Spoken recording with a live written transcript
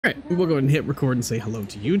Alright, we'll go ahead and hit record and say hello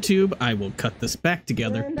to YouTube. I will cut this back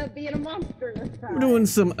together. End up being a monster this time. We're doing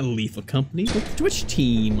some Lethal Company with the Twitch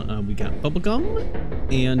team. We got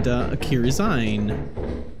Bubblegumbunnn and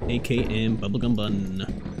AkariZyne, aka Bubblegumbunnn.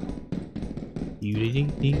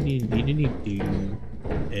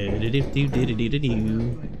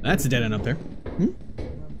 That's a dead end up there.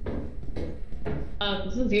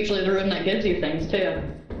 This is usually the room that gives you things too.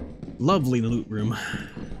 Lovely loot room.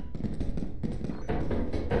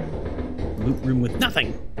 Loot room with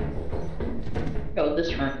nothing. Go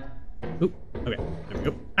this room. Oop, okay, there we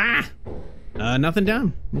go. Ah! Nothing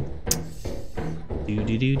down.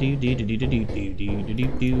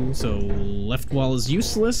 So, left wall is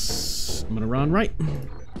useless. I'm gonna run right.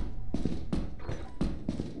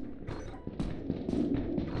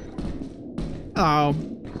 Oh.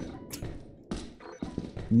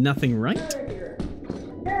 Nothing right?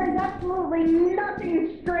 There is absolutely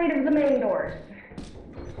nothing straight of the main doors.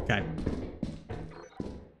 Okay.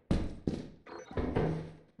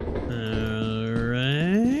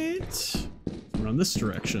 Alright. Run this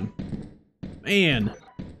direction. Man.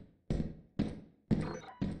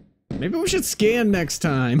 Maybe we should scan next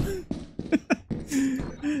time.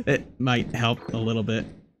 It might help a little bit.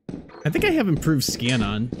 I think I have improved scan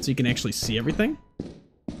on, so you can actually see everything.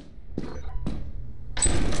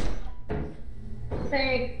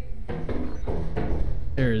 Thanks.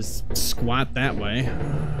 There's squat that way.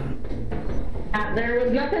 There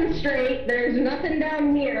was nothing straight. There's nothing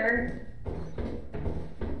down here.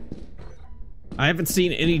 I haven't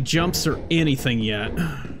seen any jumps or anything yet.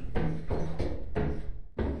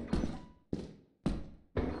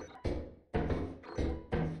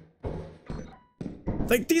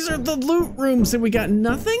 Like, these are the loot rooms and we got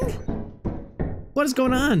nothing? What is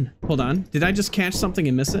going on? Hold on. Did I just catch something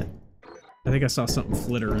and miss it? I think I saw something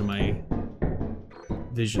flitter in my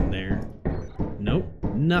vision there. Nope,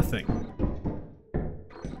 nothing.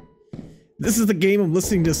 This is the game of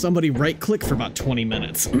listening to somebody right-click for about 20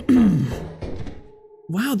 minutes.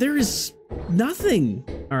 Wow, there is nothing.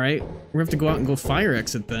 All right, we're gonna have to go out and go fire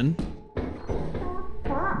exit then.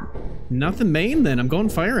 Nothing main then. I'm going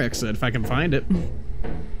fire exit if I can find it.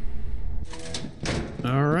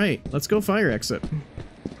 All right, let's go fire exit.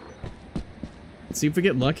 Let's see if we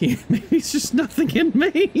get lucky. Maybe it's just nothing in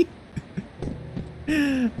main.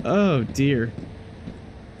 Oh dear.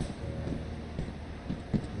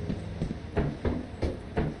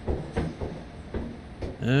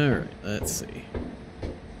 Alright, let's see.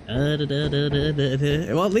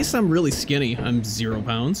 Well, at least I'm really skinny. I'm 0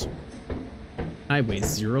 pounds. I weigh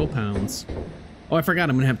 0 pounds. Oh, I forgot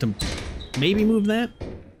I'm gonna have to maybe move that.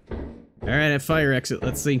 Alright, at fire exit,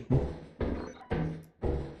 let's see.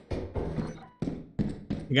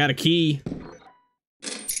 I got a key.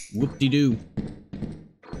 Whoop-de-doo.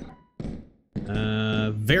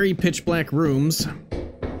 Very pitch black rooms.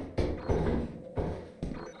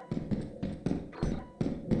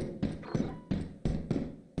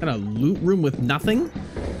 Got a loot room with nothing.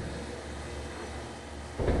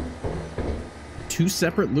 2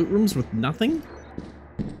 separate loot rooms with nothing.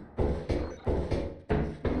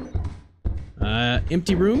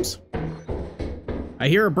 Empty rooms. I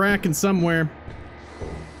hear a bracken somewhere.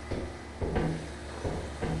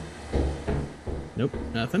 Nope,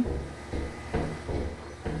 nothing.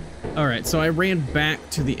 Alright, so I ran back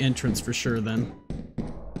to the entrance for sure then.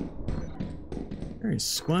 There's a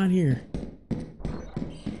squad here.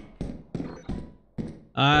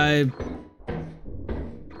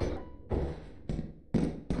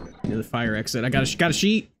 Near the fire exit. I got a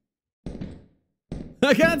sheet.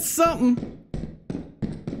 I got something.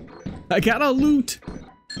 I got a loot.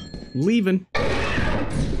 Leaving. I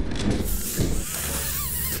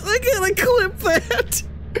gotta clip that.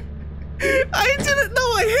 I didn't know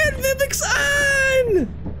I had mimics on.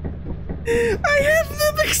 I have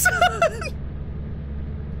mimics on.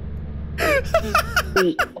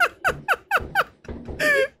 Wait.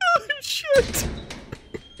 Oh shit.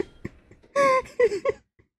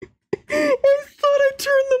 I thought I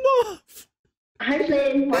turned them off. Hi,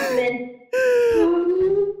 Flynn. Flynn. Oh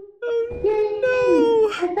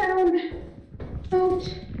no. I found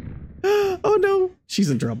boat. Oh no.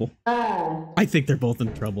 She's in trouble. I think they're both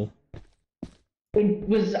in trouble.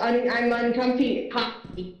 I'm uncomfy. I'm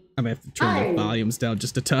gonna have to turn the volumes down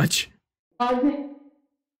just a touch. Something.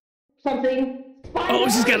 Spider. Oh,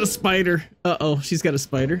 she's got a spider. Uh-oh, she's got a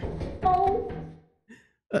spider. Oh.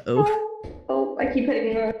 Uh-oh. Oh, I keep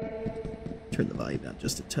hitting her. Turn the volume down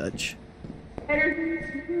just a touch.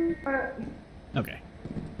 Spider. Okay.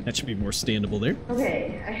 That should be more standable there.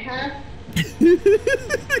 Okay, I have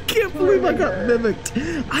I can't believe I got mimicked.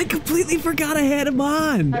 I completely forgot I had him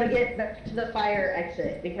on. How to get back to the fire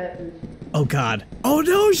exit because. Oh God. Oh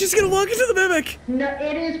no, she's gonna walk into the mimic. No,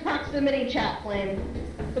 it is proximity chat, Flynn.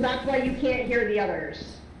 So that's why you can't hear the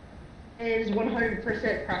others. It is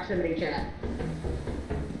 100% proximity chat.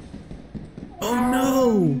 Oh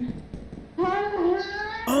no.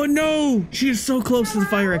 Oh no, she is so close to the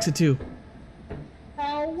fire exit too.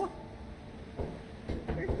 How?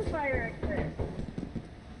 Where's the fire exit?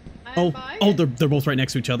 Oh, they're both right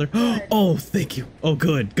next to each other. Oh, thank you. Oh,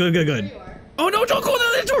 good. There you are. Oh no, don't go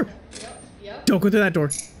through that door. Yep. Don't go through that door.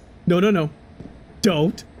 No.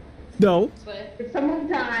 Don't. No. This way. Did someone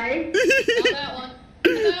die? Not that one.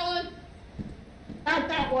 Not that one. Not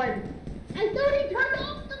that one. I thought he turned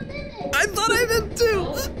off the mimic. I thought I did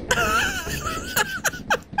too.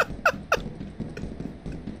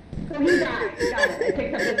 So he died. Got it. I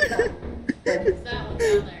picked up his stuff. It's that one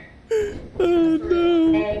down there. Oh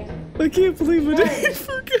no. Hey. I can't believe I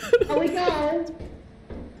forgot. Here we go.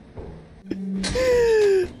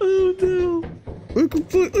 Oh no. I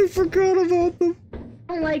completely forgot about them.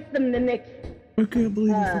 I like the mimic. I can't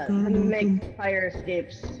believe I The forgot about them. mimic fire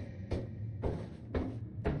escapes.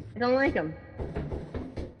 I don't like them.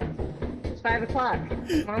 It's 5 o'clock.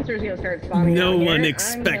 Monsters gonna start spawning. No out here. one I'm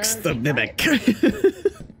expects the gonna be mimic.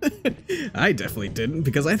 I definitely didn't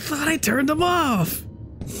because I thought I turned them off.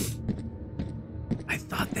 I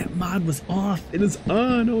thought that mod was off. It is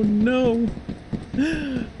on. Oh no.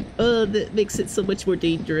 Oh, that makes it so much more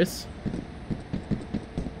dangerous.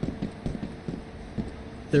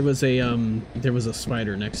 There was a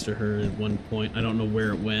spider next to her at one point. I don't know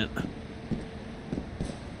where it went.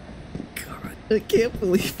 God, I can't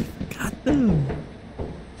believe I got them.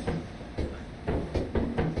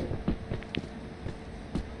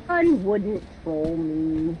 One wouldn't troll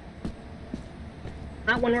me.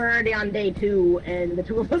 Not when we're already on day 2 and the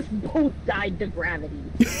two of us both died to gravity.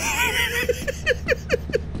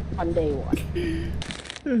 On day 1.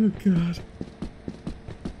 Oh God.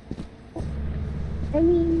 I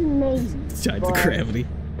mean, maybe. Died to gravity.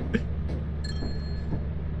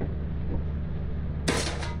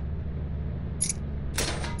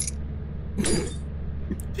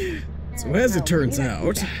 So as it turns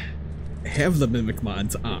out, I have the mimic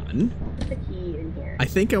mods on. The key in here. I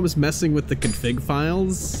think I was messing with the config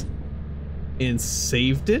files and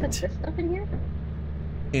saved Put it, this stuff in here?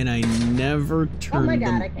 and I never Oh turned my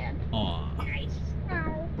god, I them can. off. Nice.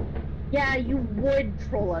 Ow. Yeah, you would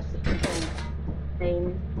troll us at the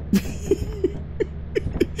same.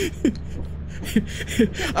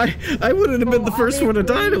 I wouldn't have been the first one to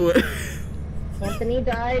die to it. Anthony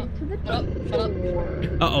died to the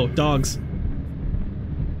door. Uh-oh, dogs.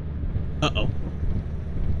 Uh-oh.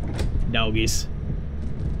 Doggies.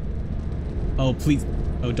 Oh, please.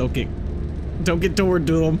 Oh, don't get toward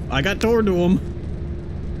to him. I got toward to him.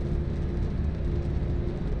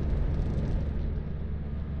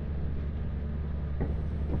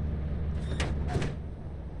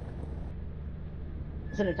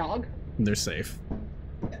 Is it a dog? They're safe.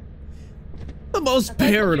 The most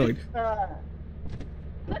paranoid.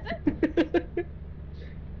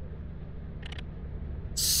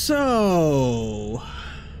 So...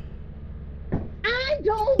 I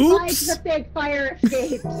don't Oops. like the fake fire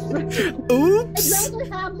escapes. Oops. I'd rather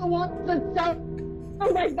have the ones that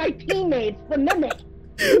sound like my teammates, the mimic.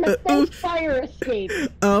 The fake fire escape.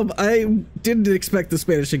 I didn't expect the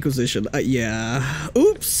Spanish Inquisition. Yeah.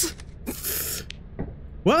 Oops.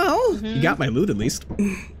 Well, you got my loot at least.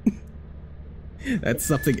 That's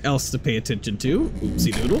something else to pay attention to.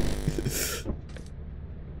 Oopsie doodle.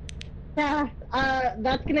 Yeah,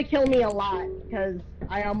 that's gonna kill me a lot, because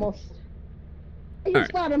I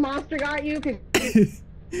just thought a monster got you, because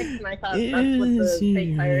and I thought that's what the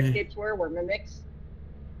fake fire escapes were mimics.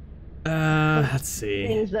 Let's see.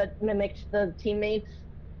 Things that mimicked the teammates.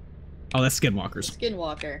 Oh, that's Skinwalkers.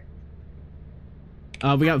 Skinwalker.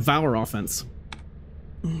 We got Valor offense.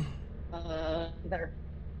 There.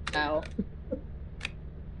 Ow.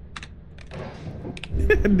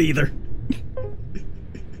 Neither.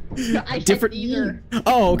 No, I said Different. neither.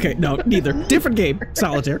 Oh, okay. No, neither. Different game.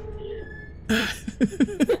 Solitaire.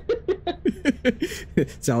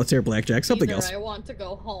 Solitaire, blackjack, something Either else. I want to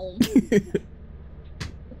go home.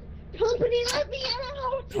 Company, let me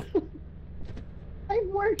out! I've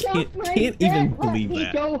worked off my Can't debt. even Let believe me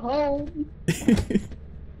that. go home.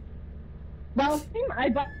 Well, I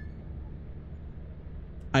bought.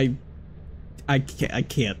 I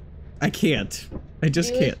can't. I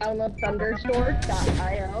just can't. Download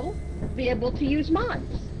thunderstore.io to be able to use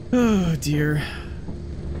mods. Oh dear.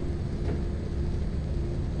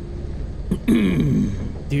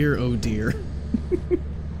 Dear, oh dear.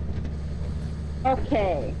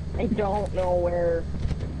 Okay, I don't know where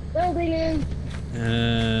building is.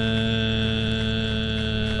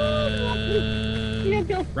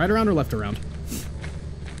 Right around or left around?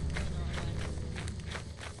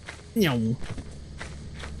 No.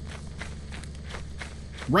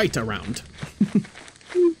 Right around.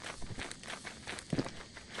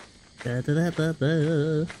 Da, da, da, da,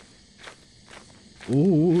 da.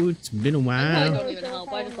 Ooh, it's been a I while. don't even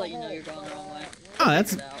help. I just let you know you're going the wrong way. Oh,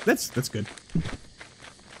 that's good.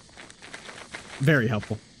 Very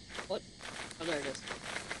helpful. What? Oh, there it is.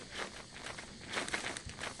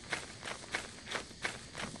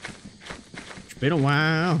 It's been a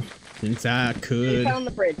while since I I could found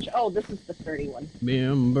the bridge. Oh, this is the sturdy one.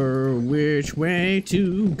 remember which way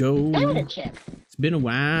to go. Data chip. It's been a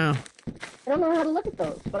while. I don't know how to look at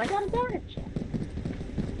those, but I got a data chip.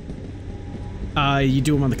 You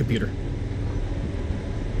do them on the computer.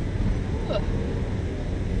 Ugh.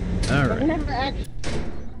 All I've right. never actually.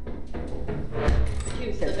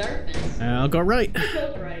 Choose the darkness. I'll go right.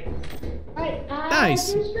 Goes right. Right,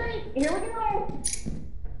 Nice. do straight. Here we go.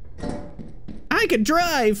 I could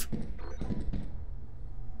drive.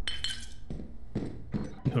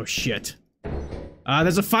 Oh shit.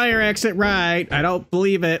 There's a fire exit right. I don't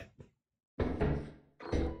believe it.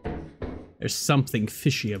 There's something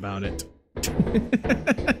fishy about it.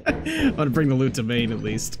 I want to bring the loot to Maine at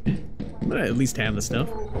least. I'm gonna at least have the stuff.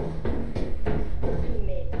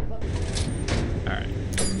 Alright.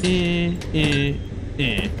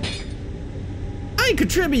 I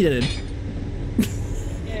contributed!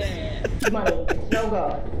 Yeah. Money. No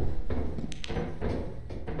go.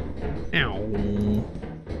 Ow.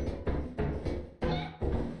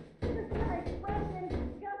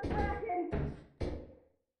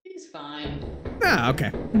 He's fine. Ah, okay.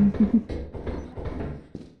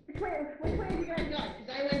 Which way did you guys go? Because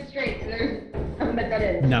I went straight, and there's nothing but dead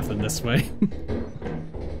ends. Nothing this way.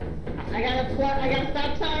 I got a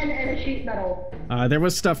stop sign and a sheet metal. There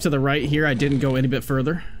was stuff to the right here. I didn't go any bit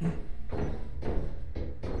further.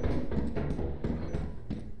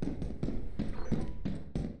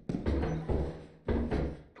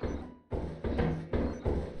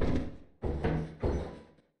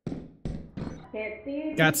 Can't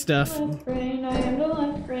see. Got stuff. Left brain, I am the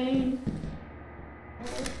left brain. I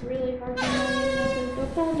worked really hard to know to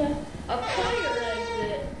find a fire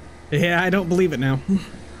exit. Yeah, I don't believe it now.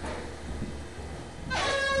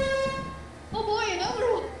 Oh boy,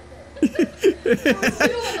 another one!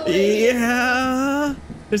 Yeah.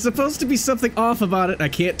 There's supposed to be something off about it. I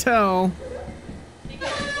can't tell.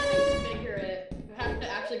 Because you can figure it. You have to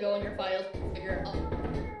actually go in your files and figure it out.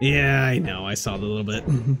 Yeah, I know. I saw it a little bit.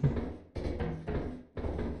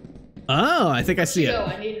 Oh, I think I see it. Go,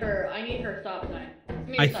 I need her stop sign. Give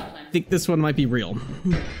me your I stop sign. think this one might be real.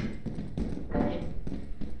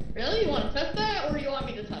 Really? You want to test that, or you want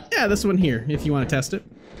me to test it? Yeah, this one here, if you want to test it.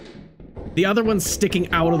 The other one's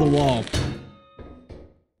sticking out of the wall.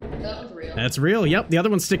 That one's real. That's real. Yep, the other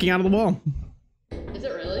one's sticking out of the wall. Is it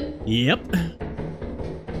really? Yep.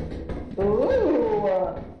 Ooh.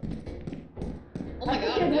 Oh my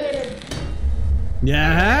god. Good way to-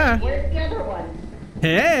 Yeah. Where's the other one?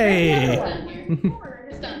 Hey. It's down here.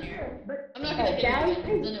 It's down here. I'm not gonna hit down? it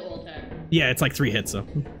again, then it will attack. Yeah, it's like 3 hits, so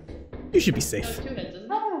you should be No, safe. it's 2 hits, isn't it?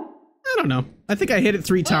 Oh. I don't know. I think I hit it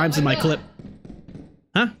 3 times in my clip.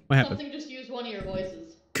 Huh? What happened? Something just used one of your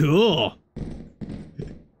voices. Cool.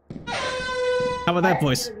 How about that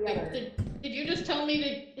voice? Wait, did you just tell me to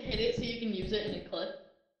hit it so you can use it in a clip?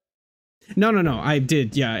 No, I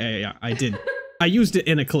did. Yeah, I did. I used it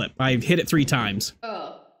in a clip. I hit it 3 times.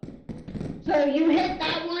 Oh. So you hit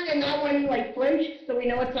that one and that one like flinched, so we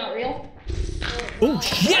know it's not real? Oh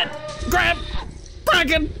shit! Grab!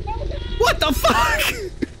 Bracken! What the fuck?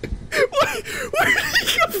 Where did he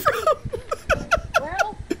come from?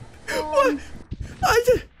 Well,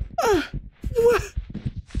 What?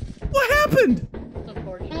 What happened? It's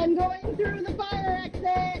unfortunate. I'm going through the fire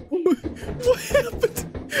exit. What happened?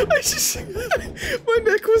 My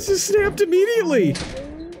neck was just snapped immediately.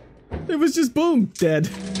 It was just boom, dead. I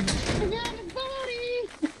got a body.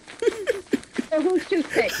 So who's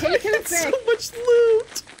toothpick? Hey, I had toothpick. so much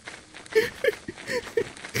loot.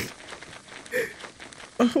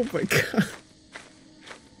 Oh my god.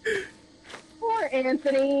 Poor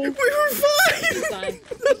Anthony. We were fine. It's fine.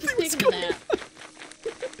 Nothing was Just going taking a nap.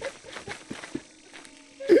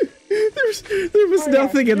 There was Oh, yeah.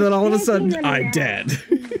 nothing, and then all of a Just sudden, taking a I'm nap. dead.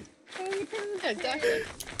 Hey, Yeah, exactly.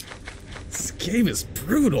 This game is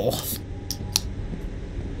brutal.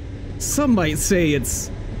 Some might say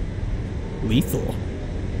it's lethal.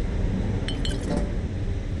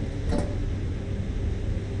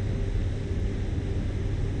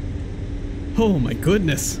 Oh my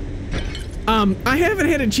goodness. I haven't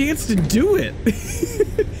had a chance to do it.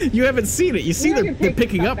 You haven't seen it. You see they're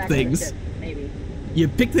picking up things. Ship, maybe. You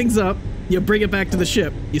pick things up, you bring it back to the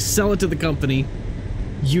ship, you sell it to the company,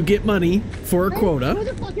 you get money for a quota.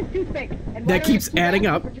 That keeps adding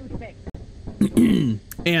up.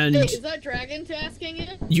 And hey, is that dragon tasking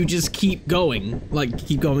it? You just keep going. Like,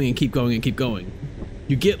 keep going and keep going and keep going.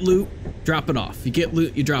 You get loot, drop it off. You get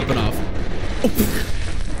loot, you drop it off.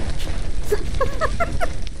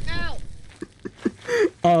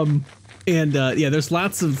 Ow. Yeah, there's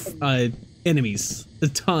lots of enemies. A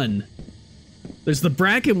ton. There's the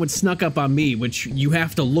bracken which snuck up on me, which you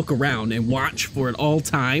have to look around and watch for at all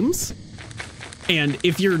times. And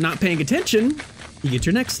if you're not paying attention, you get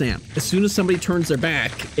your neck snapped. As soon as somebody turns their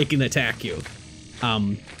back, it can attack you.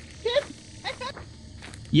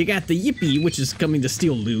 You got the Yippee, which is coming to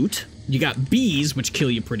steal loot. You got bees, which kill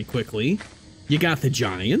you pretty quickly. You got the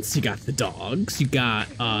giants, you got the dogs, you got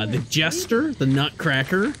the jester, the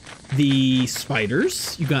nutcracker, the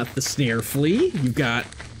spiders, you got the snare flea, you've got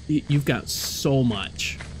so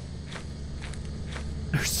much.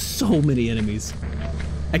 There's so many enemies.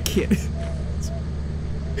 I can't.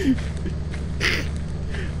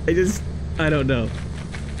 I don't know.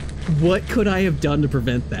 What could I have done to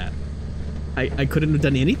prevent that? I couldn't have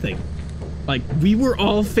done anything. Like, we were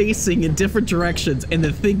all facing in different directions and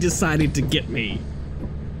the thing decided to get me.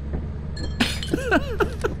 Not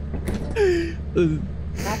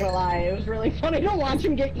gonna lie, it was really funny to watch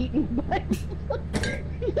him get eaten by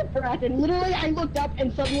the bracken. Literally, I looked up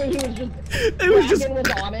and suddenly he was just was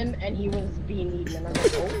on him and he was being eaten and I was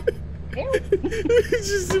like, oh, damn. It's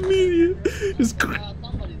just immediate. Just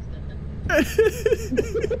Somebody's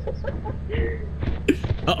dead.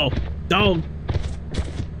 Uh-oh. Dog.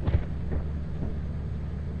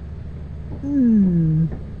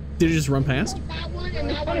 Did it just run past? That one and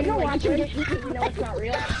that one, I don't watch him get eaten, you know it's not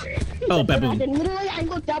real. Oh, baboon. And literally, I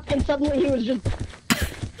looked up and suddenly he was just...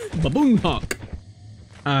 Baboon hawk.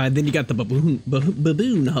 Then you got the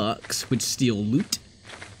baboon hawks, which steal loot.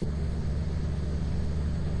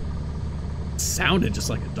 Sounded just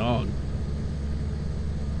like a dog.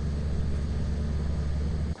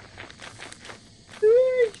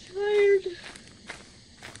 I'm tired.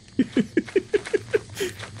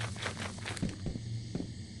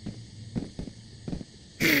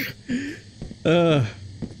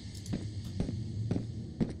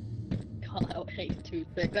 Call out hate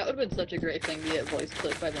toothpick. That would have been such a great thing to get voice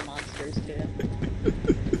clipped by the monsters too.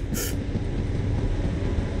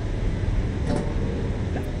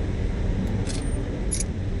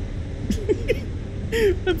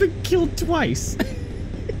 I've been killed twice.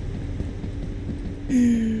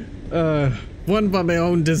 One by my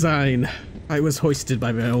own design. I was hoisted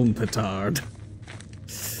by my own petard.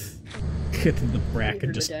 The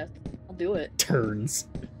bracken just I'll do it. turns.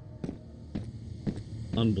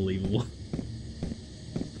 Unbelievable.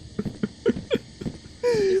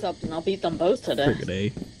 Do something. I'll beat them both today. Friggin'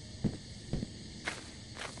 A.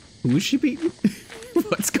 Who is she beating?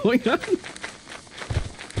 What's going on?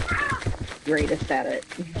 Greatest at it.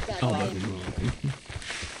 Oh, that's wrong.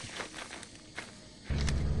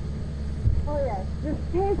 Oh yes, just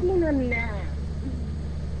taking them now.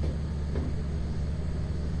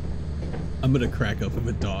 I'm gonna crack up if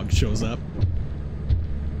a dog shows up.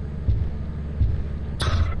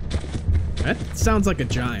 That sounds like a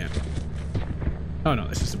giant. Oh no,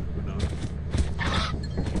 that's just a dog.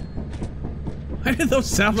 Why did those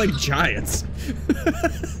sound like giants?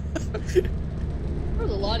 There's a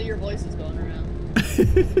lot of your voices going around.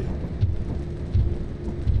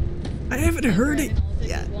 I haven't heard it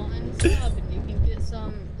yet. And you can get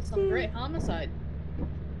some great homicide.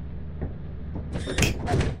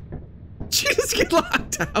 She just get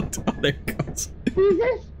locked out. Oh, there it goes.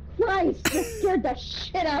 Jesus Christ, this scared the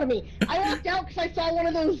shit out of me. I walked out because I saw one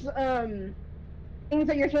of those things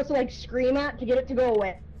that you're supposed to like scream at to get it to go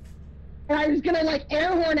away. And I was gonna like air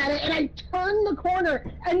horn at it, and I turned the corner,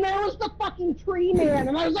 and there was the fucking tree man,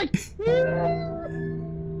 and I was like,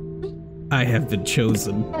 I have been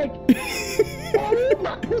chosen. like, oh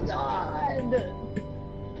my god!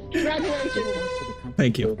 Congratulations.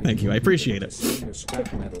 Thank you, I appreciate it.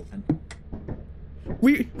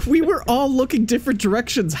 We were all looking different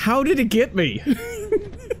directions. How did it get me? I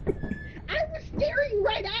was staring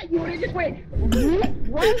right at you, and it just went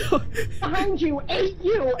right behind you, ate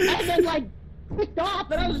you, and then like picked off,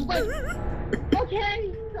 and I was just like,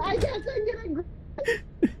 okay, I guess I'm gonna.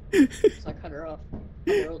 So I cut her off.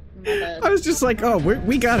 My bad. I was just like, oh,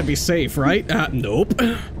 we gotta be safe, right? Nope.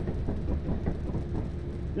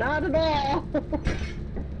 Not at all.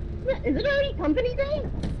 Is it already company day?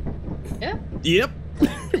 Yeah. Yep.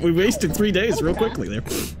 We wasted 3 days real quickly there.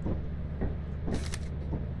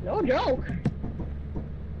 No joke.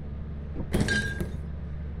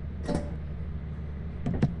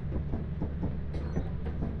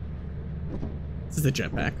 This is a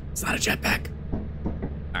jetpack. It's not a jetpack.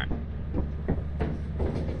 Alright.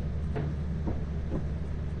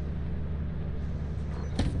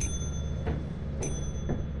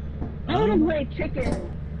 I want to play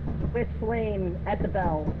chicken with flame at the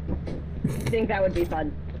bell. I think that would be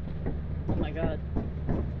fun. Oh my god.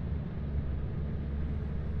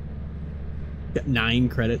 Got 9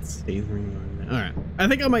 credits. Alright. I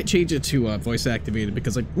think I might change it to voice activated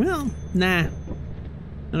because, like, well, nah.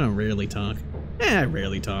 I don't rarely talk. I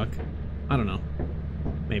rarely talk. I don't know.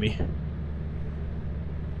 Maybe.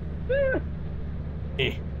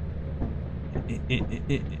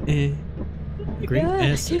 Great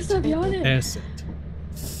asset. Asset.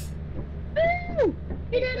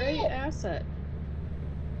 Great asset.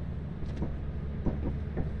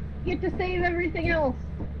 You get to save everything else.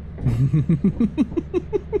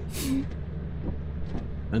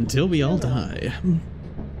 Until we all die.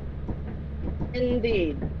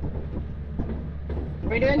 Indeed.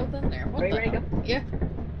 What are you doing? What's in there? What Are you the ready to hell? go? Yeah.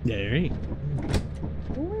 Yeah, right.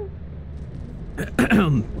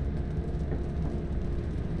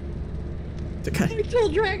 I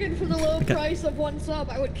killed Dragon for the low Okay. price of 1 sub.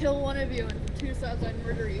 I would kill one of you, and for 2 subs, I'd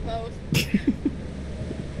murder you both. He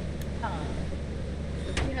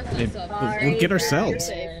has no Hey, subs. we'll get ourselves.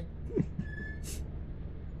 Safe.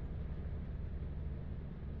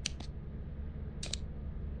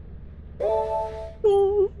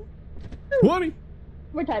 20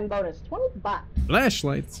 Overtime bonus, 20 bucks.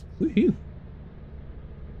 flashlights. Woohoo.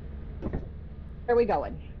 Where are we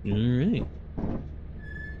going? All right.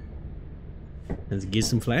 Let's get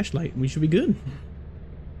some flashlight. We should be good.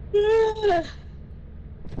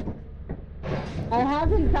 I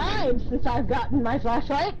haven't died since I've gotten my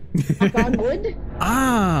flashlight. Knock on wood.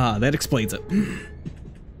 Ah, that explains it.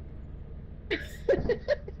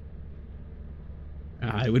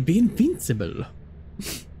 I would be invincible.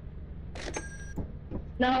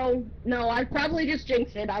 No, I probably just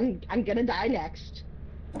jinxed it. I'm gonna die next.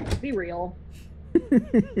 Be real.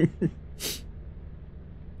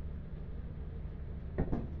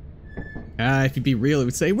 If you'd be real, it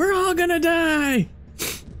would say, we're all gonna die!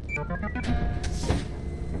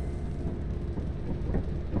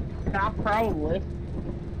 Not probably.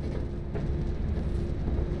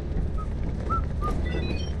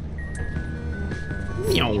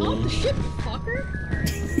 Get off the ship, fucker!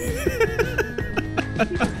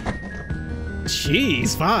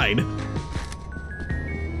 Jeez, fine.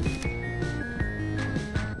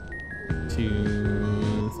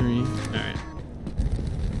 2, 3. Alright.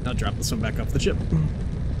 I'll drop this one back off the ship.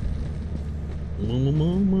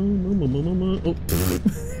 Oh.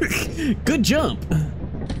 Good jump!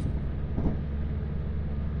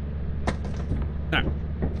 Alright.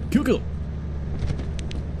 Cool.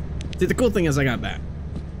 See, the cool thing is I got that.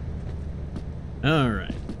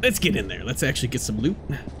 Alright. Let's get in there. Let's actually get some loot.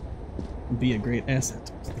 Be a great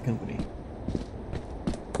asset to the company.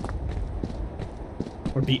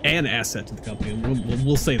 Or be an asset to the company.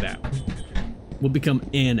 We'll say that. We'll become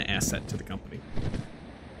an asset to the company.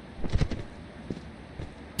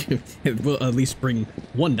 We'll at least bring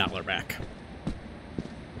 $1 back.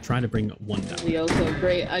 Try to bring $1. Leo, so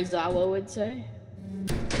great Aizawa would say.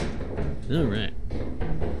 Alright.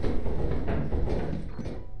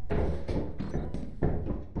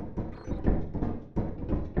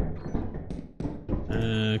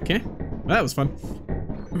 Okay. Well, that was fun.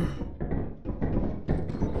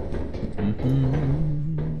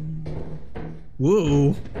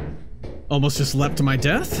 Whoa. Almost just leapt to my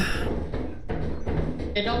death.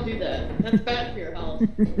 Hey, don't do that. That's bad for your health.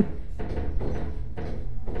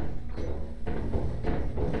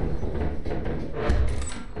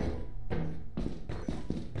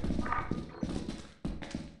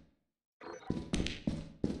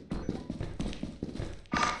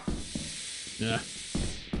 Yeah.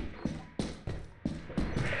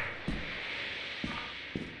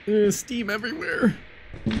 Steam everywhere.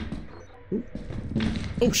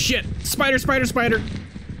 Oh shit! Spider!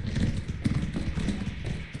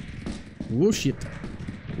 Oh shit!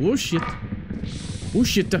 Oh shit! Oh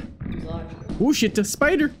shit! Oh shit!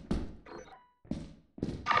 Spider!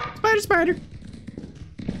 Spider!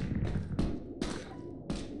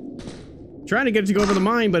 Trying to get it to go over the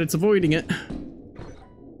mine, but it's avoiding it.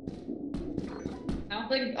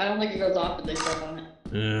 I don't think it goes off if they step on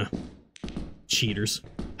it. Cheaters.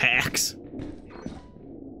 Hacks.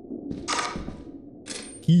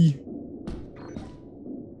 Key.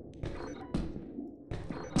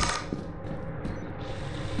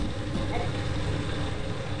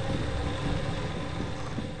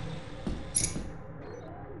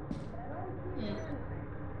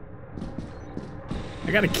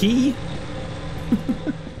 I got a key.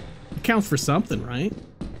 It counts for something, right?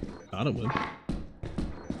 Thought it would. Got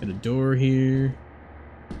a door here.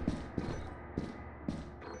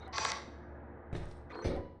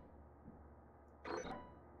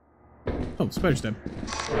 Oh, spider's dead.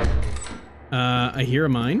 I hear a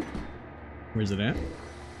mine. Where's it at?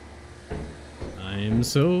 I'm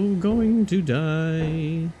so going to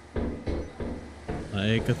die.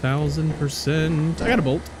 Like 1,000%. I got a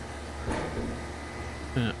bolt.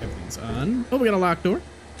 Everything's on. Oh, we got a locked door.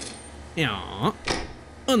 Yeah.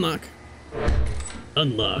 Unlock.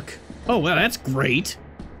 Unlock. Oh, well, that's great.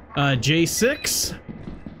 J6.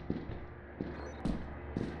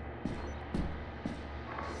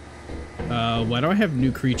 Why do I have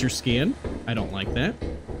new creature scan? I don't like that.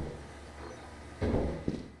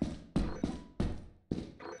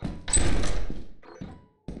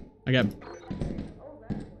 I got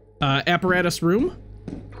apparatus room.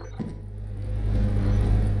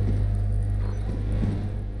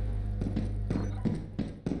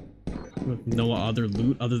 With no other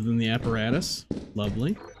loot other than the apparatus.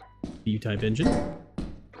 Lovely. U-type engine.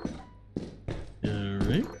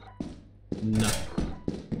 Alright. Nothing.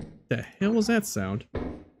 The hell was that sound?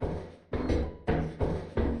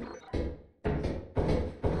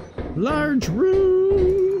 Large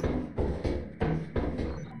room.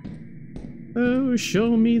 Oh,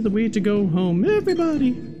 show me the way to go home,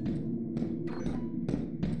 everybody.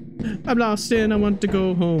 I'm lost and I want to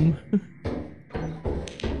go home.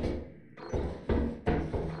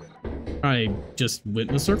 I just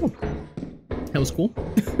went in a circle. That was cool.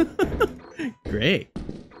 Great.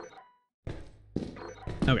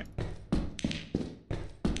 Okay.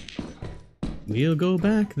 We'll go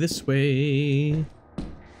back this way.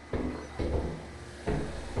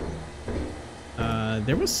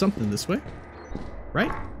 There was something this way.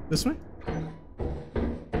 Right? This way?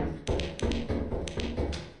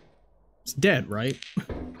 It's dead, right?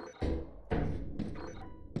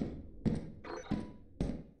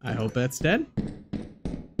 I hope that's dead.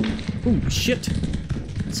 Ooh, shit.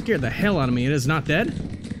 It scared the hell out of me. It is not dead.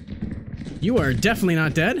 You are definitely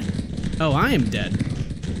not dead. Oh, I am dead.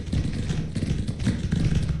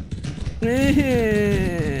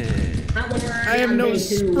 I have no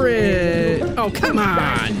sprint. Oh, come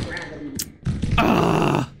on.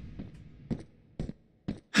 Ah.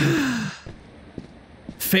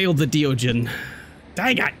 Failed the Diogen.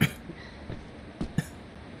 Daggett.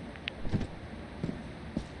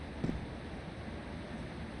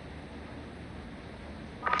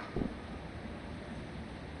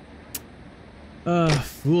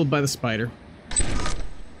 Fooled by the spider.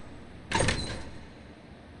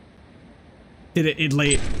 Did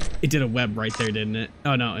it did a web right there, didn't it?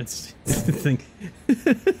 Oh no, it's the thing.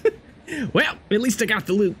 Well, at least I got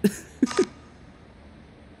the loot.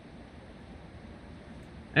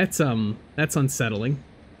 That's unsettling.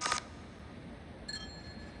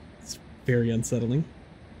 It's very unsettling.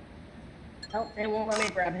 Oh, it won't let me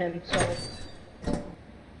grab him, so.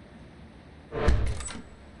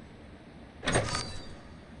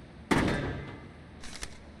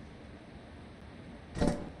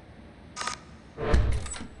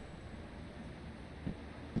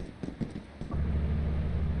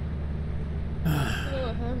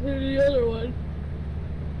 The other one.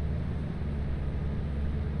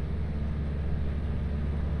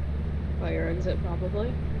 Fire exit,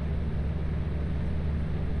 probably.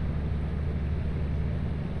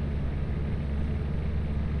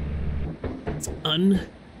 It's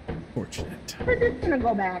unfortunate. We're just gonna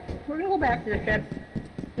go back. We're gonna go back to the ship.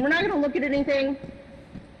 We're not gonna look at anything.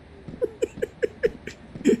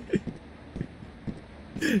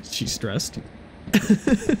 She's stressed.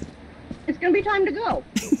 It's gonna be time to go.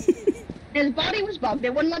 His body was bugged. They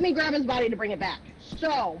wouldn't let me grab his body to bring it back.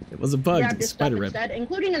 So It was a bug. grabbed It's his stuff spider web. instead,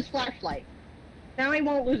 including his flashlight. Now he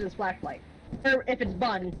won't lose his flashlight. Or if it's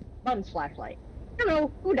Bunn's flashlight. I don't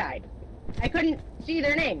know who died. I couldn't see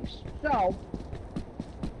their names, so.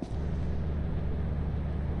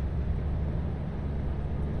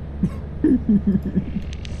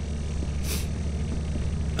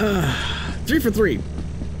 Three for three.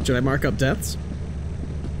 Should I mark up deaths?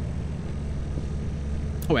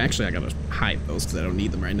 Oh, actually, I gotta hide those because I don't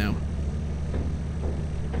need them right now.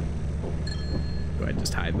 Go ahead and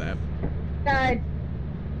just hide that. Died.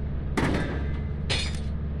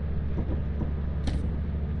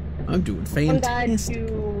 I'm doing One died fantastic.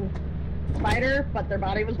 to spider, but their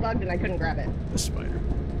body was bugged and I couldn't grab it. The spider.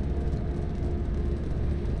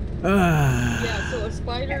 Yeah, so a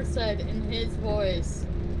spider said in his voice,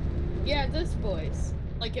 yeah, this voice.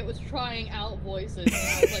 Like it was trying out voices, and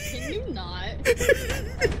I was like, can you not?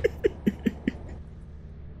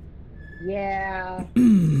 Yeah.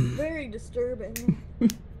 disturbing.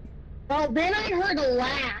 Well, then I heard a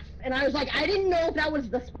laugh, and I was like, I didn't know if that was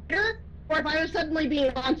the spider or if I was suddenly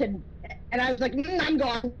being haunted. And I was like, I'm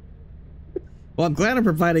gone. Well, I'm glad I'm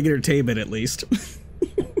providing entertainment at least.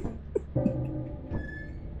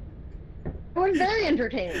 It was very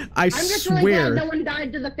entertaining. I I'm just swear. really glad no one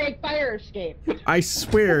died to the fake fire escape. I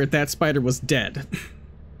swear that spider was dead.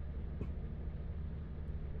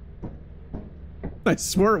 I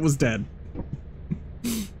swore it was dead.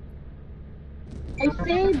 I saved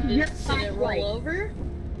your Did it flashlight. roll over?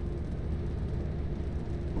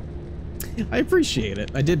 I appreciate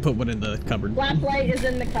it. I did put one in the cupboard. Flashlight is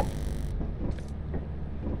in the cupboard.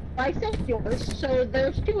 I saved yours, so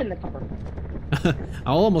there's 2 in the cupboard.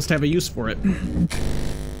 I'll almost have a use for it.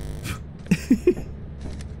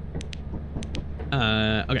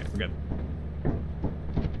 Okay, we're good.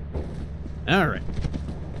 Alright.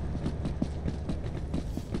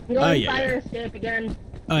 I'm going fire escape again.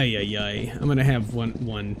 Ay. I'm gonna have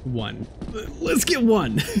one. Let's get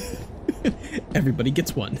one. Everybody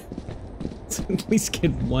gets one. Let's at least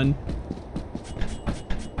get one.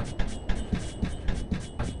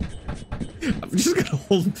 I'm just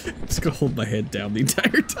gonna hold my head down the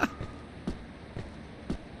entire time.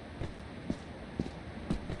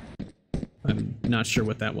 I'm not sure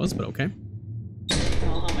what that was, but okay. I don't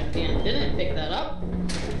know how my fan didn't pick that up.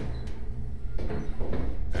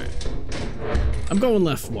 I'm going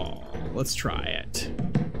left wall. Let's try it.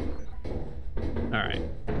 Alright.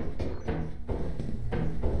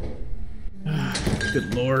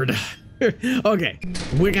 Good lord. Okay,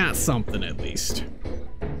 we got something at least.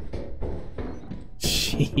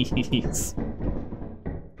 Jeez.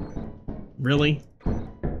 Really?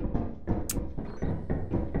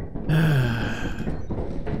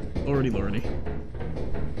 Lordy.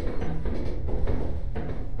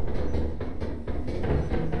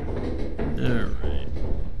 Alright.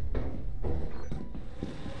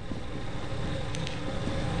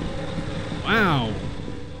 Wow.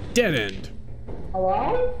 Dead end.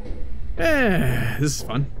 Hello? This is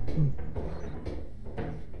fun.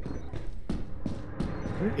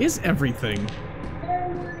 Where is everything?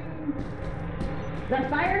 The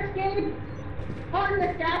fire escape on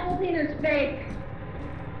the scaffolding is fake.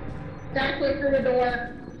 It's actually through the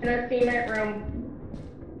door in a cement room.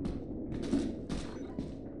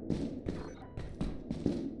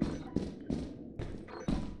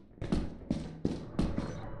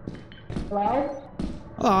 Hello?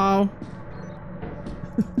 Hello.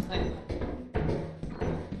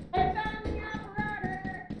 I found the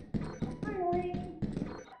apparatus! Finally!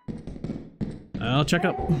 I'll check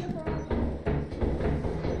up.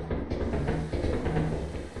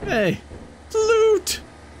 Hey, loot!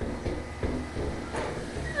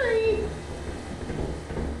 Hi!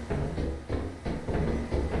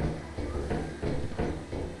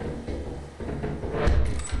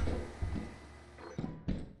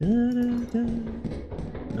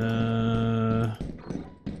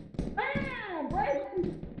 Ah, Bryson!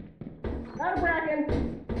 Not a Bracken!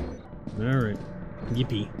 Alright.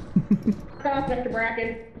 Yippee. Stop, Mr.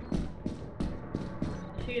 Bracken.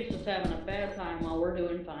 She's just having a bad time while we're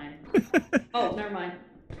doing fine. Oh, never mind.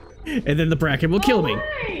 And then the bracken will kill me.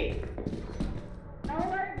 Hey! Don't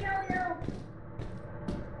let it kill you!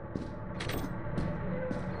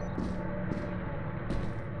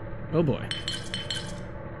 Oh boy.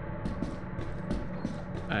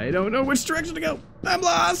 I don't know which direction to go. I'm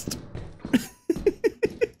lost.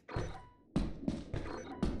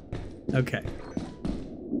 Okay.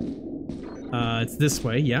 It's this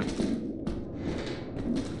way, yeah.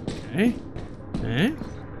 Okay. Okay.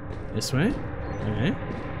 This way. Okay.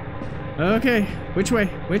 Okay. Which way?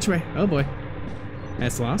 Which way? Oh boy.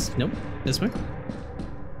 That's lost. Nope. This way.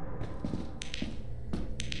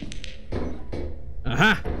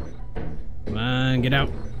 Aha! Come on, get out.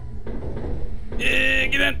 Yeah,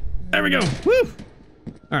 get out. There we go. Woo!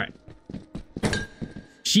 Alright.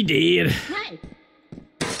 She did. Hi!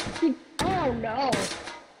 Oh no!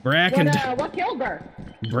 Brackened. What killed her?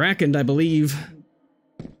 Brackened, I believe.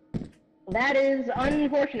 That is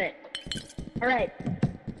unfortunate. Alright.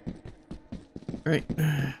 Alright.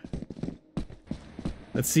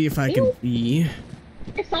 Let's see if I can be...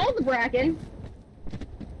 I saw the Bracken.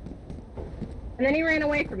 And then he ran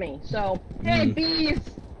away from me, so... Hey, bees!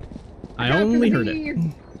 I only heard it.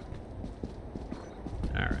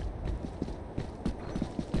 Alright.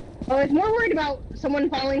 I was more worried about someone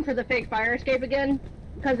falling for the fake fire escape again,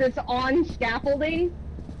 because it's on scaffolding.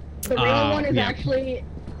 The real one is actually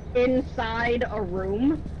inside a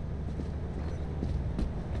room.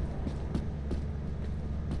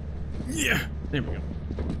 Yeah, there we go.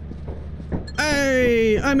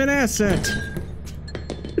 Hey, I'm an asset.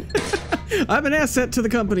 I'm an asset to the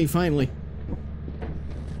company, finally.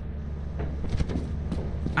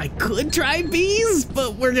 I could try bees,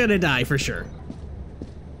 but we're gonna die for sure.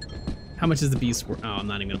 How much is the bees worth? Oh, I'm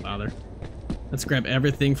not even gonna bother. Let's grab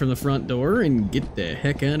everything from the front door and get the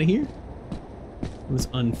heck out of here. It was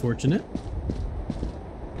unfortunate.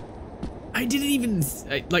 I didn't even,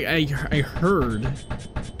 I heard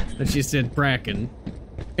that she said Bracken,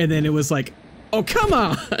 and then it was like, oh, come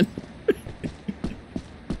on!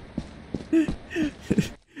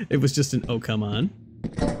 It was just an oh, come on.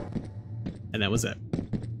 And that was it.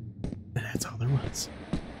 And that's all there was.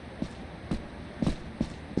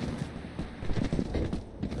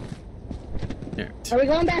 There. Are we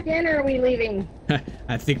going back in or are we leaving?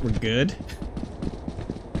 I think we're good.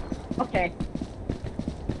 Okay.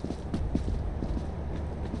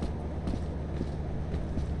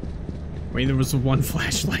 I mean, there was one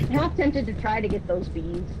flashlight. I'm half tempted to try to get those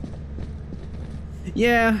bees.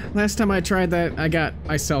 Yeah, last time I tried that, I got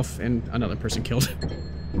myself and another person killed.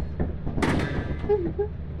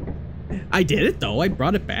 I did it though, I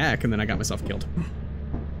brought it back and then I got myself killed.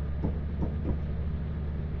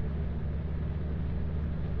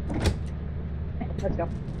 Let's go.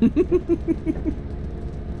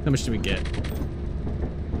 How much do we get?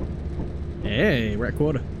 Hey, we're at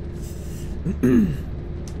quota.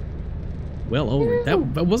 Well, oh, that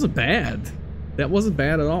wasn't bad. That wasn't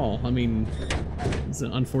bad at all. I mean, it's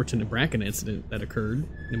an unfortunate Bracken incident that occurred,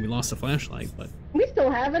 and we lost a flashlight, but... We still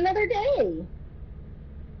have another day.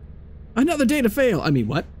 Another day to fail! I mean,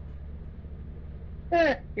 what?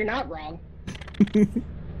 You're not wrong.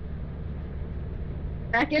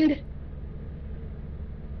 Bracken?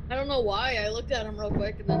 I don't know why. I looked at him real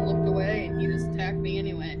quick and then looked away, and he just attacked me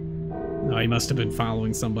anyway. No, he must have been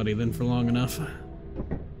following somebody then for long enough.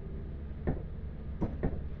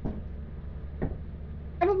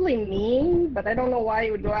 Probably me, but I don't know why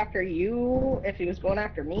he would go after you if he was going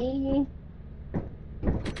after me.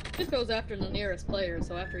 Just goes after the nearest player,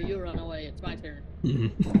 so after you run away, it's my turn.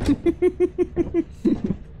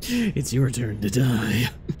 It's your turn to die.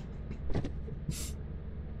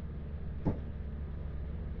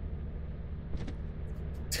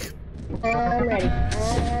 I'm ready.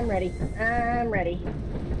 I'm ready. I'm ready.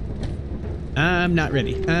 I'm not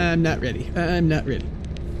ready. I'm not ready. I'm not ready.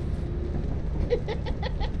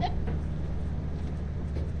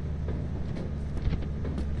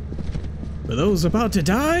 For those about to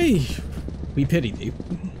die, we pity thee.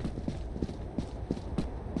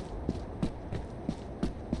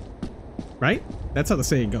 Right? That's how the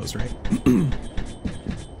saying goes, right?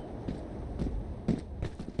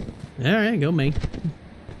 Alright, go main.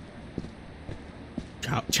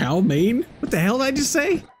 Chow main? What the hell did I just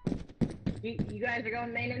say? You guys are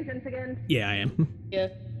going main entrance again? Yeah, I am. Yeah.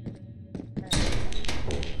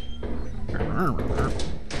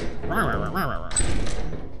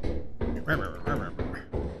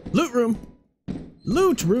 Loot room!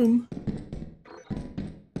 Loot room!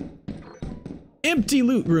 Empty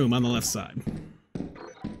loot room on the left side.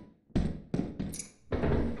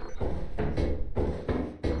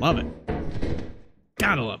 Love it.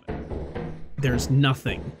 Gotta love it. There's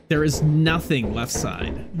nothing. There is nothing left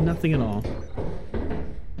side. Nothing at all.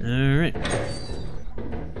 Alright.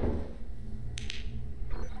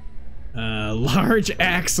 Large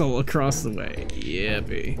axle across the way. Yeah,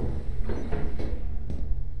 B.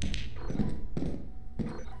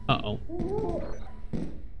 Uh-oh.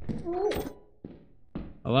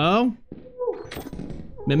 Hello?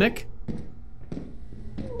 Mimic?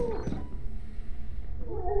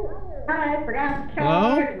 I forgot to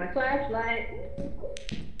charge my flashlight.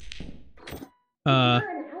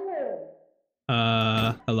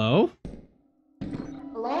 Hello?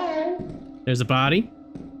 Hello? There's a body.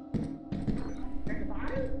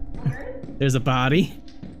 There's a body.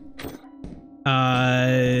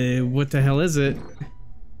 What the hell is it?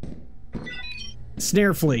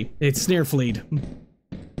 Snare flea. It's snare fleed.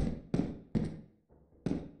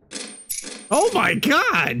 Oh my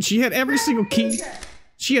god! She had every single key.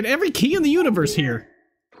 She had every key in the universe here.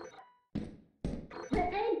 The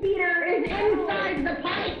egg beater is inside the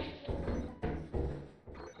pipe.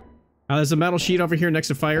 There's a metal sheet over here next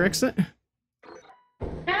to fire exit.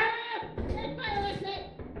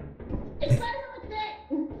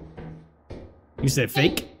 You said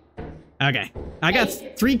fake? Okay. I got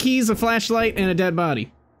 3 keys, a flashlight, and a dead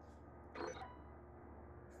body.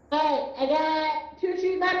 Alright, I got 2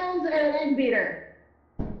 sheet metals and an egg beater.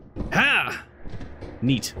 Ha!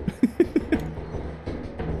 Neat.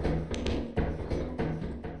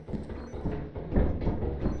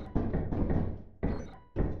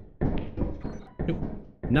 Nope.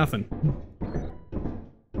 Nothing.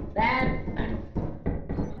 That's nice.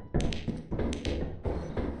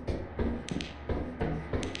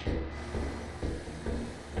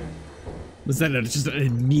 Was that just an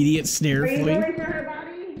immediate snare Are you flea? going for her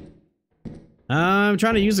body? I'm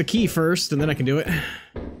trying to use a key first, and then I can do it.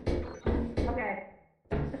 Okay.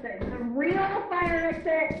 Listen, the real fire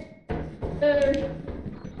exit is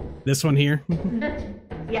This one here? this.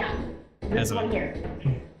 Yeah. This As one here.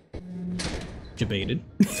 Debated.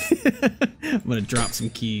 I'm gonna drop some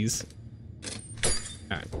keys.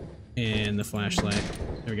 Alright. And the flashlight.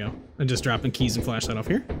 There we go. I'm just dropping keys and flashlight off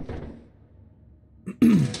here.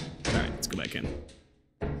 Alright, let's go back in.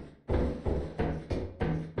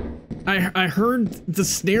 I heard the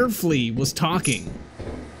snare flea was talking.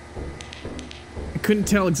 I couldn't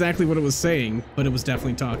tell exactly what it was saying, but it was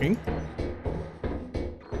definitely talking.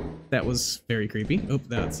 That was very creepy. Oh,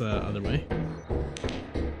 that's other way.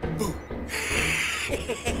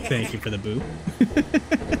 Thank you for the boo.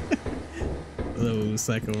 Hello,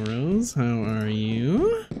 Psycho Rose. How are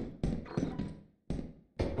you?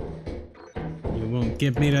 You won't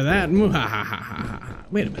give me to that.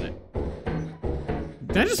 Wait a minute.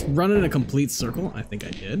 Did I just run in a complete circle? I think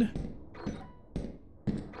I did.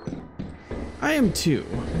 I am too.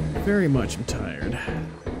 Very much am tired.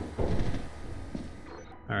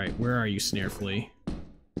 Alright, where are you, Snare Flea?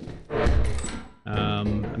 I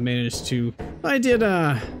managed to... I did,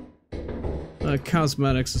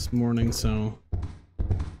 cosmetics this morning, so...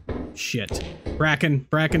 Shit.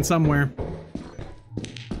 Bracken somewhere.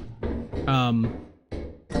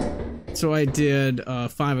 So I did,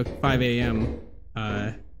 5 a.m.,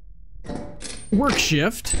 work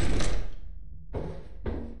shift.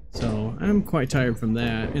 So, I'm quite tired from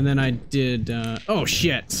that. And then I did, oh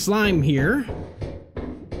shit, slime here.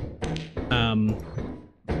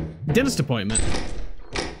 Dentist appointment.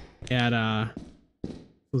 At, what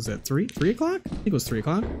was that, 3 o'clock? I think it was 3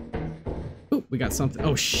 o'clock. Oh, we got something.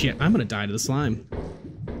 Oh shit, I'm gonna die to the slime.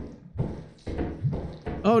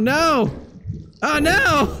 Oh no! Oh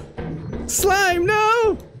no! Slime,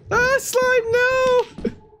 no! Ah, slime, no!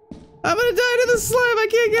 I'm gonna die to the slime, I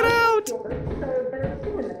can't get out!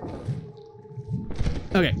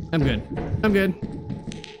 Okay, I'm good. I'm good.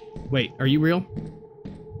 Wait, are you real?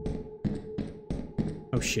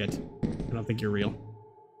 Oh shit. I don't think you're real.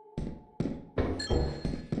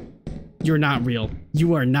 You're not real.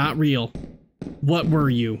 You are not real. What were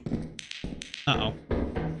you? Uh-oh.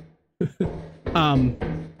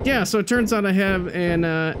 Yeah, so it turns out I have an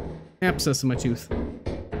abscess in my tooth.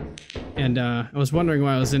 And I was wondering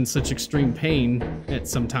why I was in such extreme pain at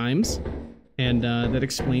some times. And that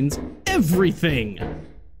explains everything!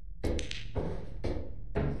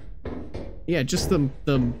 Yeah, just the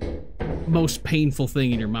most painful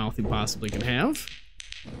thing in your mouth you possibly can have.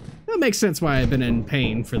 That makes sense why I've been in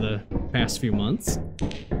pain for the past few months.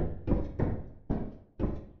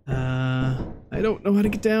 I don't know how to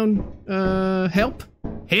get down. Help?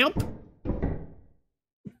 Help?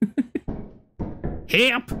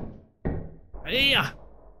 Help! Yeah!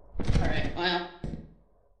 Alright, well.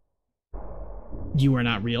 You are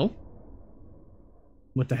not real.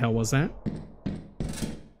 What the hell was that?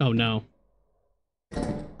 Oh no.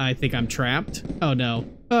 I think I'm trapped. Oh no.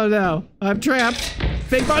 Oh no. I'm trapped.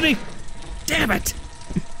 Big buddy! Damn it!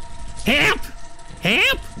 Help!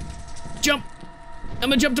 Help! Jump! I'm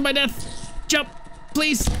gonna jump to my death! Jump!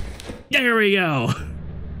 Please! There we go!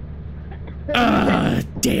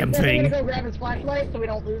 Damn thing! I'm gonna go grab his flashlight so we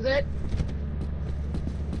don't lose it.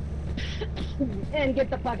 And get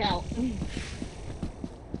the fuck out.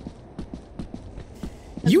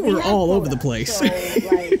 You were all over the place. So,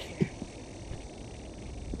 like,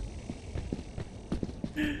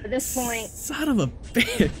 at this point... Son of a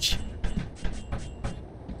bitch!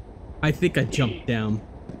 I think I jumped down.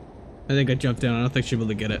 I think I jumped down. I don't think she'll be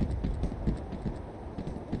able to get it.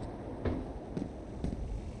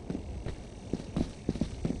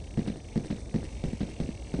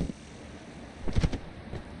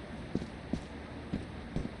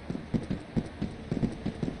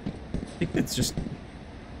 I think that's just...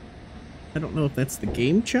 I don't know if that's the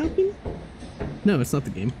game chopping? No, it's not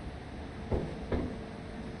the game.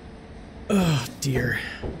 Oh, dear.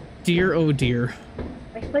 Dear, oh dear.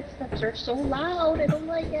 My footsteps are so loud, I don't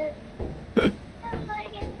like it. I don't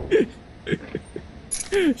like it.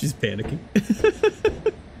 She's panicking.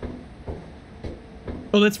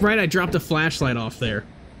 Oh, that's right, I dropped a flashlight off there.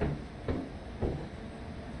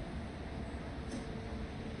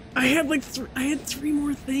 I had like I had 3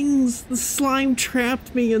 more things. The slime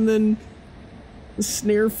trapped me and then the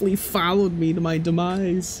snare flea followed me to my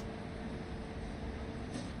demise.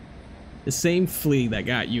 The same flea that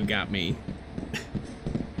got you got me.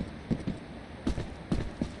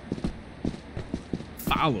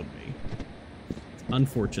 Followed me. It's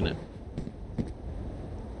unfortunate.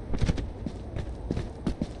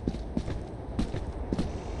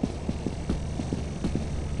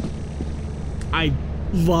 I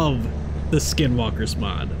love the Skinwalkers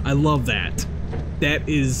mod. I love that. That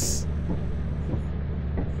is...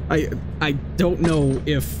 I don't know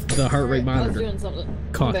if the heart rate monitor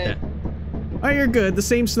caught that. Oh, you're good. The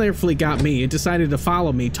same sniper fleet got me. It decided to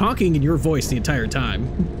follow me, talking in your voice the entire time.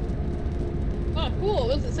 Oh, cool.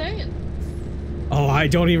 What was it saying? Oh, I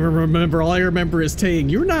don't even remember. All I remember is saying,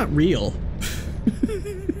 "You're not real."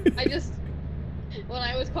 I just... When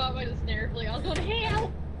I was caught by the snare flea, I was going,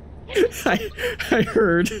 help! I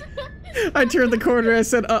heard. I turned the corner. I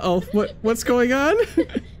said, "Uh-oh, what's going on?"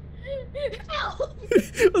 Help!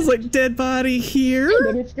 I was like, "Dead body here."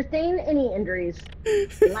 I didn't sustain any injuries.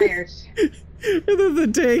 Liars. And then the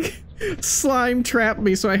dang slime trapped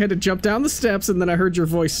me, so I had to jump down the steps, and then I heard your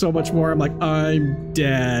voice so much more. I'm like, "I'm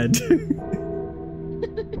dead."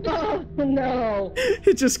 Oh no.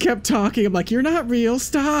 It just kept talking. I'm like, "You're not real.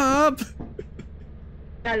 Stop."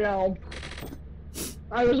 I know.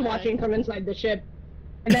 I was watching from inside the ship,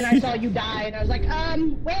 and then I saw you die, and I was like,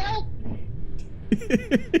 well,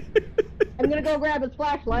 I'm gonna go grab his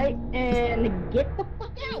flashlight and get the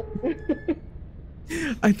fuck out.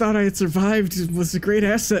 I thought I had survived. It was a great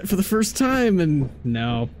asset for the first time, and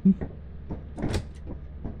no.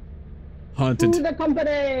 Haunted. To the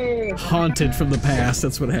company! Haunted from the past,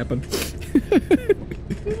 that's what happened.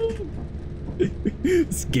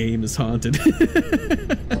 This game is haunted.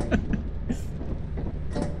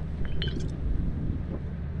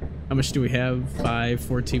 How much do we have? 5,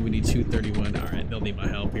 14, we need 231. Alright, they'll need my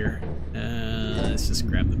help here. Let's just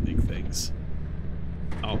grab the big things.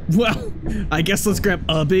 Oh, well, I guess let's grab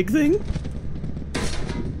a big thing.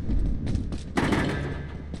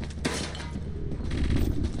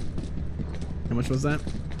 How much was that?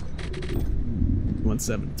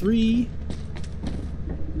 173.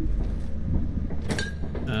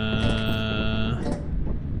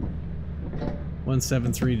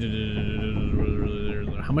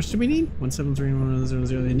 173. How much do we need?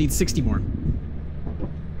 173. It needs 60 more.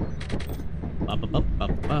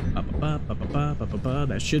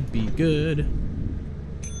 That should be good.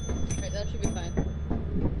 Alright, that should be fine.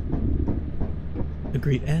 A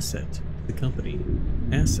great asset. The company.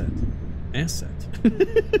 Asset.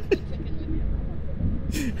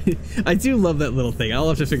 I do love that little thing. I'll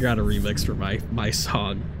have to figure out a remix for my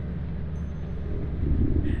song.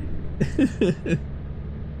 Did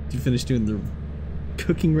you finish doing the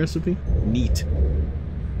cooking recipe? Neat.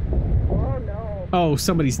 Oh no. Oh,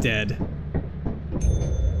 somebody's dead.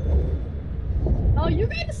 Oh, you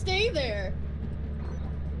gotta stay there.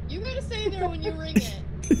 You gotta stay there when you ring it.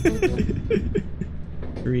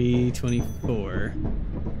 324.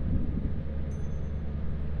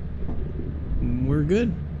 We're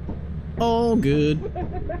good. All good.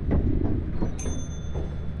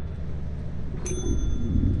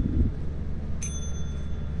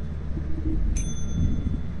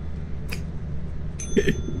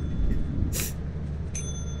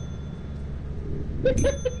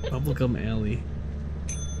 Bubblegum Alley. I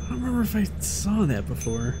don't remember if I saw that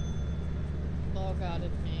before. Oh god,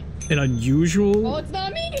 it's me. An unusual. Oh, it's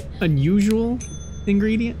not me! Unusual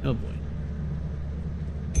ingredient? Oh boy.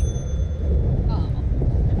 Oh.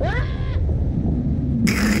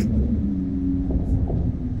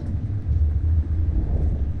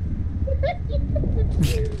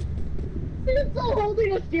 It's still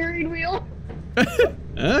holding a steering wheel.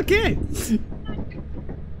 Okay.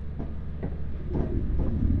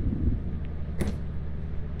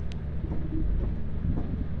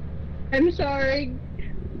 I'm sorry.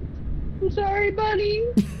 I'm sorry, buddy.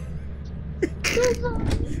 So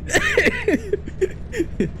sorry.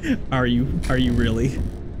 Are you really?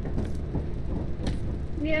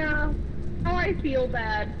 Yeah. Oh, I feel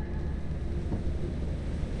bad.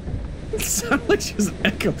 It sounded like she was an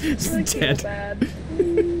echo. She's I feel dead. bad.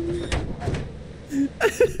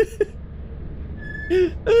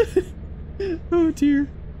 Oh dear.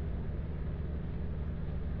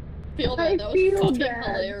 Feel I bad. That was feel fucking bad.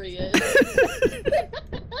 hilarious.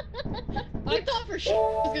 I thought for sure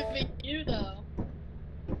it was gonna be you though.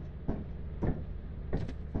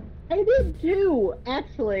 I did too,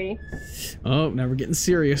 actually. Oh, now we're getting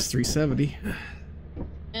serious. 370.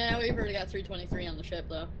 Yeah, we've already got 323 on the ship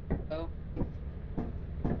though. So.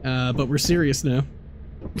 But we're serious now.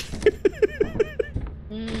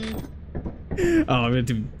 Oh, I'm gonna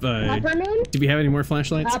do. Peppermint? Do we have any more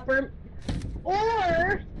flashlights? Pepper.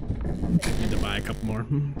 Or. Need to buy a couple more.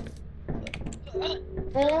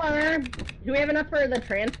 Or. Do we have enough for the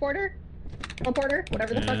transporter? Teleporter?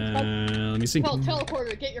 Whatever the fuck it's called. Let me see. Well,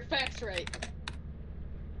 teleporter, get your facts right.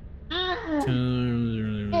 Ah,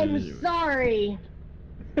 I'm sorry.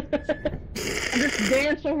 I just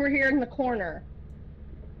danced over here in the corner.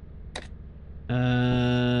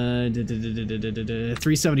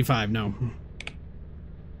 $375. No.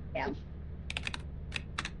 Yeah.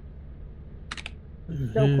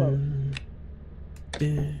 So close.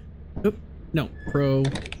 Oop, no, pro.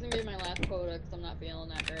 This is gonna be my last quota because I'm not feeling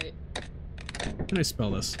that great. How do I spell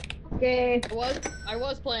this? Okay. I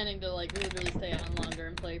was planning to like literally stay on longer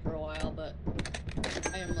and play for a while, but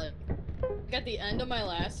I am like at the end of my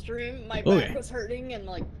last stream, my back was hurting and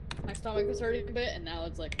like my stomach was hurting a bit, and now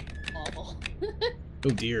it's like awful.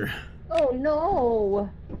 Oh dear. Oh no.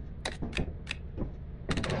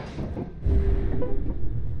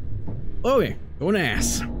 Okay, going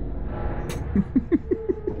ass.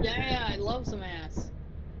 Yeah, I love some ass.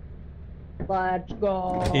 Let's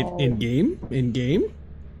go. In game? In game?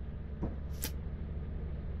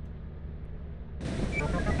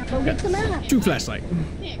 Go get some ass. Two flashlight.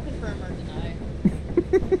 Can't confirm or deny.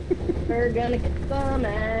 We're gonna get some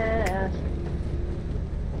ass.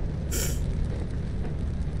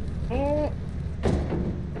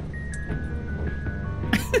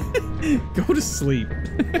 Go to sleep.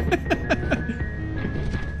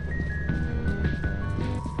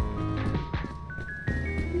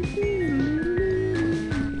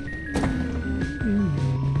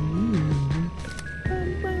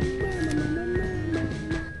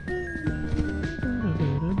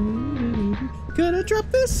 Gonna drop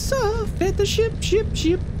this off at the ship.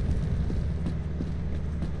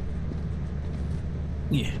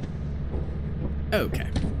 Yeah. Okay.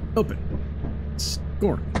 Open.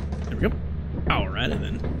 Scoring. There we go. Alrighty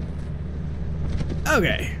then.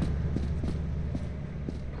 Okay.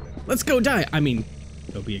 Let's go die. I mean,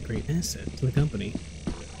 go be a great asset to the company.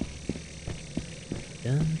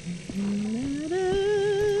 Am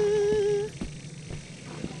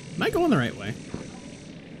I going the right way?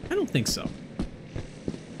 I don't think so.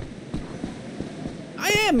 I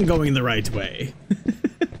am going the right way.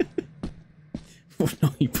 Oh no,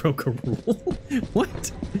 you broke a rule?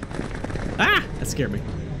 What? Ah! That scared me.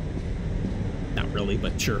 Not really,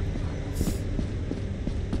 but sure.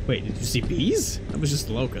 Wait, did you see bees? That was just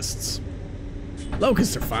locusts.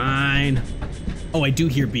 Locusts are fine. Oh, I do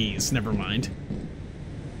hear bees. Never mind.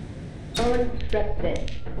 Don't expect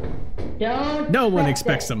it. Don't. No one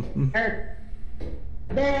expects them. They're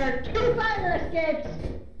two fire escapes.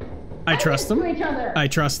 I trust them. Each other. I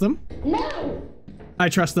trust them. No. I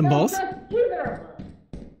trust them both. Trust either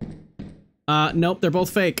of them. Nope, they're both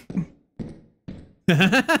fake.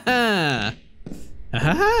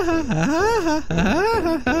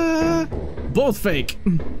 Both fake.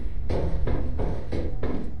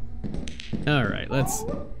 All right, let's.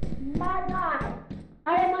 Oh my God!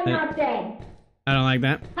 How am I not dead? I don't like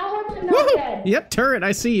that. How am I not dead? Yep, turret.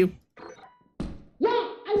 I see you. Yeah,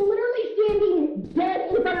 I'm literally standing dead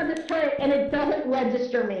in front of this turret, and it doesn't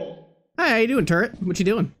register me. Hi, how you doing, turret? What you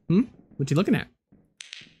doing? What you looking at?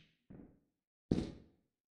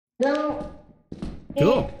 No.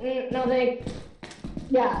 Cool. No thanks.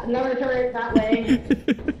 Yeah, another turret that way.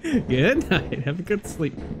 Good night. Have a good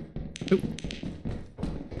sleep. Oop.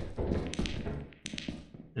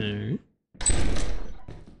 Alright.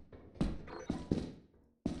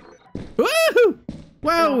 Woohoo!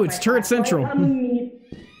 Whoa, it's turret central.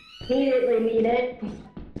 Immediately need it.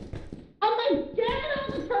 Oh my God,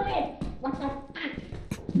 on the turret! What the fuck?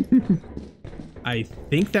 I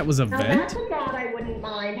think that was a Now vent. that's a mod I wouldn't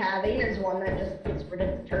mind having, is one that just gets rid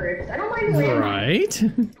of the turrets. I don't mind landmines. Right?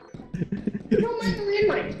 I don't mind the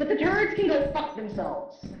landmines, but the turrets can go fuck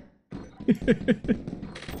themselves.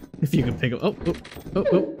 If you can pick up.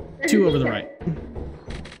 Oh. Two over the right.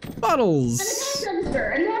 Bottles. And a cash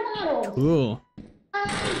register, and more bottles. Cool.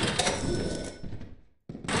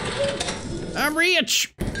 I'm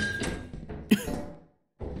rich.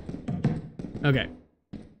 Okay.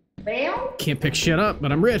 Fail? Can't pick shit up,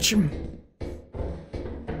 but I'm rich.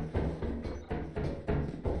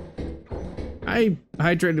 I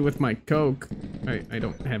hydrated with my Coke. I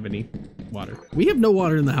don't have any water. We have no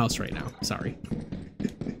water in the house right now. Sorry.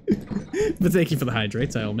 But thank you for the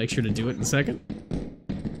hydrates. I'll make sure to do it in a second.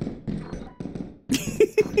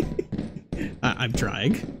 I'm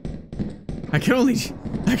trying. I can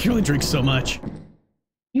only drink so much.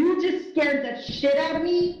 You just scared the shit out of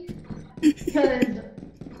me. Because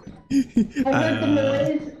I heard the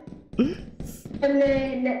noise. And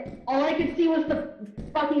then all I could see was the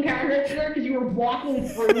fucking cash register because you were walking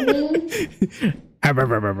through me. And I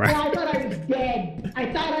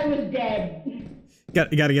thought I was dead.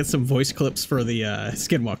 Gotta get some voice clips for the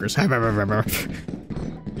skinwalkers.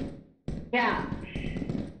 Yeah.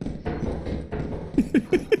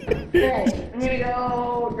 Okay, I'm gonna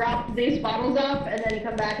go drop these bottles off and then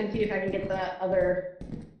come back and see if I can get the other.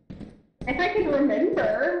 If I can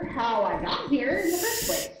remember how I got here.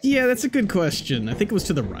 Yeah, that's a good question. I think it was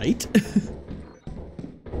to the right. I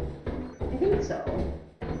think so.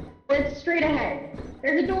 Or it's straight ahead.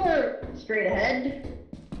 There's a door straight ahead.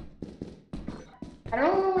 I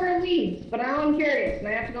don't know where it leads, but I'm curious and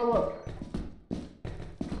I have to go look.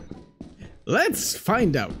 Let's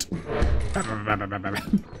find out.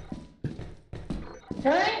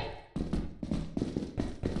 Alright.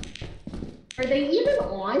 Are they even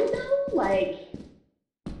on though? Like...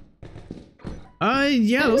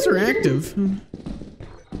 Yeah, those are active.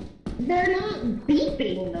 They're not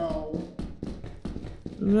beeping though.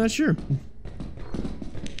 I'm not sure.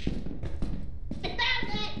 I found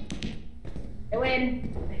it! I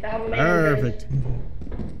win. I found the man. Perfect.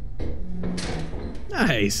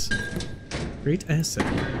 Nice. Great asset.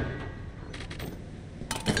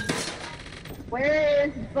 Where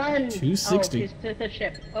is Bunn? 260. Oh, she's to the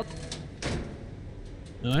ship. Oh.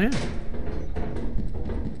 Oh yeah.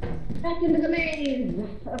 Back into the maze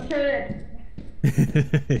of turrets.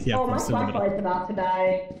 Yeah, Oh, my from the middle. flashlight's about to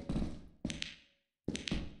die.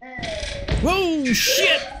 Whoa,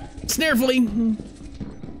 shit! Snarefully.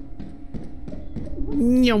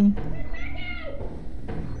 Yum.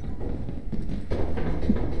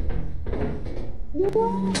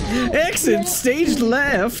 Exit stage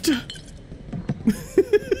left.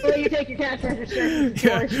 Will you take your cash register?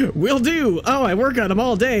 Yeah, will do. Oh, I work on them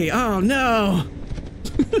all day. Oh no.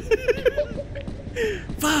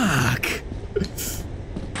 Fuck.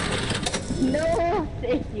 No,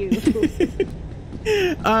 thank you.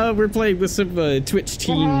 We're playing with some Twitch I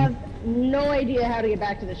team. have no idea how to get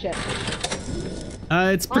back to the ship.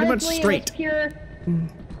 It's pretty Honestly, much straight. It was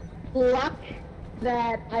pure luck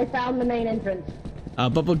that I found the main entrance.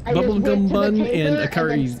 Bubblegumbunnn and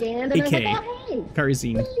AkariZyne.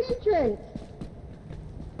 AkariZyne. Main entrance.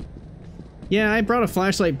 Yeah, I brought a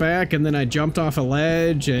flashlight back and then I jumped off a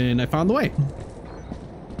ledge and I found the way.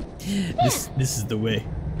 Yeah. This is the way.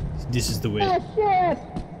 This is the way. The ship,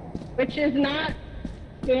 which is not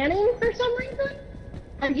scanning for some reason.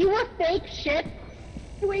 Are you a fake ship?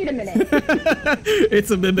 Wait a minute.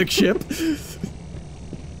 It's a mimic ship.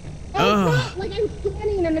 Oh, it's not like I'm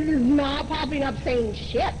scanning and it is not popping up saying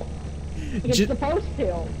ship. Like it's supposed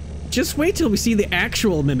to. Just wait till we see the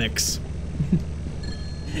actual mimics.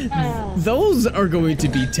 Those are going to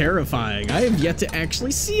be terrifying. I have yet to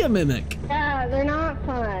actually see a mimic. Yeah, they're not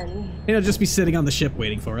fun. It'll just be sitting on the ship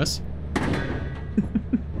waiting for us.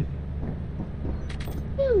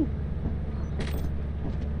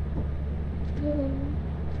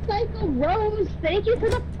 Psycho Rose, thank you for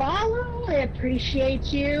the follow. I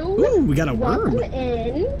appreciate you. Ooh, we got a worm. Welcome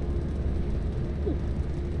in.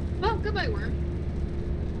 Oh, goodbye, worm.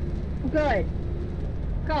 Good.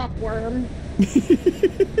 Cough, worm.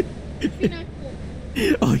 Be not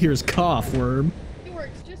cool. Oh, here's cough, worm. It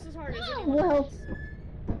works just as hard as Oh, anyone well, else.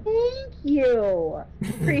 thank you.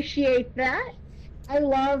 Appreciate that. I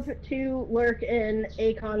love to lurk in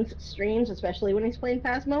Akon's streams, especially when he's playing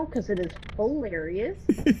Phasmo, because it is hilarious.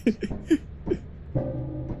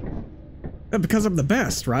 Because I'm the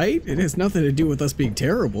best, right? It has nothing to do with us being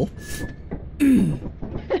terrible.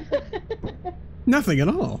 Nothing at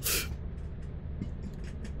all.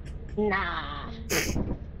 Nah.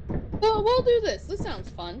 Well, we'll do this. This sounds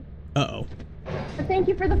fun. Uh-oh. But thank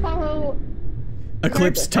you for the follow.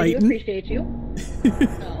 Eclipse Regardless, I do Titan. appreciate you.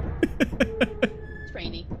 No. It's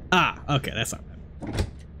rainy. Ah, okay, that's not bad.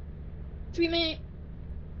 Sweet mate.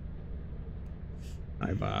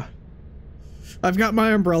 I've got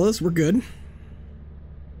my umbrellas. We're good.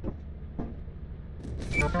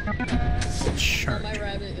 Charge. My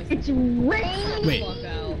rabbit is It's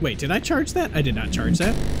raining. Wait, did I charge that? I did not charge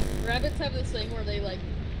that. Rabbits have this thing where they like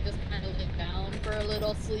just kind of lay down for a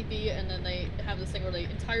little sleepy, and then they have this thing where they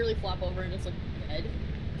entirely flop over and just look dead.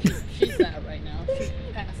 She's that right now. She's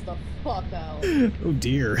passed the fuck out. Oh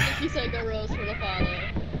dear. Thank you, Psycho Rose, for the follow.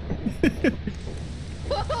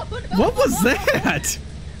 Oh, no. What was that?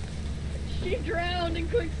 She drowned in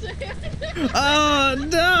quicksand. Oh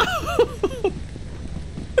no!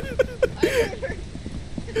 I heard her.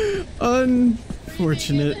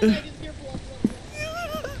 Unfortunate.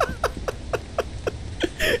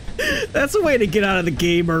 That's a way to get out of the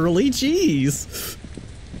game early. Jeez.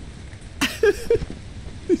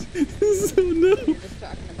 So no. You're just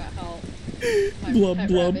talking about how my Blub pet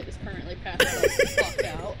blub. rabbit is currently passed the fuck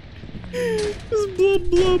out. Just blub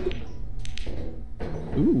blub.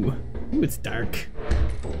 Ooh, it's dark.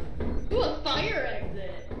 Ooh, a fire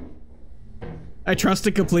exit. I trust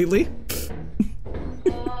it completely.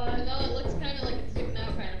 No, it looks kind of like it's sticking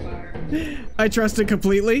out kind of far. I trust it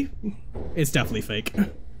completely. It's definitely fake. I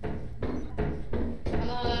don't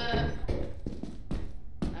know.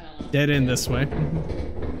 Dead end this way.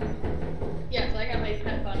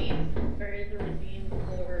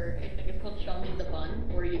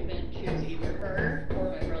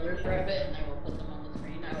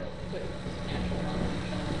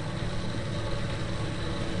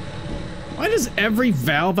 Why does every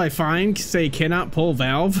valve I find say cannot pull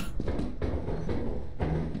valve?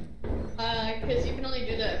 Because you can only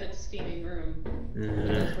do that if it's a steaming room.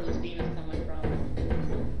 That's where the steam is coming from.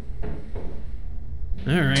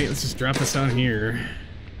 Alright, let's just drop this out here.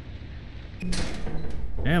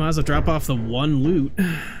 Yeah, might as well drop off the one loot.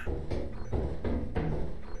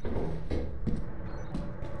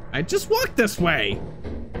 I just walked this way!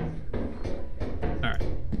 Alright.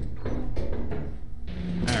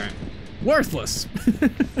 Alright. Worthless!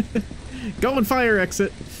 Going fire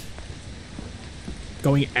exit.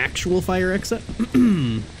 Going actual fire exit?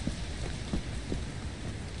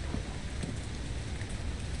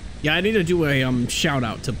 Yeah, I need to do a shout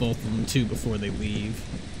out to both of them too before they leave.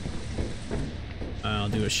 I'll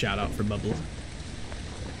do a shout out for Bubble.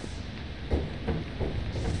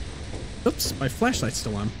 Oops, my flashlight's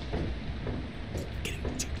still on.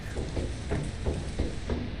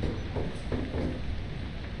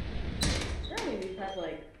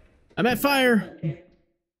 I'm at fire!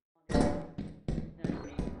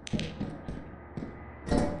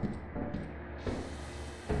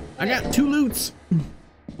 I got 2 loots!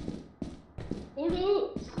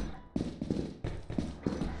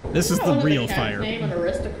 This is the real fire. Name of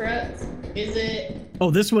aristocrats? Is it? Oh,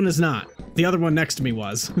 this one is not. The other one next to me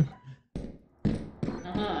was.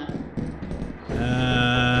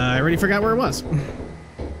 I already forgot where it was.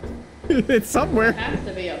 It's somewhere. It has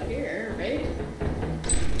to be up here, right?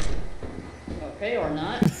 Okay, or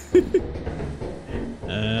not.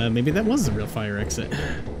 Maybe that was the real fire exit.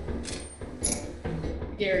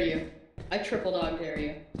 Dare you. I triple dog dare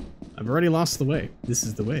you. I've already lost the way. This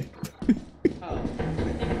is the way. Oh.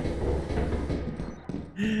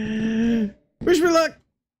 Wish me luck!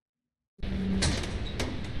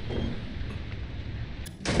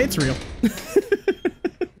 It's real.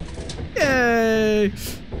 Yay!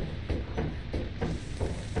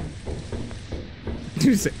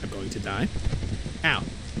 I'm going to die. Ow.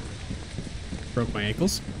 Broke my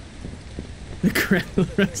ankles. The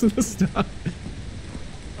rest of the stuff.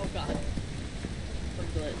 Oh god. A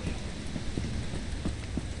glitch.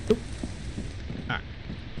 Oh. Alright.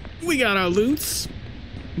 We got our loots.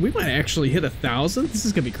 We might actually hit 1,000. This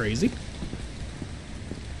is gonna be crazy.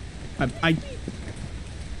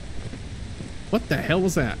 What the hell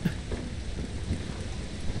was that?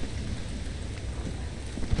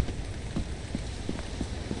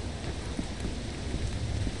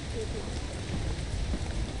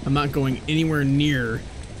 I'm not going anywhere near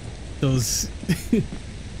those.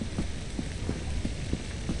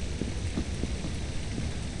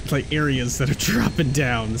 Like areas that are dropping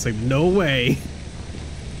down. It's like, no way.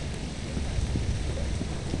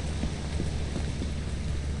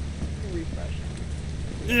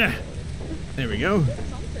 Yeah. There we go.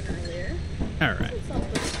 Something earlier. All right.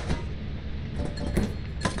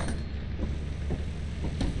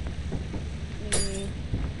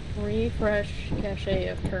 Refresh cache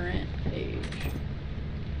of current page.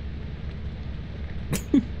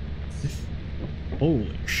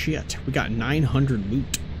 Holy shit. We got 900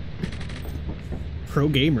 loot. Pro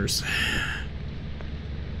gamers.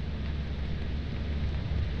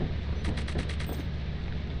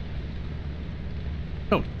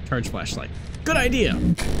 Oh, charge flashlight. Good idea.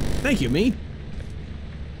 Thank you, me.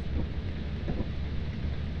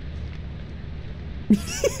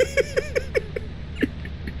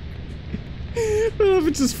 Well, if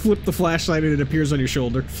it just flip the flashlight and it appears on your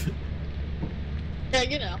shoulder. Yeah,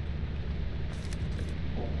 you know.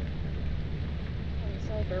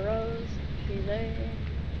 Cypher Rose, she's there.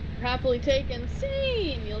 Happily taken.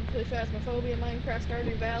 Scene! You like to push Phasmophobia, Minecraft,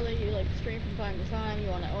 Stardew Valley. You like to stream from time to time. You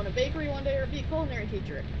want to own a bakery one day or be a culinary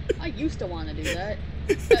teacher. I used to want to do that.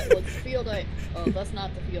 That was the field oh, that's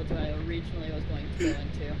not the field I originally was going to go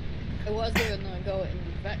into. I was going to go in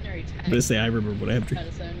veterinary tech. I'm gonna say I remember what I have to.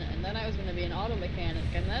 Medicine, and then I was going to be an auto mechanic,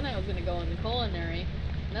 and then I was going to go into culinary,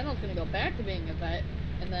 and then I was going to go back to being a vet,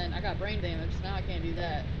 and then I got brain damage, so now I can't do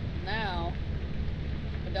that. Now,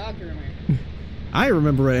 a dog groomer. I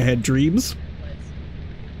remember when I had dreams.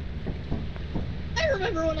 I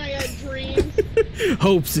remember when I had dreams.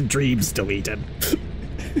 Hopes and dreams deleted.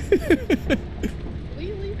 Will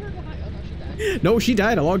you leave her behind? Oh no, she died. No, she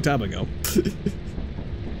died a long time ago. She died as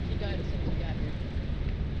soon as we got here.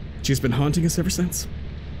 She's been haunting us ever since.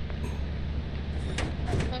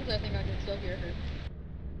 Sometimes I think I can still hear her.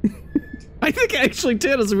 I think I actually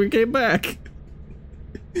did as we came back.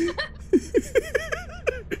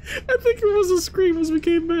 I think it was a scream as we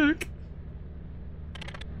came back.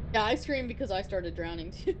 Yeah, I screamed because I started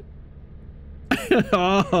drowning too.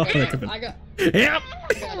 Oh, I got. Yep.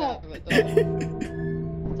 I got out of it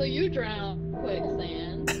though. So you drown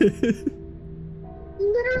quicksand.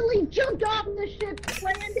 literally jumped off the ship,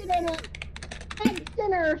 landed in a head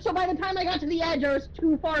center, so by the time I got to the edge, I was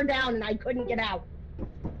too far down and I couldn't get out.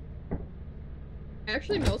 I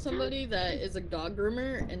actually know somebody that is a dog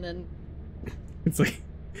groomer, and then It's like,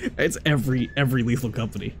 it's every Lethal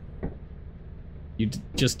Company. You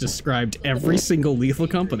just described every single Lethal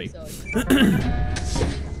Company. Just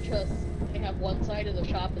they have one side of the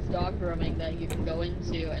shop is dog grooming that you can go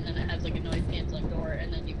into, and then it has like a noise canceling door,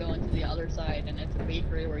 and then you go into the other side, and it's a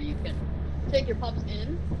bakery where you can take your pups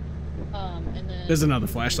in. And then There's another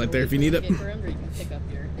flashlight there if you need it. Or you can pick up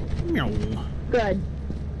your. Meow. Good.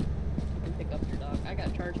 You can pick up your dog. I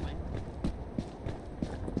got charged mine.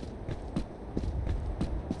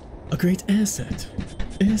 A great asset.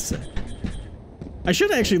 I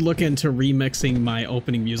should actually look into remixing my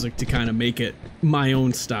opening music to kind of make it my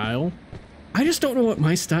own style. I just don't know what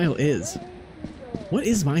my style is. What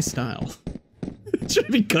is my style? Should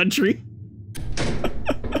it be country?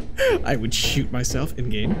 I would shoot myself in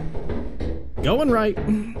game. Going right.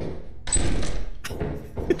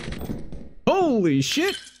 Holy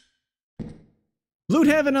shit! Loot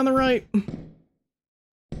heaven on the right.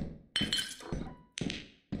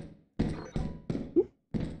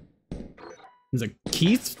 There's a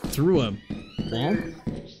key through a wall.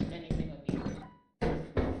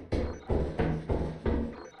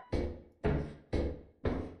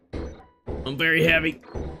 I'm very heavy.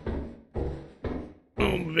 Oh,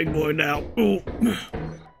 I'm a big boy now. Oh.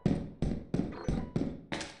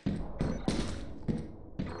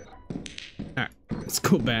 Alright, let's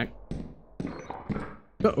go back.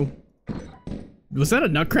 Uh-oh. Was that a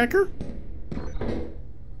nutcracker?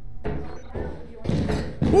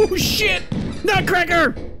 Oh shit!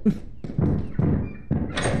 Nutcracker!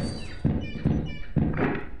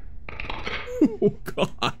 Oh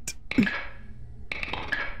god.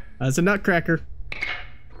 That's a nutcracker.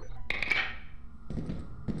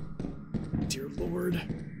 Dear lord.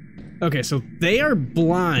 Okay, so they are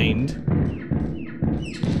blind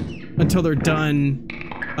until they're done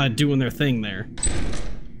doing their thing there.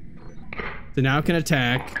 So now it can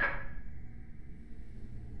attack.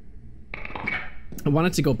 I want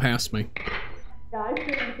it to go past me. Yeah, I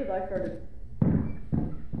figured because I started.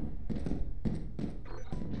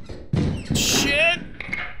 Shit!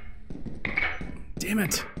 Damn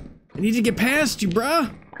it. I need to get past you,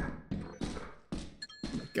 bruh. Oh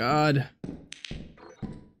my god.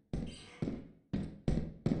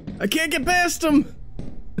 I can't get past him!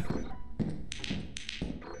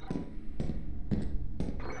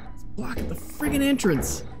 It's blocking the friggin'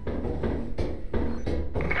 entrance.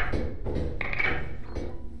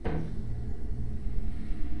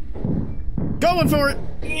 Going for it!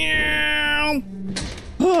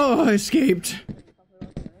 Oh, I escaped.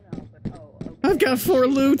 I've got 4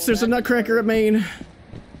 loots. There's a nutcracker at main.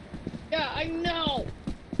 Yeah, I know!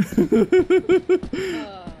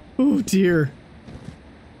 Oh dear.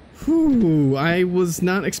 Whew, I was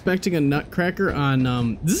not expecting a nutcracker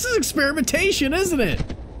on, this is experimentation, isn't it?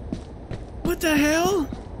 What the hell?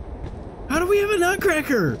 How do we have a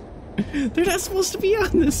nutcracker? They're not supposed to be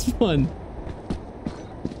on this one.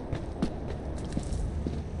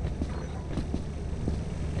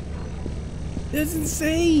 That's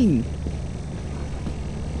insane.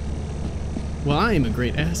 Well, I am a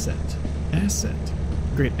great asset.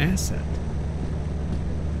 Great asset.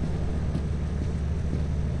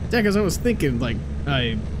 Yeah, because I was thinking, like,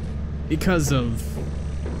 because of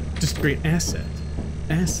just great asset.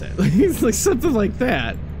 Like something like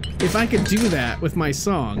that. If I could do that with my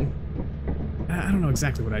song, I don't know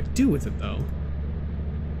exactly what I'd do with it though.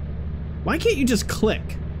 Why can't you just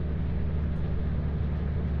click?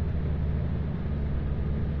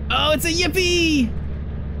 Oh, it's a yippee!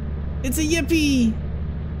 It's a yippee!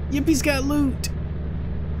 Yippie's got loot.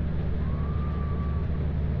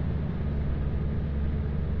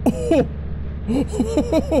 Oh!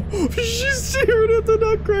 She's staring at the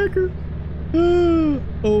nutcracker.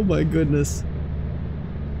 Oh my goodness.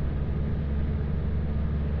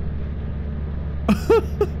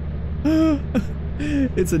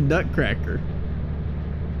 It's a nutcracker.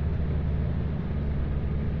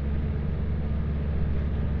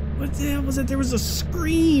 What the hell was that? There was a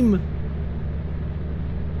scream.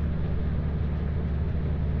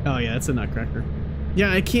 Oh yeah, it's a nutcracker.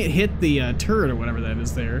 Yeah, I can't hit the turret or whatever that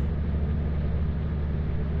is there.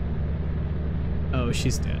 Oh,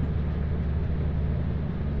 she's dead.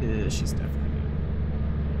 She's definitely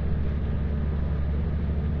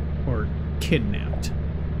dead. Or kidnapped.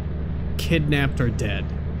 Kidnapped or dead.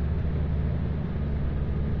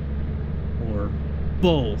 Or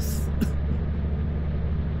both.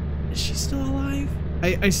 Is she still alive?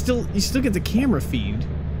 You still get the camera feed.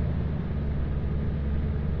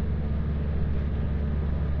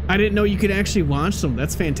 I didn't know you could actually launch them.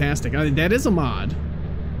 That's fantastic. I mean, that is a mod.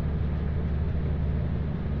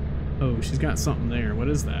 Oh, she's got something there. What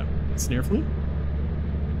is that? Snare flea?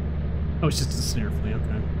 Oh, it's just a snare flea.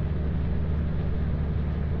 Okay.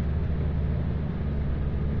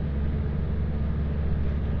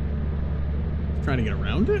 Trying to get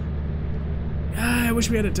around it? Ah, I wish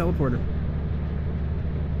we had a teleporter.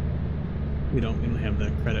 We don't have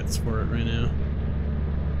the credits for it right now.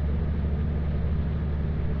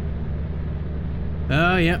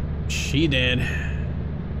 Oh, yep. She did.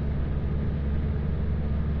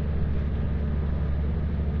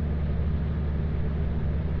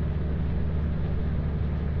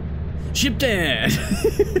 Ship dad!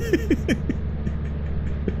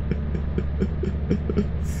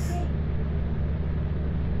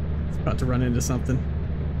 It's about to run into something.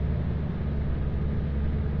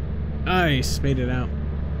 Nice, made it out.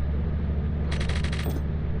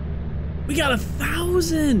 We got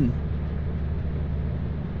 1,000!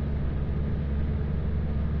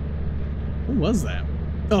 What was that?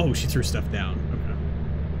 Oh, she threw stuff down.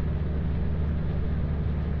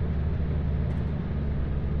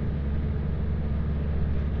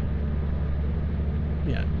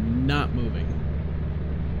 Okay. Yeah, not moving.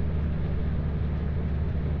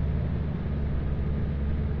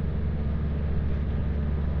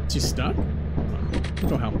 She's stuck?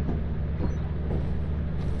 Go help.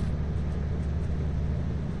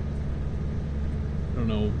 I don't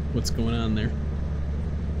know what's going on there.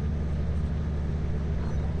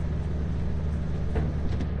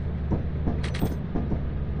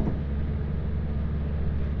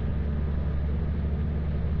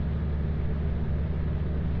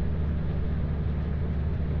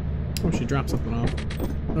 Oh, she dropped something off.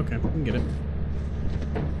 Okay, we can get it.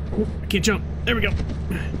 Ooh, I can't jump. There we go.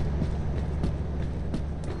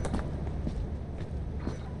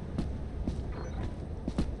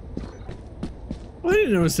 Well, I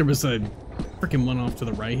didn't notice there was a freaking one off to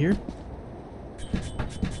the right here.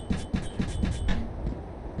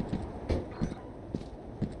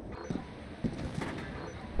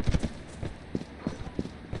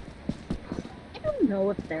 I don't know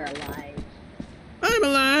if they're alive. I'm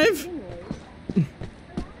alive!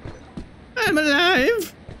 I'm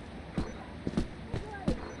alive!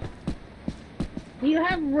 Do you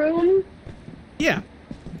have room? Yeah.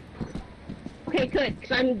 Okay, good,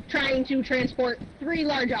 because I'm trying to transport 3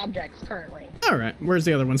 large objects currently. Alright, where's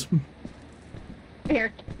the other ones?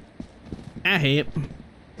 Here. I hate it.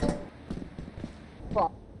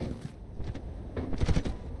 Well.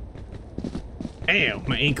 Ow,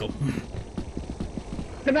 my ankle.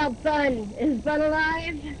 What about Bun? Is Bun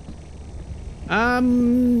alive?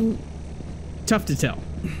 Tough to tell.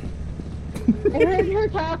 I heard her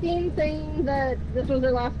talking, saying that this was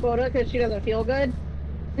her last quota because she doesn't feel good.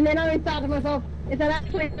 And then I thought to myself, is that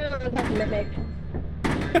actually a mimic?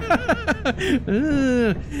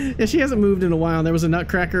 Yeah, she hasn't moved in a while. There was a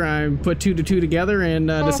nutcracker. I put 2 to 2 together and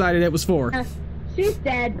decided it was 4. She's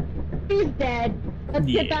dead. She's dead. Let's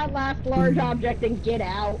get that last large object and get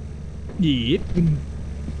out. Yep.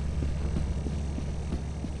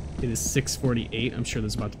 It is 6:48. I'm sure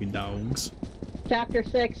there's about to be dogs. Chapter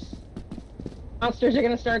 6. Monsters are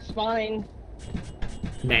gonna start spawning.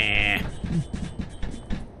 Nah.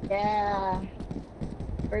 Yeah.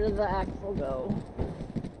 Where did the axle go?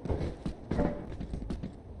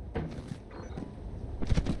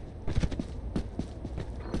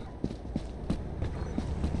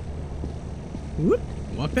 Whoop.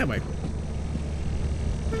 Walk that way.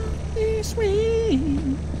 This way.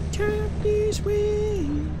 Turn this way.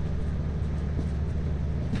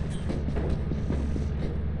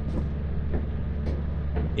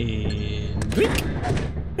 And drink.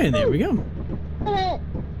 And there we go.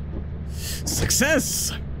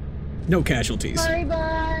 Success! No casualties. Sorry,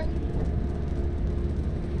 bye.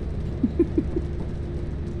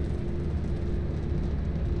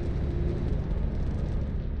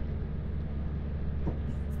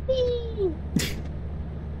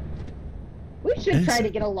 We should try to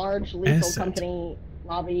get a large Lethal Company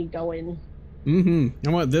lobby going. Mm-hmm. I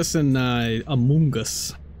want this and Among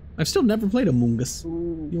Us. I've still never played Among Us.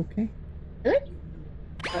 Ooh. You okay? Really?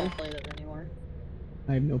 I don't play that anymore.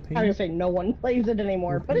 I have no pain. I was gonna say no one plays it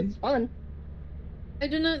anymore, but it's fun. I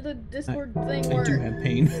do not. The Discord thing I works. do have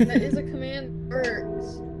pain. That is a command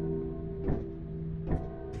works.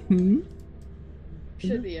 Hmm?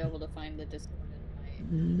 Should be able to find the Discord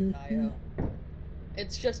in my bio.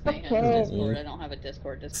 It's just Mayhem Okay. Discord. I don't have a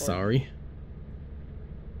Discord. Sorry.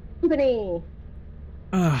 Company.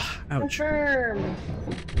 Ah, ouch. Confirm.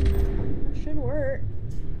 Should work.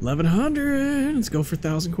 1100. Let's go for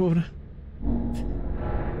 1,000 quota.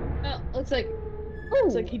 Oh, looks like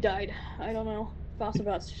Looks like he died. I don't know.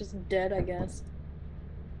 Fossabot's just dead, I guess.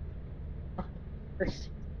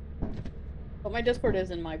 But my Discord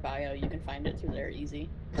is in my bio. You can find it through there easy.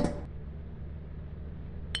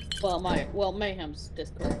 Well, Mayhem's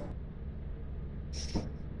Discord.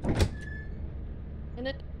 And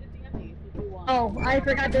it DM me if you want. Oh, I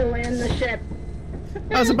forgot to land the ship.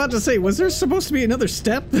 I was about to say, was there supposed to be another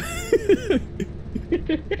step?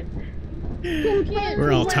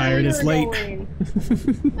 We're all tired. It's late. Why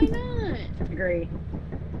not? Agree.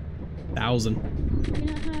 1,000. You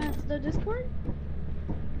not have the Discord?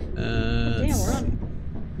 Damn, we're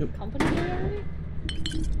on Nope. company already?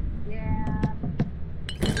 Yeah.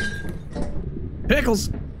 Pickles!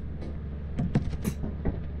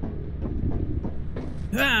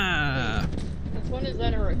 Ah! Since when is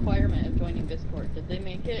that a requirement of joining Discord? Did they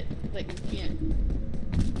make it that you can't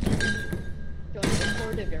join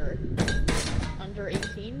Discord if you're under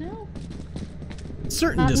 18 now?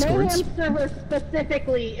 Certain Discords. Mayhem server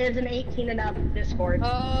specifically is an 18 and up Discord.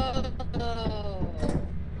 Oh.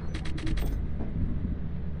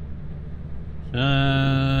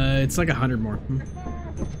 It's like 100 more.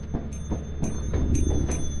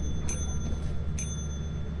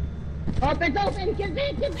 Oh, it's open! Get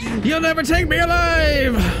in! You'll never take me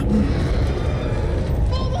alive!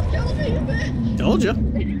 Almost killed me, you bitch! Told ya.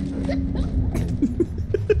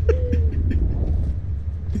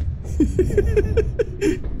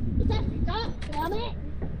 Stop, damn it!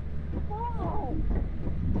 Oh.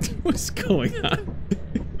 What's going on?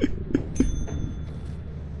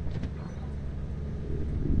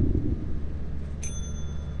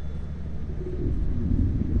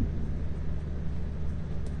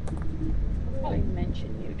 I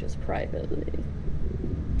mention you just privately.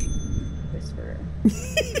 Whisper.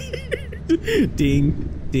 Ding,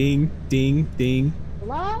 ding, ding, ding.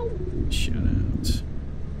 Hello? Shut out.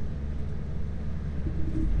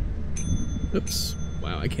 Oops.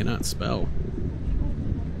 Wow, I cannot spell.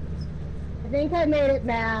 I think I made it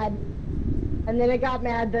mad. And then it got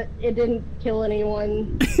mad that it didn't kill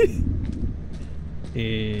anyone.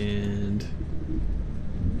 And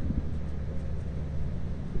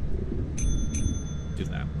do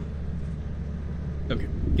that. Okay,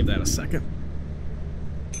 give that a second.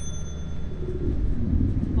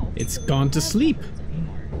 It's gone to sleep.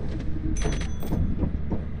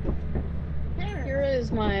 Here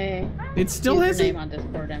is my It still has name it. on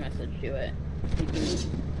Discord. I messaged you it. You can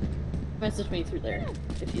message me through there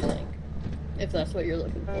if you like. If that's what you're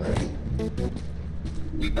looking for.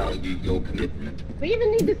 We value your commitment. Do we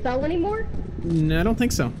even need to sell anymore? No, I don't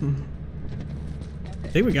think so. I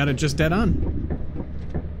think we got it just dead on.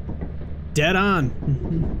 Dead on.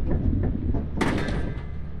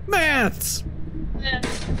 Maths! Yeah.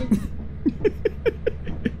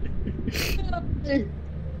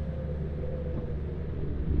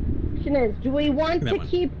 Question is, do we want That to one.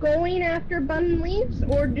 keep going after Bunn leaves,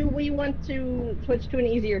 or do we want to switch to an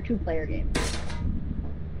easier two-player game?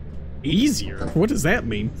 Easier? What does that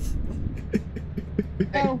mean?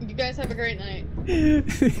 Oh. You guys have a great night.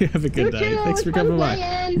 Have a good night. Thanks for coming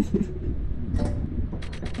by.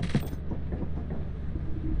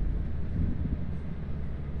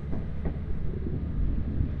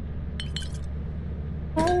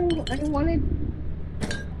 Oh, I wanted...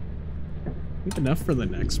 Think enough for the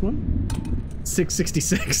next one?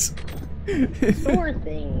 666. store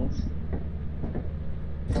things.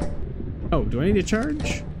 Oh, do I need to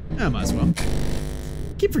charge? I might as well.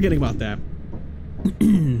 Keep forgetting about that.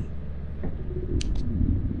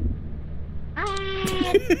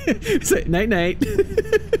 Say night night.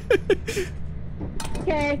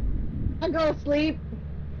 Okay, I'll go sleep.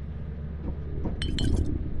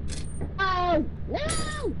 Oh,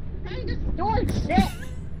 no! Trying to store shit!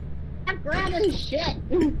 I'm grabbing shit!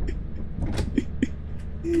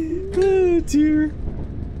 Oh, dear.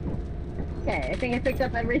 Okay, I think I picked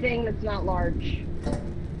up everything that's not large.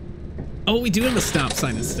 Oh, we do have a stop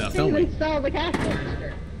sign and stuff, don't Didn't we? even sell the cash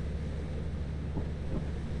register.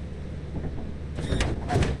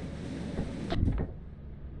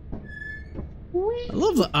 I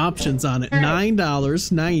love the options on it. $9,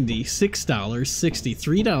 $90, $6,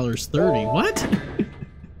 $60, $3.30. What?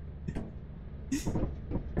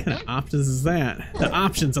 What kind of options is that? The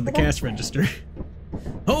options on the cash register.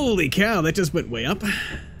 Holy cow, that just went way up.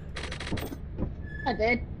 I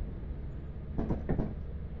did.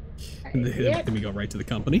 Then we go right to the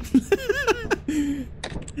company.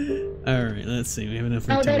 All right, let's see. We have enough.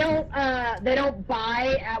 Oh, they don't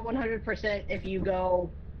buy at 100% if you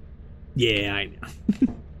go Yeah, I know.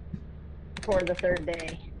 for the third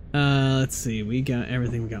day. Let's see. We got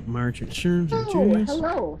everything. We got March insurance. Oh,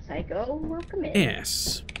 hello, Psycho. Welcome in.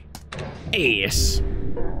 Yes. Ace.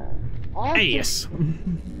 Awesome. Ace.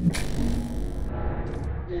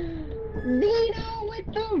 Vito with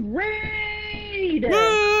the raid!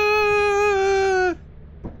 Ah!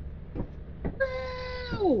 No!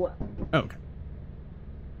 Oh, okay.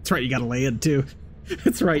 That's right, you gotta land too.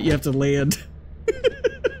 That's right, you have to land.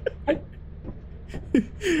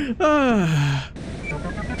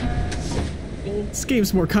 This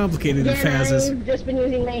game's more complicated than Faz's. I've just been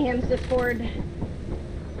using Mayhem's Discord.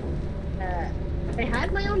 I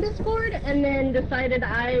had my own Discord and then decided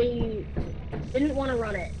I didn't want to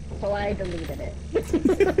run it, so I deleted it.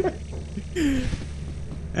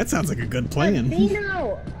 That sounds like a good plan.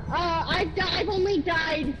 Vino, I've only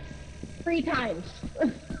died 3 times.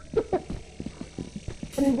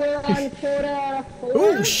 And we're on quota 4.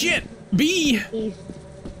 Oh shit! B! East.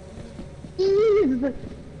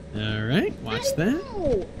 Alright, watch that.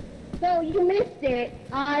 So you missed it.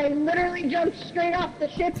 I literally jumped straight off the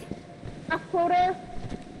ship off quota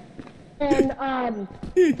and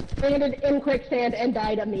landed in quicksand and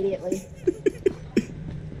died immediately.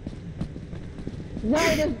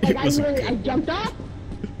 Right as I jumped off.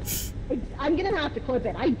 I'm gonna have to clip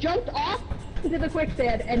it. I jumped off into the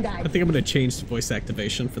quicksand and died. I think I'm gonna change the voice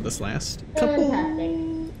activation for this last couple. Fantastic.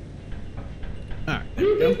 Alright, there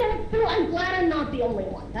we go. I'm glad I'm not the only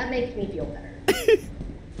one. That makes me feel better.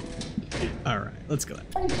 Alright, let's go.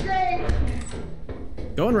 Straight.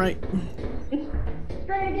 Going right.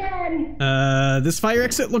 Straight again. This fire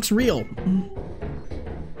exit looks real.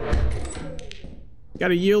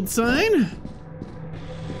 Got a yield sign?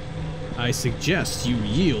 I suggest you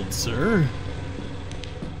yield, sir.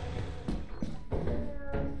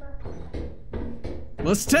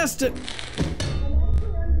 Let's test it.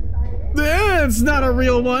 It's not a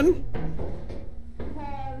real one.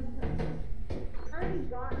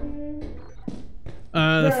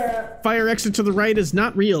 The fire exit to the right is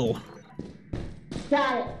not real.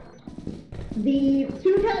 Got it. The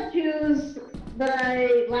 2 tattoos that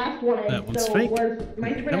I last wanted, That one's so fake. was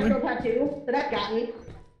my supernatural tattoo that I've gotten,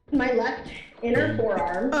 my left inner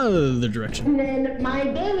forearm, Other direction. and then my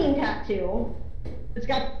gaming tattoo. It's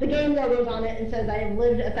got the game logos on it and says I have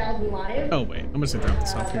lived 1,000 lives. Oh wait, I'm just gonna drop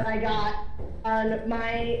this off That here. I got on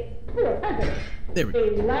my present. There we go.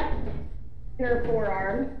 A left inner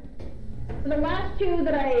forearm. For the last 2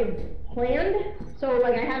 that I planned, so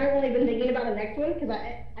like I haven't really been thinking about the next one because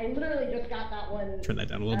I literally just got that one. Turn that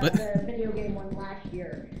down a little bit. The video game one last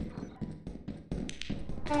year.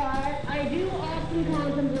 I do often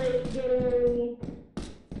contemplate getting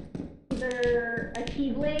either a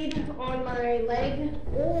keyblade on my leg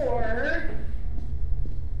or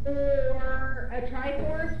a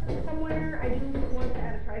Triforce somewhere. I do want to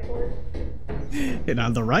add a Triforce. And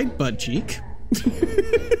on the right butt cheek.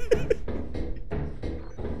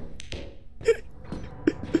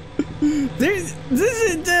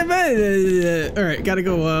 Alright, gotta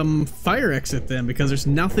go fire exit then because there's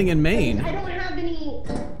nothing in Maine. I don't have any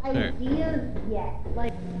ideas yet.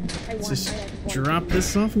 Like, Let's just drop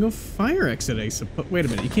this off and go fire exit, I suppose. Wait a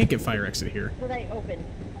minute, you can't get fire exit here. Did I open?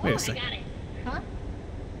 Wait a I second. got it. Huh?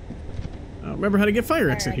 I don't remember how to get fire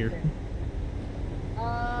exit here.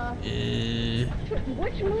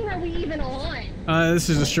 Which moon are we even on? This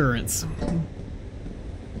is assurance.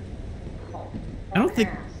 I don't think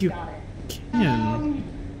you can.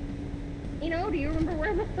 You know, do you remember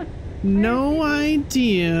where the... No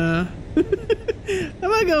idea. I'm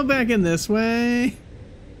gonna go back in this way.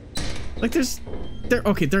 Like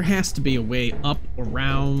okay, there has to be a way up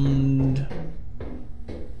around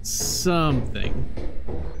something.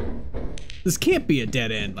 This can't be a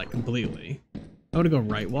dead end, like, completely. I'm gonna go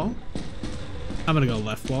right wall. I'm gonna go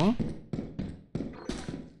left wall.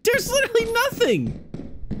 There's literally nothing!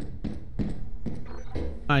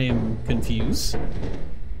 I am confused.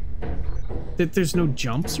 That there's no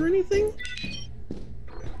jumps or anything?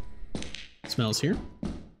 Smells here.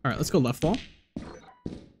 Alright, let's go left wall.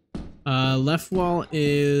 Left wall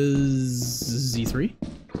is Z3.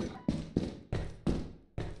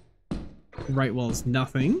 Right wall is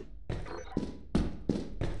nothing.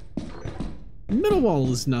 Middle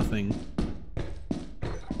wall is nothing.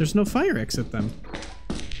 There's no fire exit then.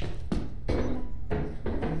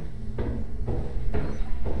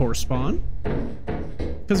 Poor spawn.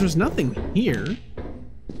 Because there's nothing here.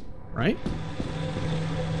 Right?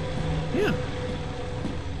 Yeah.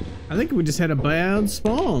 I think we just had a bad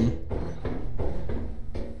spawn.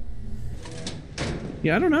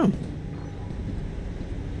 Yeah, I don't know.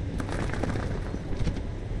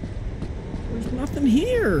 There's nothing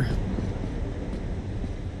here.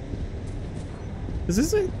 Is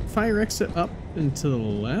this a fire exit up and to the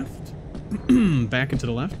left? Back and to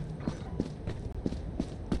the left?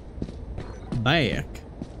 back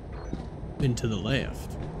and to the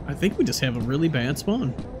left. I think we just have a really bad spawn.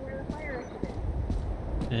 Where the fire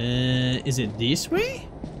exit Is it this way?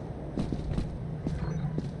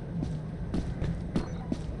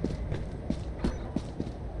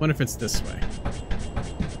 What if it's this way?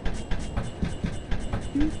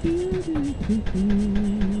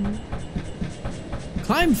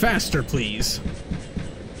 Climb faster, please.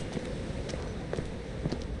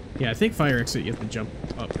 Yeah, I think fire exit, you have to jump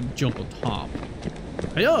up and jump on top.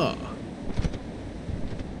 Hiya!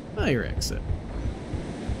 Fire exit.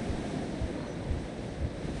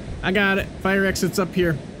 I got it. Fire exit's up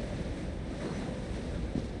here.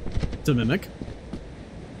 It's a mimic.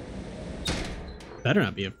 Better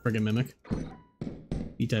not be a friggin' mimic.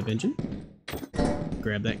 E-type engine.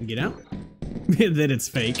 Grab that and get out. Then it's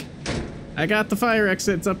fake. I got the fire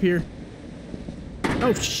exit. It's up here.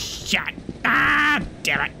 Oh, shit. Ah,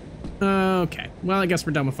 damn it. Okay. Well, I guess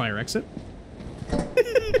we're done with fire exit.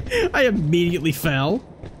 I immediately fell.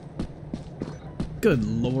 Good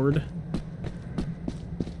lord.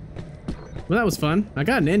 Well, that was fun. I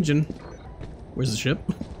got an engine. Where's the ship?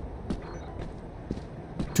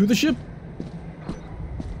 To the ship.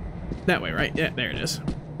 That way, right? Yeah, there it is.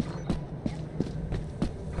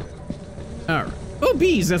 Alright. Oh,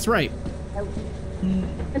 bees, that's right. I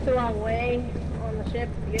went the wrong way on the ship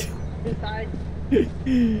to get inside.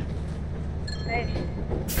 Hey.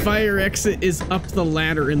 Fire exit is up the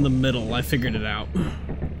ladder in the middle. I figured it out. Do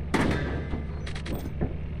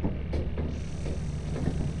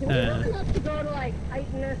we not have to go to like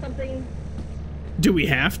Titan or something? Do we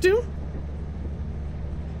have to?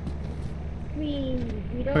 We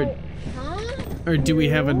don't, huh? Or do we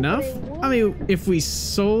have No, enough? they I mean, if we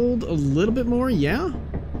sold a little bit more, yeah.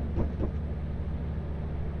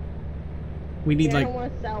 We need I like... don't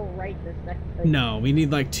want to sell right this second. No, we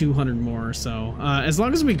need like 200 more or so. As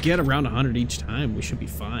long as we get around 100 each time, we should be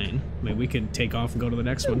fine. I mean, we could take off and go to the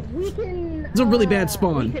next one. We can. It's a really bad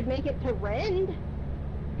spawn. We could make it to Rend.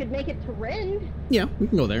 Could make it to Rend. Yeah, we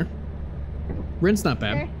can go there. Ren's not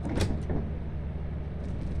bad. Okay.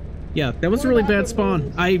 Yeah, that was a really bad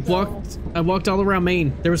spawn. I walked all around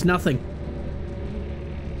Maine. There was nothing.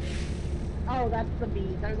 Oh, that's the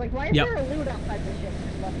bees. I was like, why is Yep. there a loot outside the ship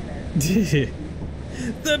just left there?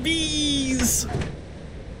 The bees!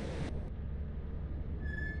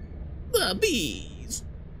 The bees!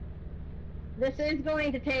 This is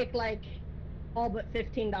going to take like all but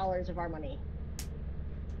 $15 of our money.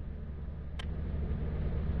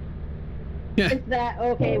 Yeah. Is that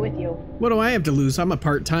okay with you? What do I have to lose? I'm a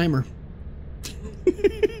part-timer.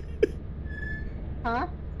 Huh?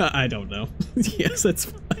 I don't know. Yes, that's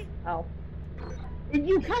fine. Oh.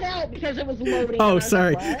 You cut out because it was loading. and I Oh, was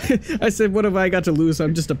sorry. like, what? I said, what have I got to lose?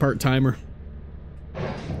 I'm just a part-timer.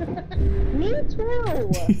 Me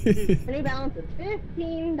too. The new balance is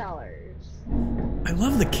 $15. I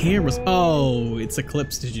love the cameras. Oh, it's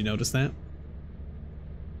eclipsed. Did you notice that?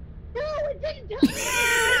 No, it didn't tell me.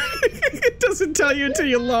 It doesn't tell you until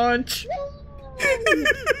you launch.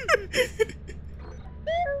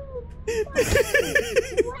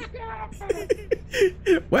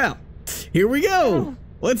 Well, here we go.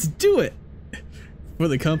 Let's do it for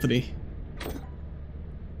the company.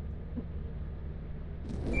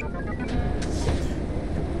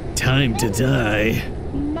 Time to die.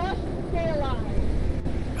 Must stay alive.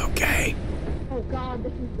 Okay. Oh god,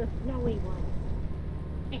 this is the snowy one.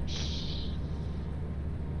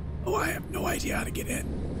 Oh, I have no idea how to get in.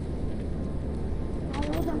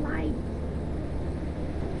 Follow the light.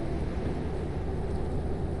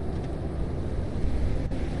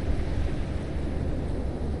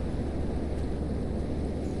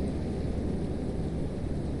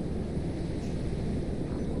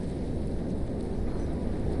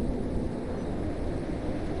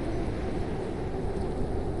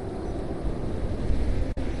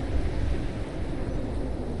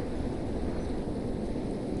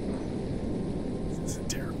 This isn't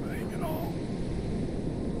terrifying at all.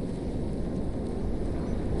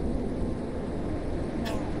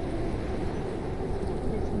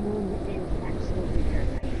 This moon is absolutely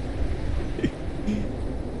terrifying.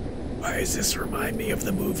 Why does this remind me of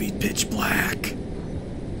the movie Pitch Black? I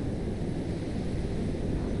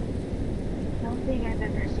don't think I've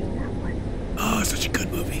ever seen that one. Oh, such a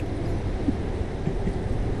good movie.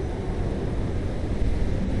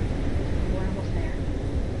 We're almost there.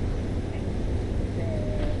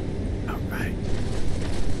 Okay. All right.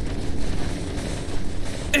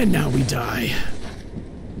 And now we die.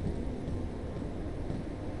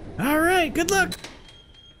 All right, good luck.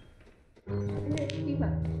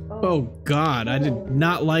 Oh God, I did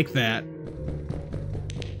not like that.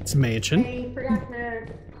 It's a mansion. I forgot to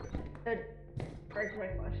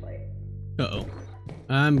flashlight. Uh-oh.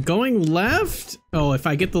 I'm going left. Oh, if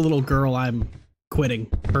I get the little girl, I'm quitting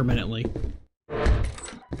permanently.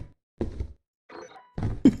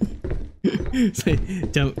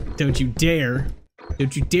 Don't you dare.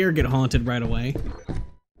 Don't you dare get haunted right away.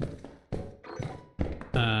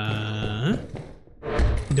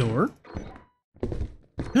 Door.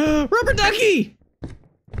 Rubber ducky!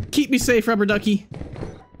 Keep me safe, rubber ducky.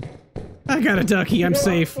 I got a ducky, I'm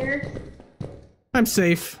safe. I'm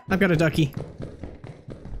safe. I've got a ducky.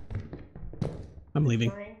 I'm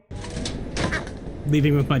leaving.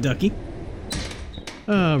 Leaving with my ducky.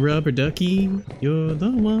 Ah, rubber ducky, you're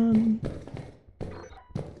the one.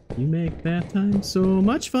 You make bath time so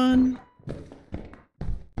much fun.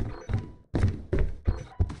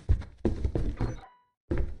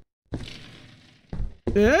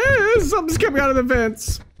 Yeah, something's coming out of the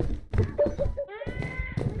vents.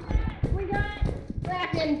 We got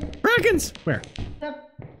Bracken. Brackens! Where?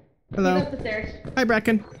 Up. Hello. He's up the stairs. Hi,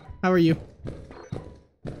 Bracken. How are you?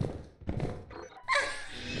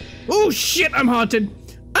 Oh shit! I'm haunted.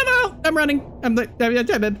 I'm out. I'm running. I'm like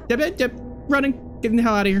running. Getting the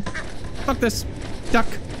hell out of here. Fuck this. Duck.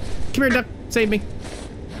 Come here, duck. Save me.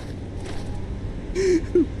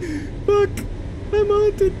 Fuck. I'm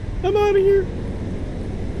haunted. I'm out of here.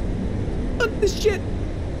 Fuck this shit.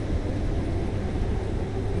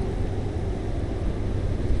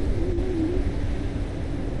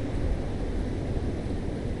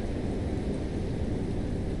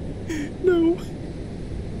 No.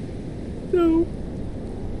 No.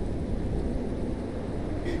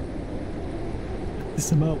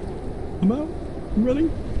 This, I'm out. I'm out. I'm running.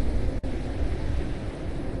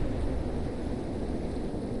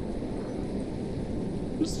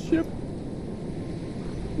 Where's the ship?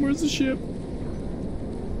 Where's the ship?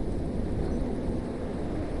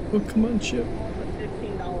 Oh, come on, ship.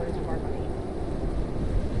 $15 of our money.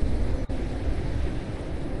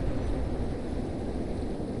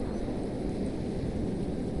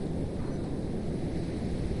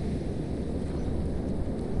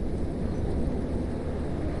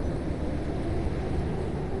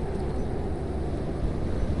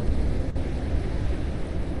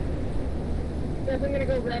 Guess I'm gonna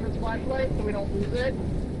go grab his flashlight so we don't lose it.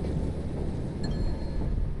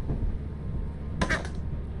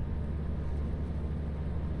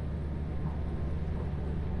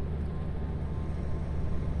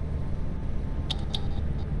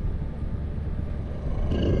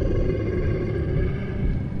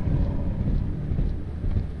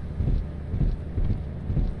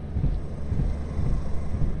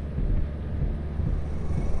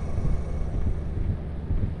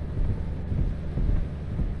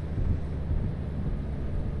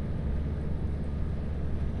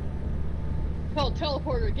 Tell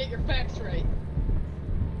teleporter, get your facts right.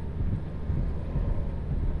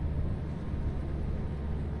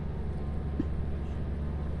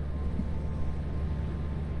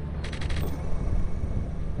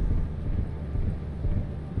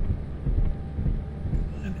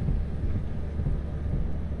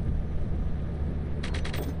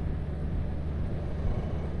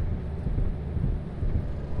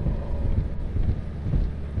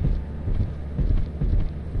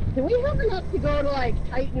 Do we have enough to go to, like,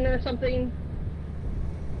 Titan or something?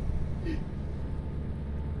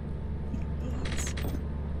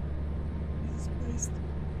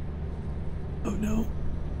 Oh no.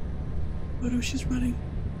 Oh no, she's running.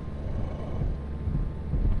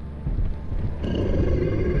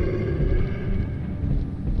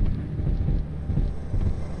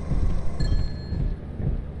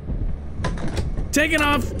 Taking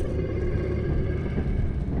off!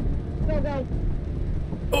 Go, go.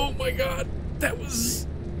 Oh my god, that was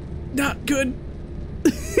not good.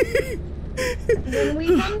 When we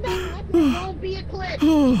come back, there won't be a clip.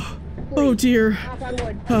 Oh dear. Knock on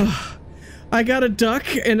wood. I got a duck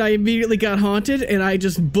and I immediately got haunted and I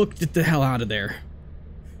just booked it the hell out of there.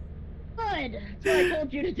 Good. That's what I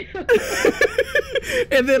told you to do.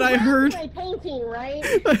 And then I heard my painting, right?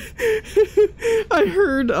 I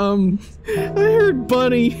heard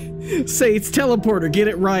Bunny say it's teleporter, get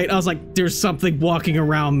it right. I was like, there's something walking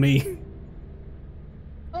around me.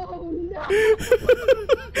 Oh no.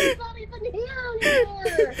 He's not even here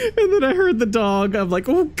anymore. And then I heard the dog. I'm like,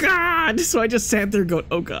 oh god. So I just sat there going,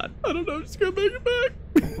 oh god, I don't know, I'm just gonna make it back.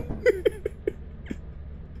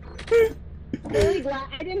 Really glad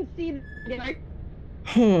I didn't see it.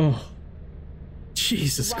 Oh,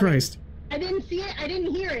 Jesus Christ. I didn't see it. I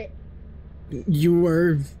didn't hear it. You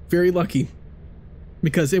were very lucky.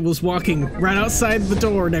 Because it was walking right outside the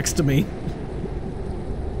door next to me.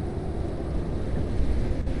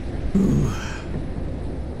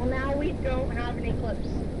 Well, now we don't have any clips.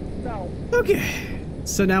 So. Okay.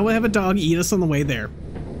 So now we'll have a dog eat us on the way there.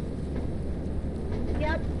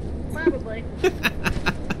 Yep. Probably.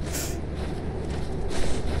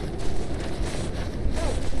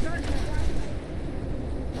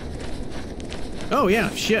 Oh yeah,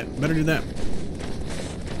 shit. Better do that.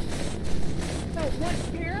 So what's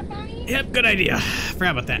terrifying? Yep, good idea.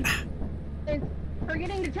 Forgot about that. Is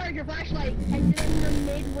forgetting to charge your flashlight and then you're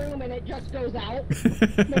mid-room and it just goes out.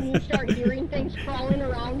 Then you start hearing things crawling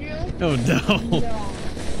around you. Oh no. No.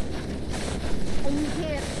 And you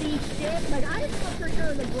can't see shit. Like, I thought for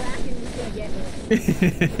sure the bracken was gonna get me.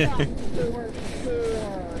 That's for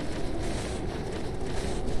sure.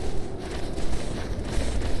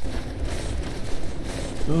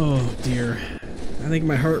 Oh dear. I think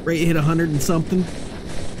my heart rate hit 100 and something.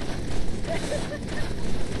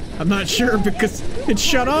 I'm not sure because it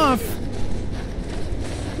shut off.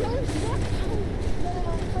 Don't look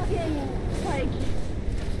out the fucking, like,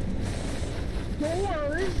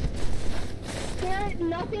 doors. Stare at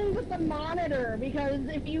nothing but the monitor, because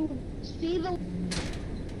if you see the...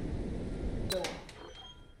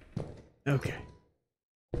 Okay.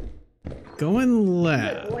 Going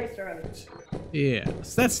left.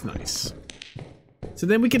 Yes, that's nice. So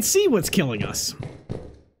then we can see what's killing us.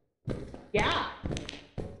 Yeah.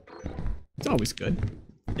 It's always good.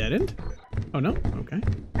 Dead end? Oh no? Okay.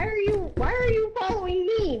 Why are you following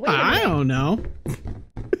me? Wait a I minute. don't know.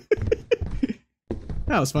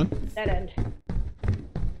 That was fun. Dead end.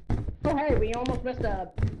 Oh hey, we almost missed a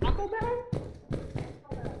Taco Bell?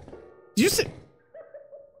 Did you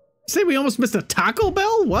say we almost missed a Taco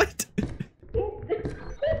Bell? What?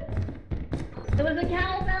 It was a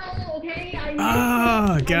cowbell, okay?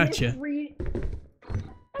 Gotcha.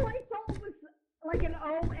 All I saw was like an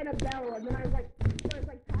O and a bell, and then I was like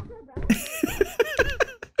Taco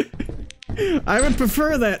Bell? I would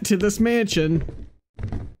prefer that to this mansion.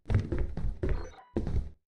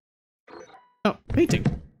 Oh, painting.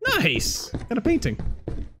 Nice! Got a painting.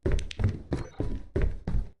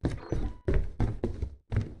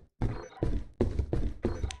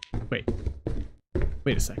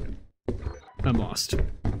 Wait a second. I'm lost.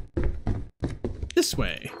 This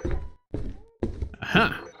way.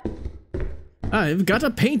 Aha! I've got a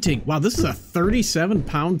painting! Wow, this is a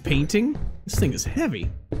 37-pound painting? This thing is heavy.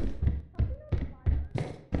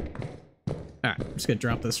 Alright, I'm just gonna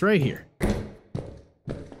drop this right here.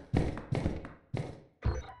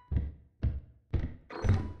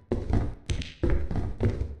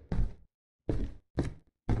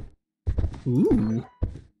 Ooh.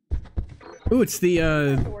 Ooh, it's the,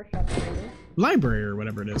 library or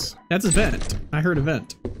whatever it is. That's a vent. I heard a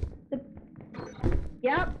vent.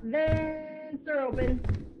 Yep, vents are open.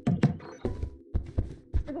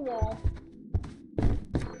 Through the wall.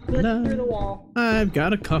 Through the wall. I've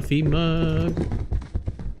got a coffee mug.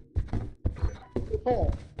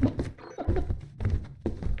 Oh.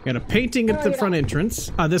 Got a painting at the front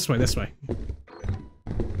entrance. This way, this way.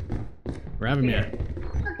 Grab him here.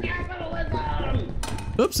 Capitalism!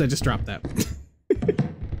 Oops, I just dropped that.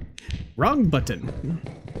 Wrong button.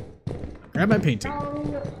 Grab my painting.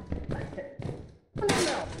 No.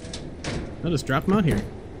 I'll just drop them out here.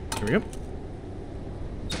 Here we go.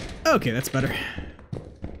 Okay, that's better.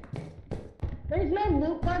 There's no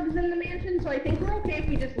loot bugs in the mansion, so I think we're okay if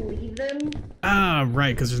we just leave them. Ah,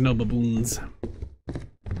 right, because there's no baboons.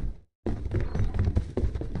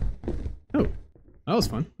 Oh, that was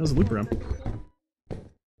fun. That was a loop around.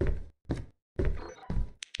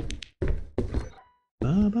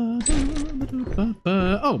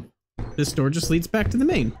 Oh, this door just leads back to the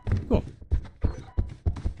main. Cool.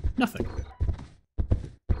 Nothing.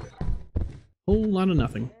 Whole lot of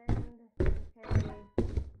nothing.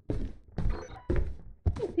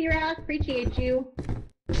 Thanks, Zira. Appreciate you.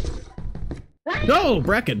 Oh,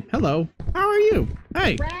 Bracken. Hello. How are you?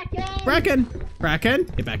 Hey. Bracken! Bracken. Bracken.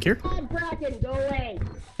 Get back here. God, Bracken, go away.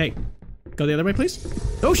 Hey. Go the other way, please.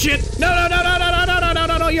 Oh shit! No, no, no, no, no, no, no, no, no,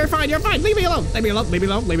 no, no, you're fine, you're fine. Leave me alone. Leave me alone. Leave me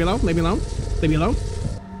alone. Leave me alone. Leave me alone. Leave me alone.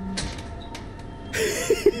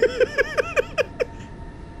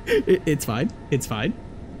 It's fine. It's fine.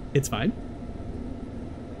 It's fine.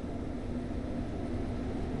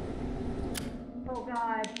 Oh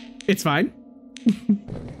god. It's fine.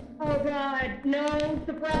 Oh god. No,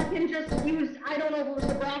 the Bracken just used, I don't know if it was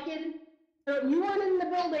the Bracken. You weren't in the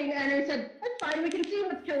building and it said, that's fine, we can see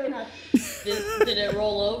what's killing us. Did it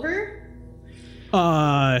roll over?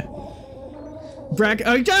 Bracken.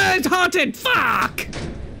 Oh, it's haunted! Fuck!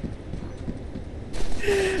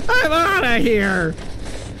 I'm out of here!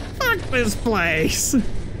 Fuck this place!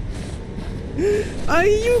 Are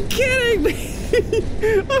you kidding me?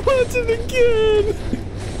 I'm haunted again!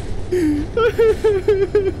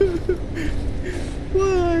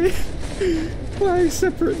 Why? Why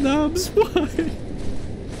separate knobs? Why?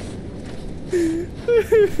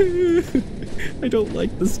 I don't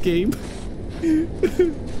like this game.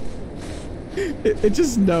 It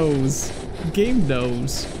just knows. The game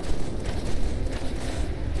knows.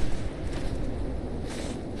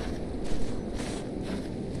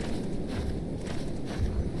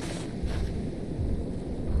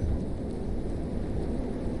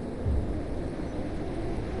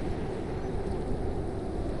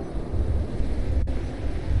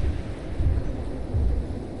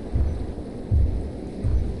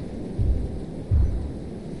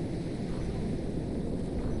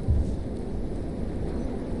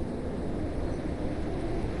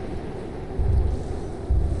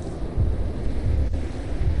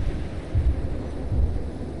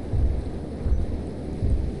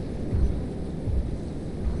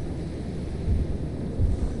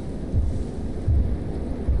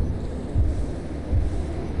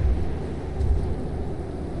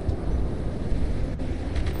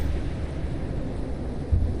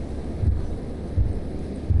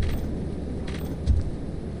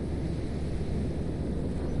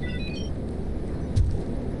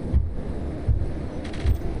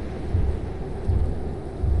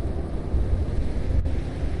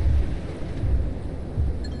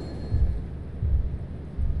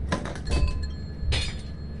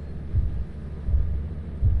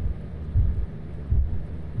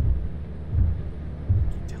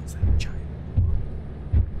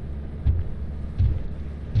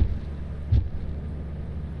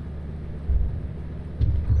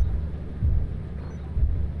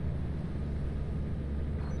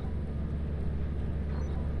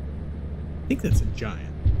 I think that's a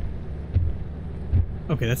giant.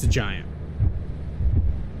 Okay, that's a giant.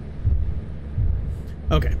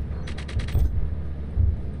 Okay.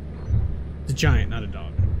 It's a giant, not a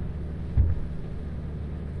dog.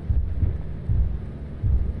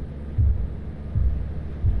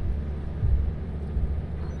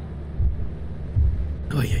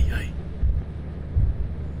 Oh, yeah, yeah.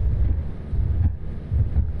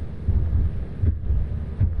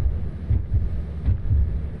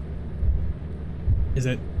 Is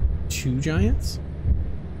that 2 giants?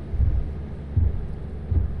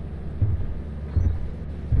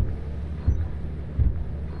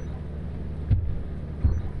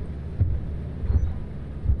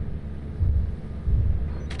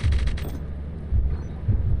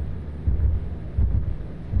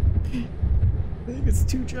 I think it's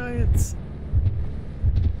 2 giants.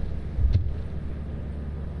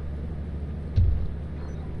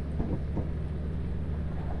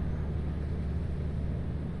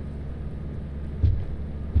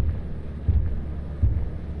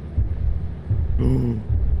 Ooh.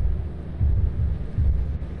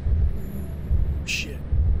 Shit.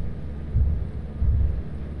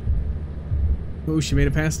 Oh, she made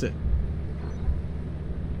it past it.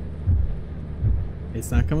 It's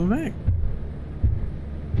not coming back.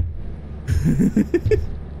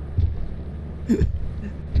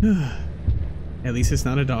 At least it's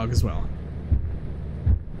not a dog as well.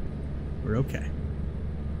 We're okay.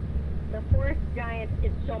 The forest giant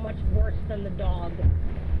is so much worse than the dog.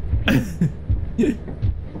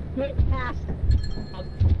 Get past the dog.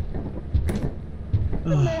 I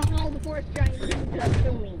don't know how the forest giant didn't just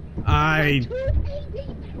kill me.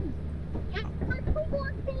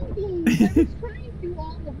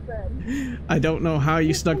 I don't know how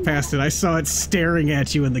you snuck past it. I saw it staring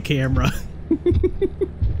at you in the camera.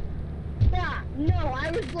 Yeah, no,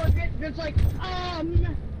 I was looking, just like,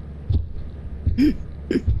 You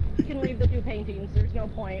can leave the 2 paintings, there's no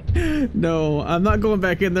point. No, I'm not going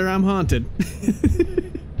back in there, I'm haunted.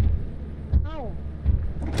 Oh.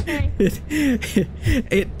 Okay.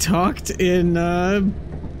 It talked in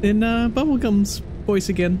Bubblegum's voice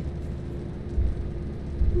again.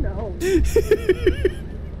 No.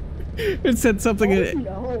 It said something,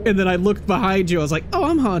 no. And then I looked behind you. I was like, "Oh,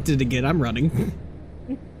 I'm haunted again. I'm running."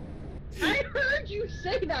 I heard you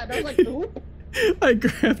say that. I was like, "Oop." I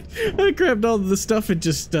grabbed all the stuff and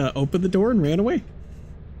just opened the door and ran away.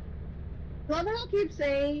 Love how I'll keep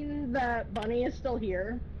saying that Bunny is still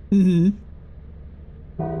here. Mm-hmm.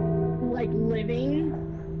 Like living.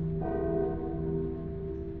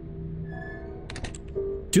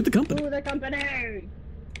 To the company. To the company.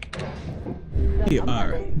 We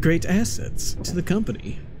are great assets to the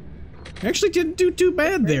company. Actually didn't do too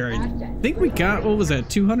bad there. I think we got, what was that,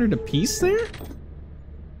 200 a piece there?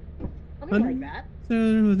 Something like that.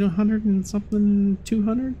 100 and something,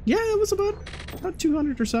 200? Yeah, it was about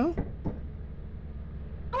 200 or so.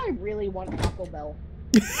 I really want Taco Bell.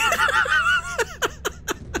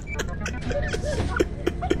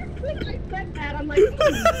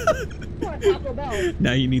 Want Taco Bell.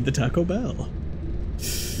 Now you need the Taco Bell.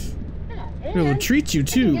 Yeah, We'll and treat you I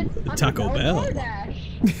to can get Taco Bell.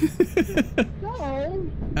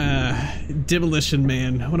 So, Demolition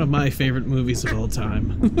Man, one of my favorite movies of all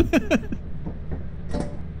time.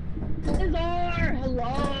 Azar,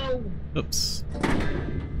 hello. Oops.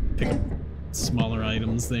 Pick up smaller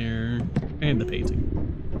items there. And the painting.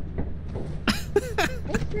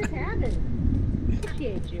 Thanks for having.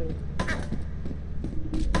 Appreciate you.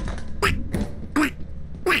 I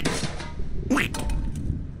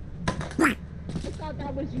thought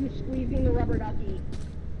that was you squeezing the rubber ducky.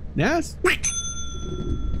 Yes.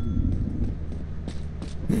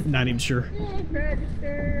 Not even sure.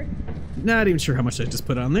 Register. Not even sure how much I just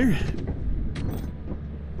put on there.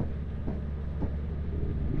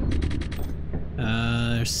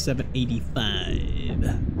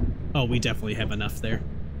 785. Oh, we definitely have enough there.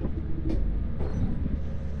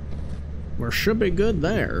 We should be good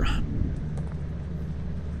there.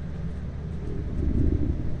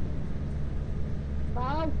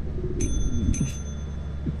 Bob.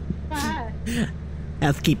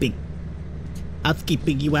 Housekeeping.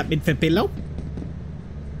 Housekeeping, you want me for pillow?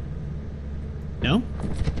 No?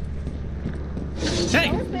 Hey!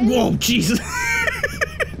 Whoa, Jesus!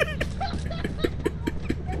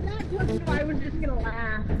 I was just gonna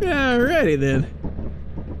laugh. Alrighty then.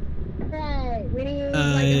 Hey, we need like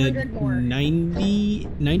 100 more.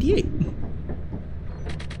 98.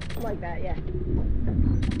 Like that, yeah.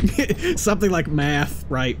 Something like math,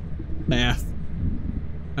 right? Math.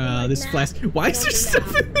 Like this math. flask. Why is there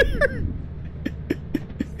stuff in there?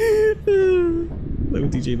 Hello,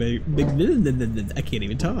 DJ May. I can't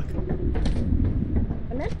even talk.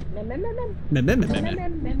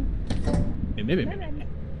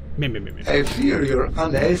 I fear you're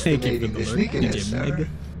underestimating the sneakiness, sir.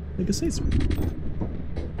 Mega say so.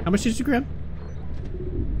 How much did you grab?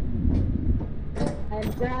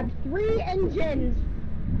 I've grabbed 3 engines.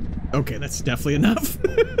 Okay, that's definitely enough.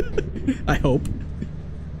 I hope.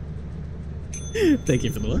 Thank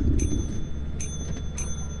you for the look.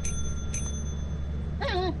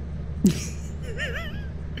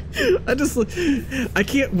 I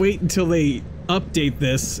can't wait until they update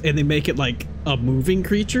this and they make it like a moving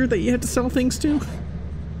creature that you have to sell things to.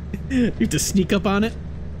 You have to sneak up on it.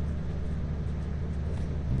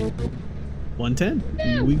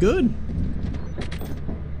 110. We good.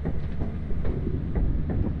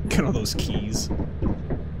 Look at all those keys.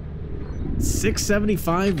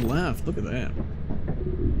 675 left. Look at that.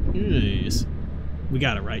 Nice. We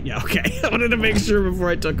got it right. Yeah, okay. I wanted to make sure before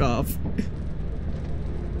I took off.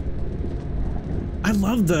 I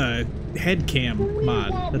love the head cam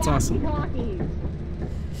mod. That's awesome.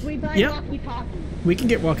 We buy Yep. walkie-talkies. We can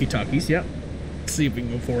get walkie-talkies, yep. See if we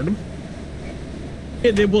can afford them.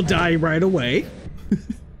 And then we'll die right away.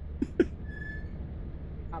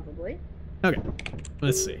 Probably. Okay.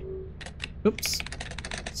 Let's see. Oops.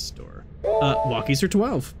 Store. Walkies are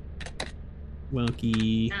 12.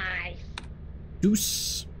 Walkie. Nice.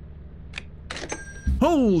 Deuce.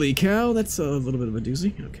 Holy cow, that's a little bit of a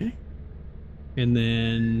doozy. Okay. And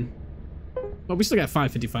then... Well, we still got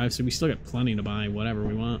 555, so we still got plenty to buy whatever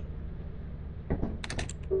we want.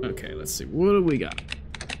 Okay, let's see. What do we got?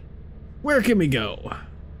 Where can we go?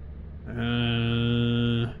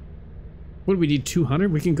 What do we need?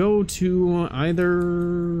 200? We can go to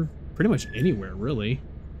either... Pretty much anywhere, really.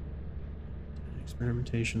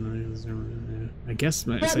 Experimentation. I guess...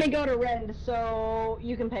 Let me go to Rend, so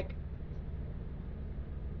you can pick.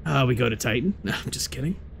 We go to Titan? No, I'm just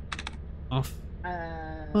kidding.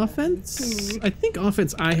 Offense? I think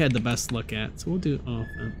offense I had the best look at, so we'll do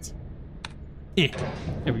offense.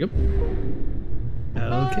 There we go.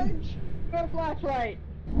 Okay. Go flashlight.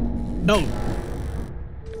 No!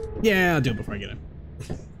 Yeah, I'll do it before I get in.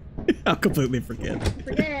 I'll completely forget.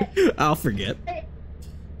 Forget. I'll forget.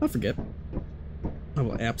 I'll forget. I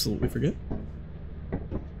will absolutely forget.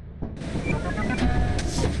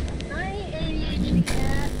 My ADHD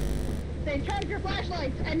cat. Say charge your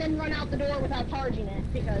flashlights and then run out the door without charging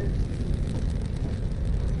it because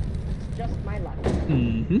it's just my luck.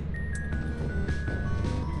 Mm-hmm.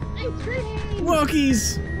 Ice cream!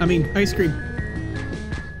 Walkies! I mean, ice cream.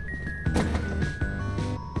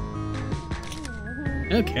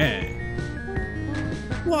 Okay.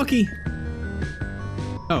 Walkie.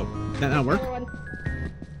 Oh, that not work?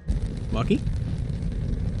 Walkie?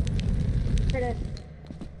 Here it is.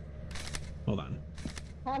 Hold on.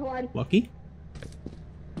 Have one. Walkie?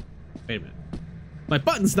 Wait a minute. My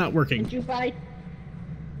button's not working. Did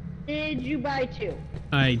you buy 2?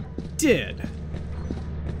 I did.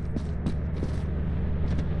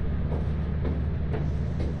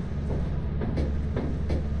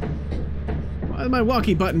 Why is my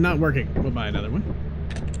walkie button not working? We'll buy another one.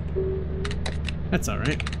 That's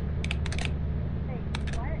alright. Hey,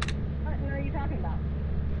 what button are you talking about?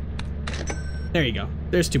 There you go.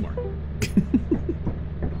 There's 2 more.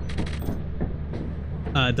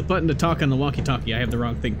 The button to talk on the walkie-talkie. I have the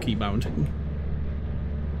wrong thing keybound.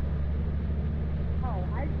 Oh,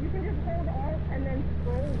 you can just hold Alt and then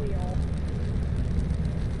scroll wheel.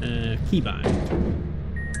 Keybind.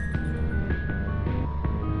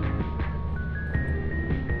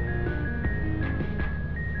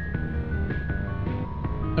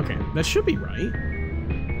 Okay, that should be right.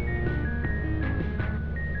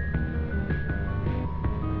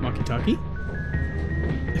 Walkie-talkie.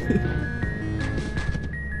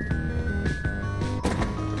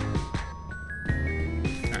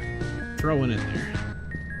 Alright, throw one in there.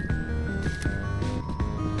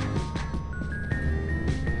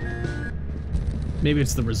 Maybe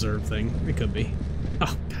it's the reserve thing. It could be.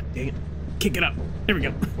 Oh, god dang it. Kick it up. There we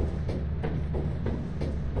go.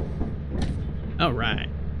 Alright.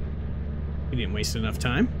 We didn't waste enough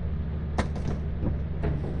time.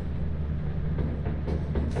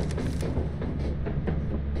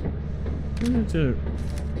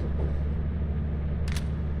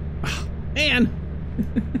 Oh, man!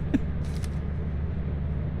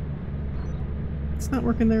 It's not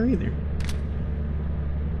working there either.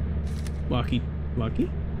 Walkie.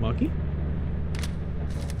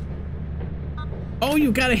 Oh,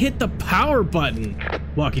 you gotta hit the power button,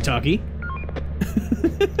 walkie-talkie.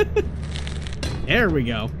 There we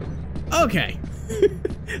go. Okay.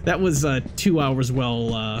 That was 2 hours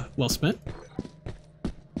well spent.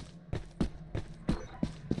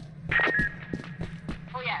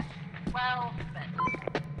 Oh yes, well spent.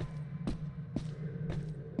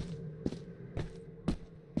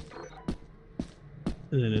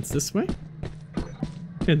 And then it's this way.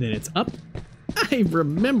 And then it's up. I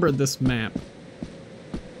remember this map.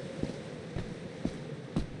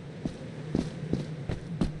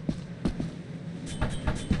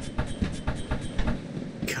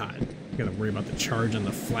 God, I gotta worry about the charge on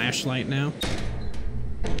the flashlight now.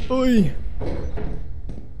 Oi!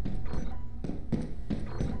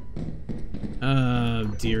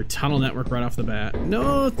 Dear, tunnel network right off the bat.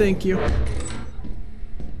 No, thank you.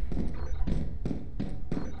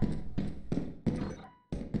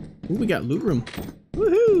 Ooh, we got loot room.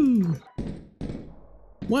 Woohoo!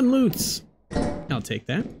 1 loots. I'll take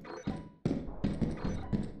that.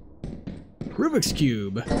 Rubik's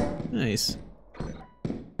Cube. Nice.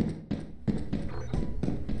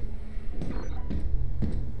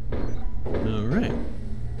 Alright.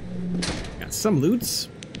 Got some loots.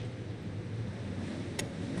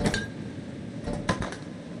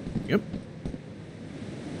 Yep.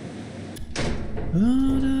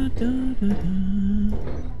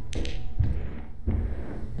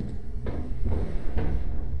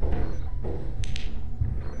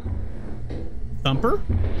 Thumper?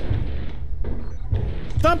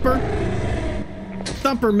 Thumper!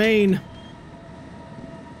 Thumper main.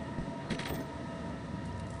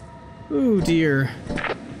 Oh dear.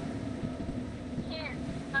 Can't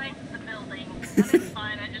find the building. That's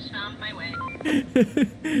fine, I just found my way.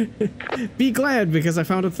 Be glad, because I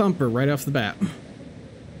found a thumper right off the bat.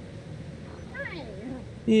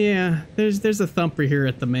 Yeah, there's a thumper here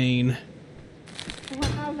at the main. I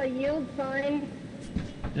have a yield sign.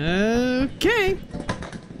 Okay.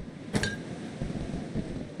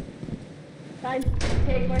 Time to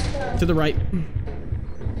take my stuff. To the right.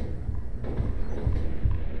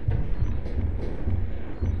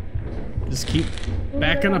 Just keep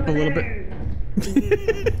backing up a little bit.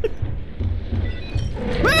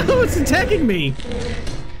 Whoa, it's attacking me!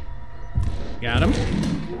 Got him.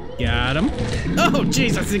 Got him. Oh,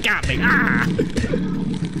 Jesus, it got me. Ah!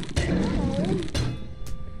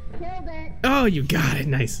 Killed it. Oh, you got it.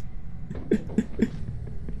 Nice.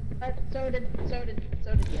 So did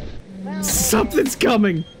you. Well, Something's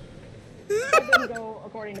coming. that didn't go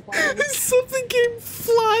according to plan. Something came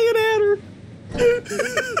flying at her.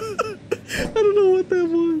 I don't know what that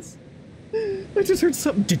was. I just heard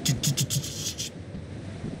something.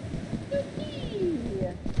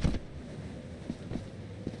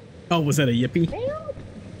 Oh, was that a yippee?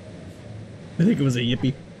 I think it was a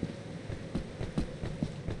yippee.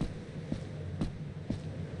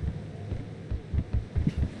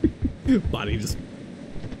 Body just...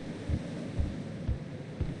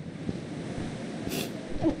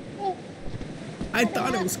 I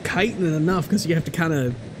thought it was kiting it enough because you have to kind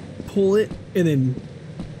of pull it and then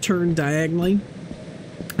turn diagonally.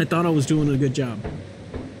 I thought I was doing a good job.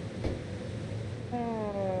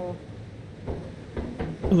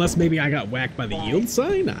 Unless maybe I got whacked by the yield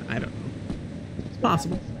sign? I don't know. It's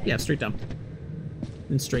possible. Yeah, straight down.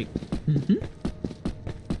 and straight.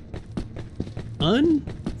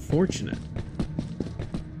 Unfortunate.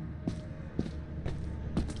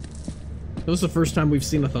 That was the first time we've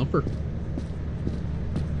seen a thumper.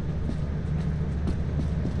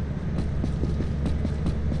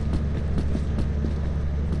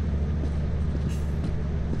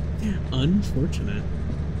 Unfortunate.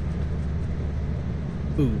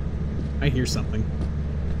 Ooh, I hear something.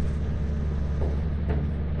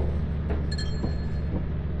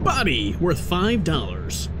 Body worth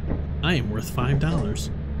 $5. I am worth $5.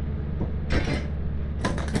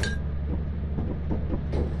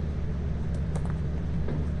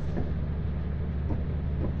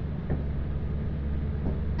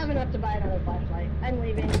 I have enough to buy another flashlight. I'm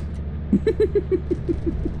leaving.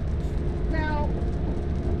 No.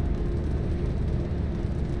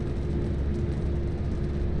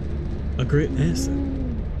 A great asset.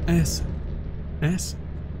 Asset. Asset.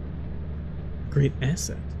 Great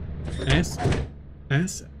asset. Asset.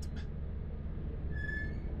 Asset.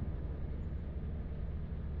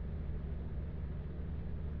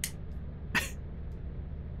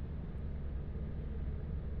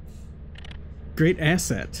 Great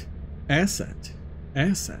asset. Asset.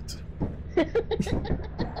 Asset.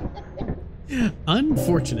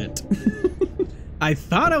 Unfortunate. I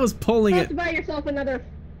thought I was pulling You it. have to buy yourself another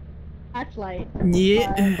flashlight.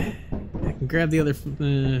 Yeah. I can grab the other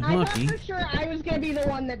I lucky. thought for sure I was gonna be the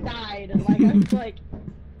one that died. And like I was like,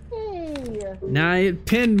 hey. Nah, it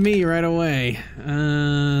pinned me right away.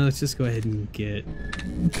 Let's just go ahead and get...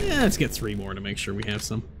 Yeah, let's get 3 more to make sure we have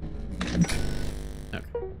some. Okay.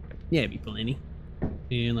 Yeah, it'd be plenty.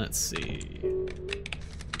 And let's see.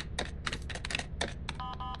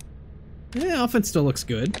 Yeah, offense still looks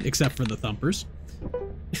good, except for the thumpers.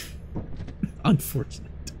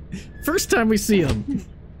 Unfortunate. First time we see them.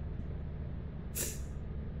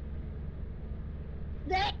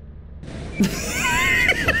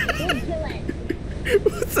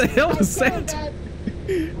 What the hell was that?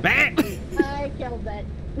 I killed that.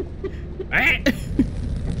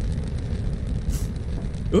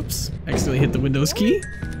 Oops, accidentally hit the Windows key.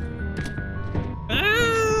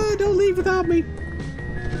 Ah, don't leave without me.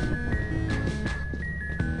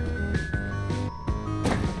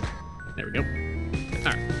 There we go.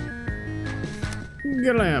 Alright.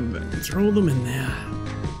 Grab it. Throw them in there.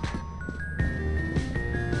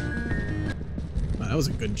 Wow, that was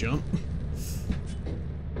a good jump.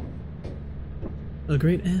 A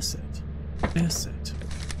great asset. Asset.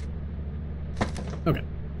 Okay.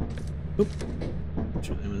 Oop.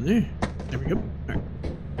 Throw them in there. There we go. Alright.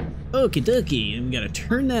 Okie dokie. And we gotta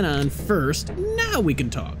turn that on first. Now we can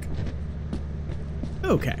talk.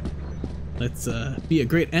 Okay. Let's be a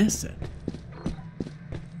great asset.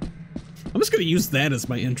 I'm just gonna use that as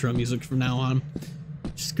my intro music from now on.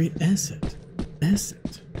 Just great asset.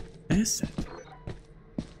 Asset. Asset.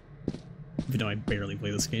 Even though I barely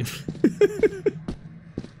play this game.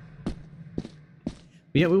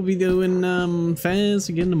 Yeah, we'll be doing Faz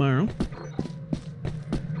again tomorrow.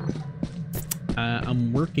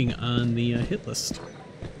 I'm working on the hit list.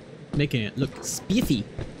 Making it look spiffy.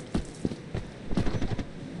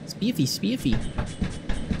 Spiffy, spiffy.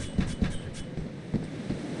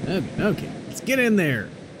 Okay, let's get in there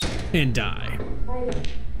and die. Either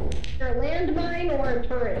a landmine or a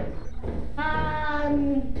turret.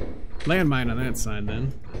 Landmine on that side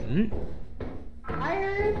then.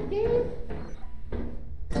 Iron King?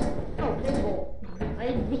 Oh, Pimple.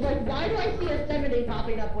 I was like, why do I see a 70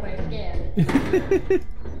 popping up when I scan?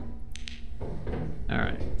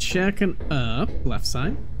 Alright, checking up. Left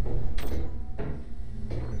side.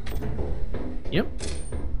 Yep.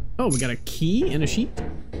 Oh, we got a key and a sheet.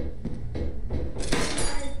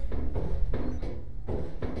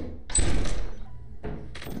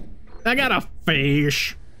 I got a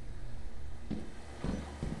fish.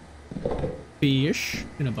 Fish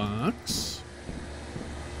in a box.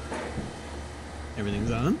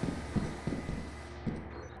 Everything's on.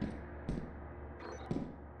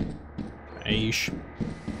 Fish.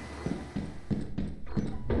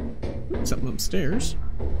 Something upstairs.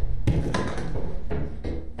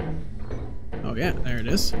 Oh yeah, there it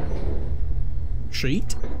is.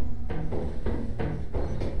 Sheet.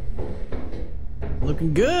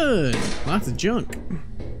 Looking good. Lots of junk.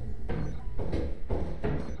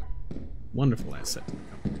 Wonderful asset to the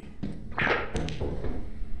company.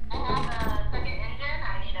 I have a second engine.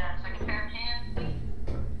 I need a second pair of hands,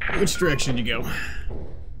 please. Which direction you go?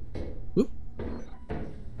 Whoop.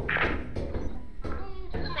 To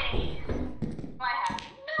the maze. I have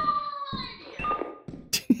no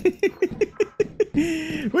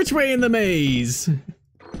idea. Which way in the maze?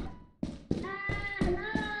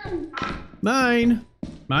 Mine.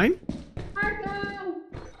 Mine? Marco!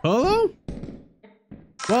 Polo?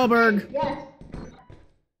 Wahlberg. Yes.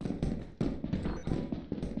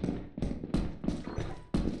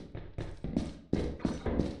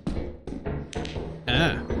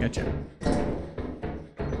 Ah, gotcha.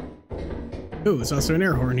 Ooh, there's also an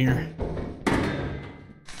air horn here.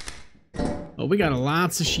 Oh, we got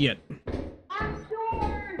lots of shit. Locked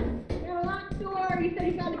door! You're a locked door! You said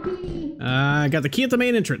you got a key! I got the key at the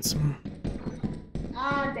main entrance.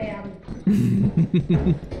 Ah, damn.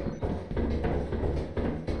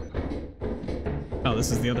 Oh, this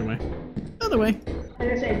is the other way. Other way. I was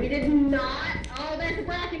gonna say, we did not. Oh, there's the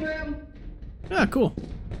bracken room. Ah, cool.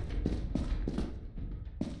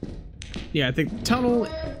 Yeah, I think tunnel.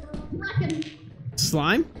 Bracken.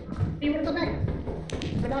 Slime? You wanna go back?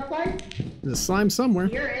 What about slime? There's a slime somewhere.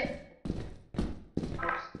 Hear it.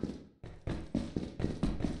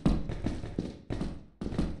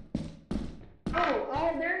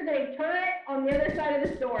 Oh, there's a turret on the other side of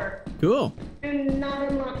this door. Cool. Do not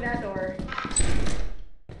unlock that door.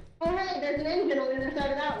 Oh, hey, there's an engine on the other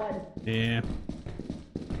side of that one. Yeah.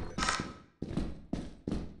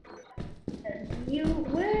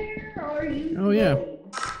 Where are you? Oh, yeah. going?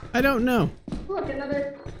 I don't know. Look,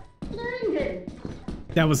 another engine.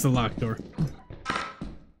 That was the locked door.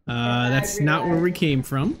 That's not where we came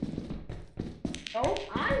from. Oh,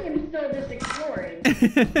 I am still just exploring.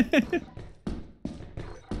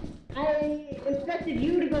 I expected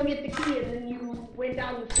you to go get the key and then you went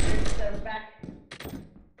down the stairs instead of back.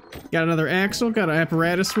 Got another axle, got an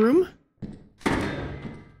apparatus room.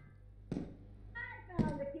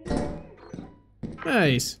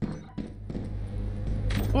 Nice.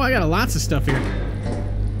 Oh, I got lots of stuff here.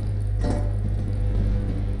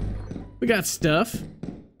 We got stuff.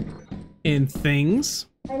 And things.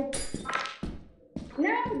 No,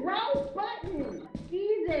 wrong button!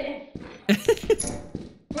 Jesus!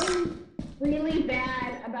 I'm really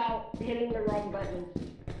bad about hitting the wrong button.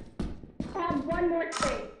 I have one more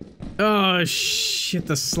thing. Oh, shit,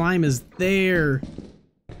 the slime is there.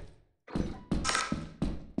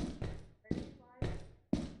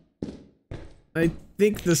 I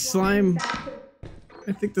think the slime...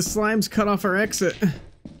 I think the slime's cut off our exit.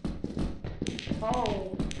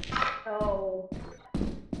 Oh. Oh.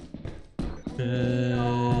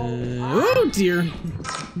 Oh dear.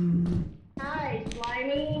 Hi,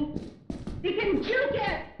 Slimy. You can juke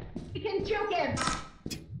him! You can juke him!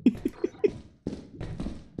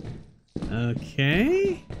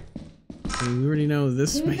 Okay. So we already know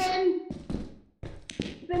this way.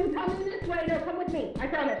 Then come this way. No, come with me. I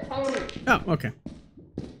promise. Follow me. Oh, okay.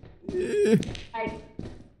 Hey,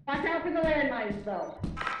 watch out for the landmines, though.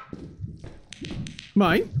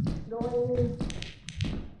 Mine? Going.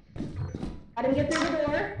 I didn't get through the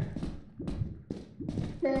door.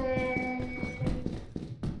 Then.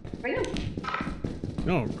 Bring him.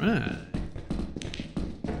 All right.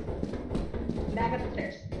 Back up the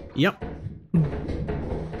stairs. Yep.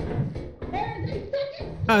 There's a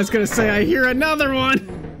second. I was gonna say I hear another one.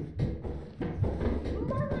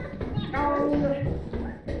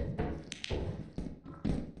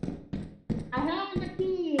 I have a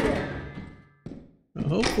key.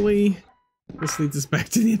 Hopefully, this leads us back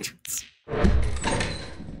to the entrance.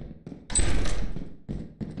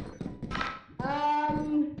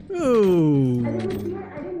 Ooh. I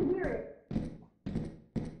didn't hear it.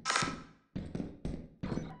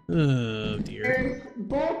 Oh dear. There's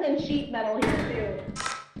bolt and sheet metal here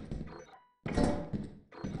too.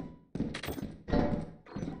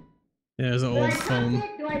 There's an old phone.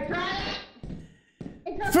 Do I try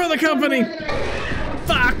it? For the company!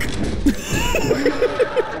 Fuck!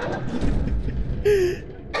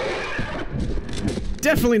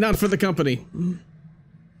 Definitely not for the company.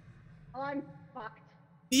 Oh, I'm fucked.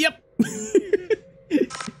 Yep.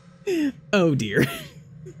 Oh dear.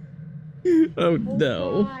 Oh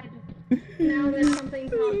no. God. Now there's something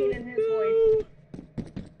talking in his voice.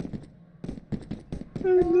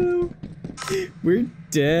 Oh no. We're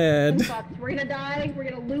dead. Fucked. We're gonna die. We're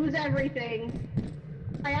gonna lose everything.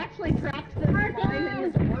 I actually tracked the slime in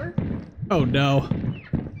his door. Oh no.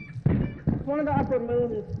 One of the upper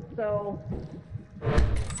moons, so.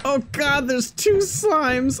 Oh god, there's two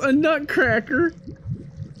slimes, a nutcracker.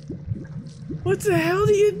 What the hell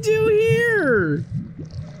do you do here?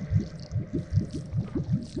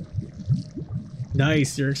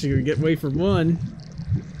 Nice, you're actually gonna get away from one.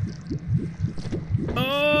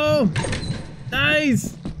 Oh!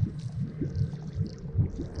 Nice!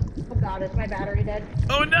 Oh god, is my battery dead?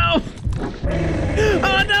 Oh no!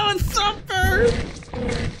 Oh no, it's Thumper!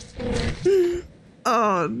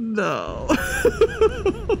 Oh no. I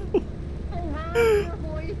heard your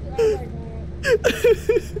voice. Oh my god.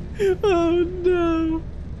 Oh no.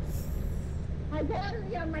 My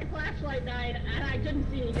battery on my flashlight died, and I couldn't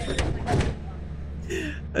see anything.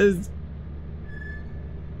 It's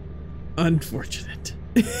unfortunate.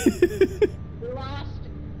 We lost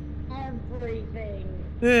everything.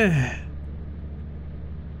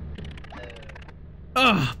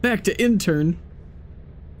 Ah, back to intern.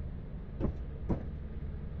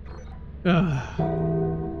 Ah.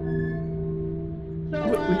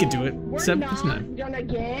 So, we could do it. We're 7:59. not gonna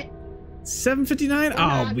get 7:59?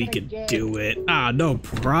 Oh, we could do it. Ah, no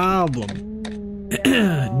problem.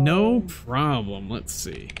 No problem. Let's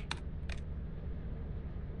see.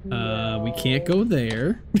 We can't go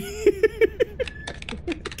there.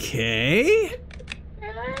 Okay.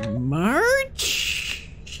 March?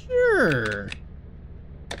 Sure.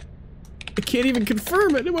 I can't even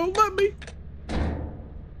confirm it. It won't let me.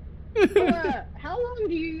 How long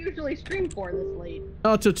do you usually stream for this late?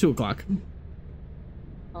 Oh, till 2 o'clock.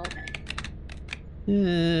 Okay.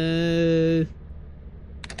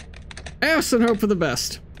 Ask and hope for the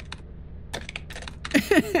best.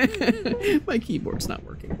 My keyboard's not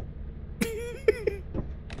working.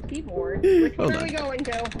 Keyboard? Which one Hold are we on. going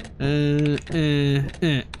to?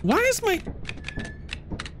 Why is my...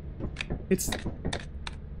 It's...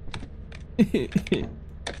 It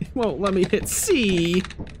won't let me hit C.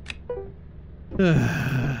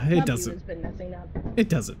 It doesn't. Has been messing up. It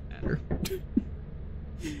doesn't matter.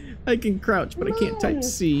 I can crouch, but I can't type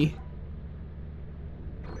C.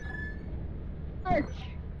 March.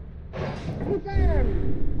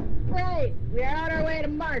 Confirm. Right, we are on our way to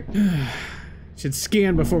March. Should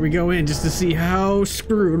scan before we go in just to see how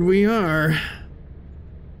screwed we are.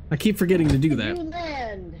 I keep forgetting to do that. You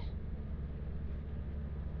land.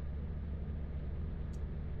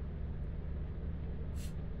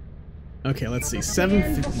 Okay, let's see. Before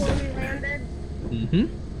 7:50. we landed, Mm-hmm.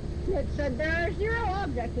 it said there are 0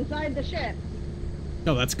 objects inside the ship.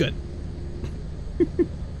 Oh, that's good. No,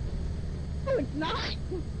 it's not.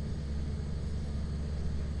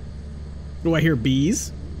 Do I hear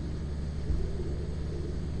bees?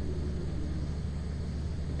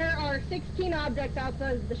 There are 16 objects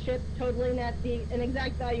outside the ship, totaling at an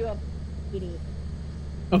exact value of 80.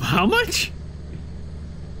 Of how much?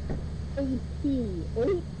 80.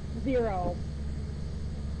 80.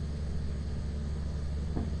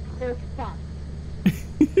 We're fucked.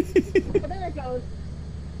 Well, there it goes.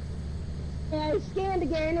 And I scanned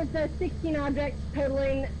again. It says 16 objects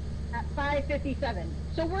totaling at 557.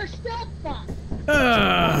 So we're still fucked.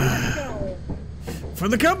 Let's go. For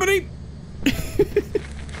the company! For the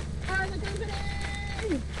company!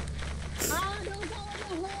 Ah, don't go in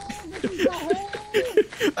the hole! This is the hole!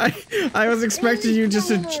 I was expecting you just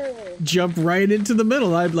to jump right into the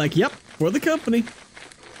middle. I'd be like, yep, for the company.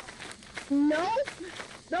 No,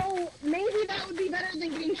 maybe that would be better than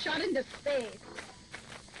getting shot into space.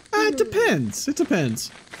 It depends. It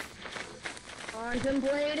depends.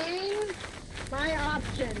 Contemplating my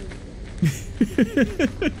options.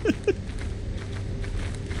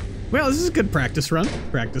 Well, this is a good practice run.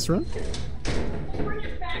 Practice run. Bring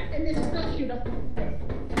it back and then still shoot us in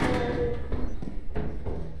space.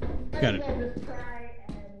 Got it. Might as well just try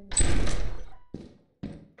and...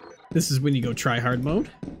 This is when you go try hard mode.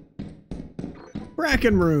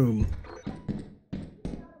 Bracken room.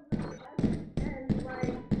 and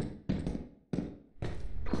like...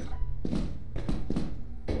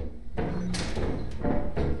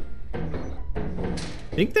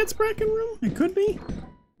 Think that's Bracken room? It could be.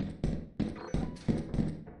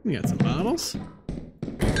 We got some bottles.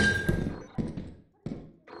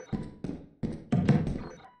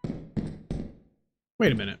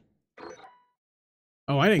 Wait a minute.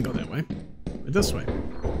 Oh, I didn't go that way. Went this way.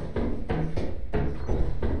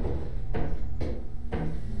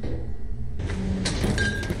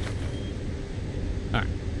 Alright.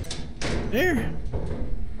 There.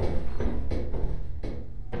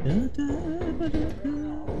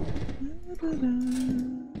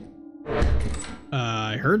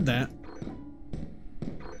 I heard that.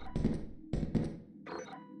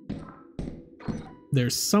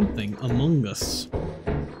 There's something among us.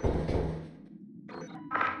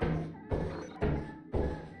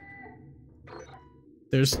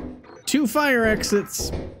 There's 2 fire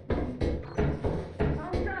exits.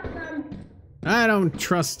 I don't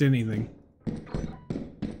trust anything.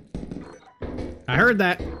 I heard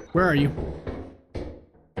that. Where are you?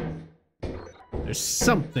 There's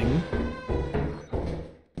something.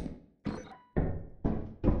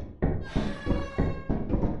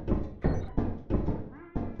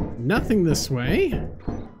 Nothing this way.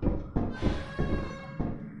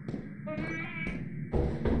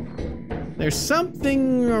 There's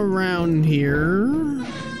something around here.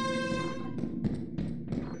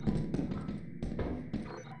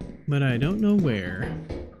 But I don't know where.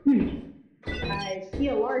 I see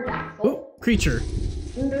a large axle. Oh, creature.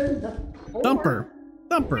 And there's the Thumper.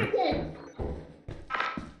 Thumper.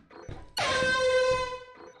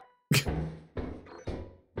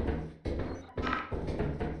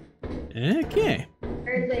 Okay.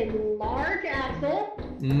 There's a large axle.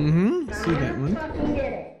 Mm-hmm. See that one. Fucking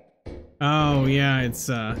get it. Oh yeah, it's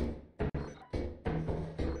an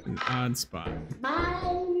odd spot.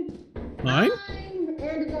 Mine. Mine? And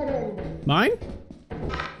dead end. Mine?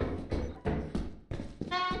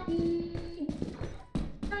 Mikey,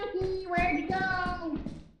 where'd you go?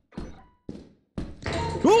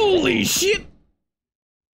 Holy shit!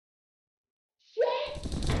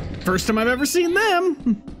 Shit! First time I've ever seen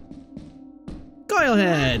them.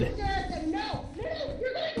 Coilhead. No,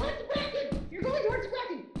 you're going towards the bracket. You're going towards the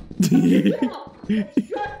bracket. Just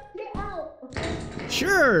get out.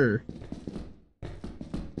 Sure.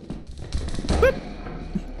 Boop.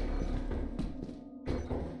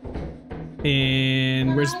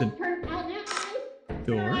 And where's the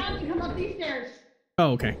door? Come up these stairs.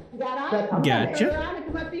 Oh, okay. Gotcha.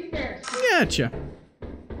 Come up these stairs. Gotcha.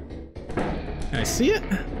 I see it.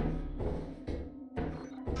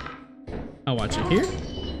 I'll watch it here.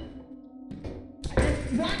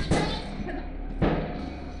 Watch that.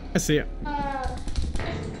 I see it.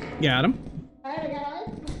 Got him.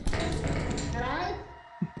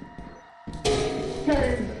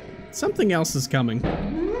 Something else is coming.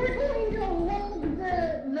 We're going to hold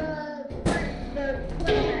the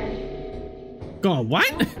Go on,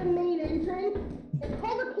 what? That's the main entrance. It's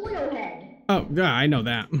called a coil head. Oh, yeah, I know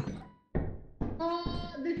that.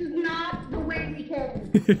 This is not the way we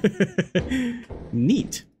came.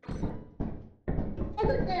 Neat.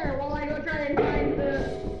 Hold it there while I go try and find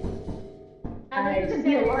the... I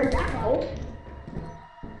see a large apple.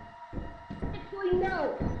 Actually,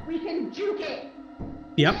 no. We can juke it.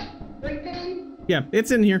 Yep. Right then. Yeah,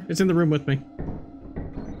 it's in here. It's in the room with me.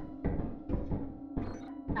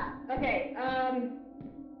 Okay,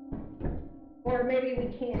 or maybe we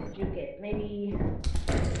can't juke it. Maybe...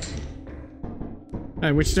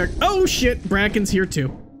 Alright, which start? Oh shit! Bracken's here too.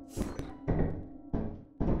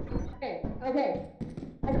 Okay.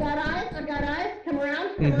 I've got eyes. Come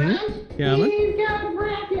around. Yeah, He's got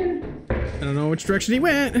Bracken. I don't know which direction he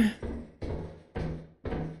went.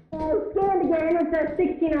 Scan again. It says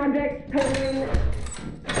 16 objects totaling.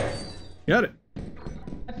 Got it.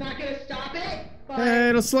 That's not gonna stop it, but...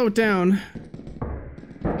 It'll slow it down.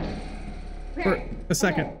 Okay. For a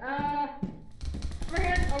second.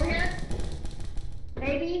 Okay. Over here.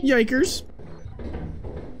 Maybe. Yikers.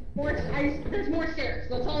 There's more stairs.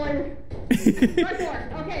 That's all I'm... Front door.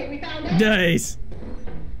 Okay, we found it. Nice.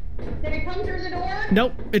 Did it come through the door?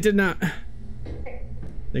 Nope, it did not. Okay.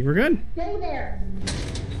 Think we're good? Stay there.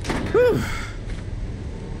 Whew.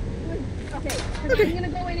 Okay, I'm gonna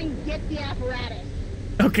go in and get the apparatus.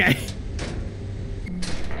 Okay.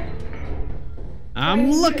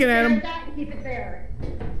 I'm looking at him. Keep it there.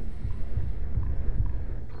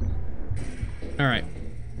 All right.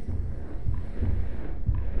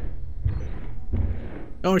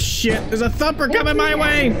 Oh shit! There's a thumper coming my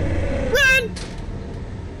way. Run!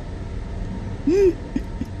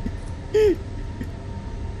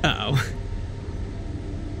 Uh-oh.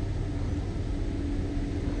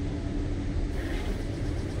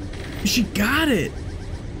 She got it.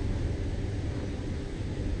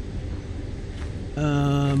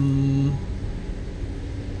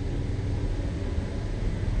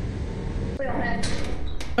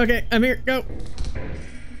 Okay, I'm here. Go.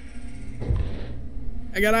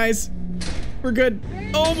 I got eyes. We're good.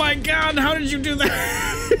 Oh my god, how did you do that?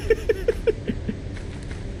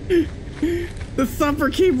 The thumper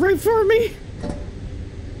came right for me.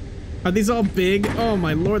 Are these all big? Oh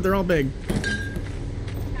my lord, they're all big.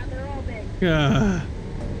 Yeah, they're all big.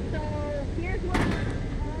 So here's what I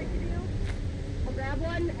like to do. I'll grab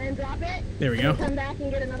one and drop it. There we go. Come back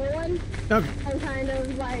and get another one. Okay. And kind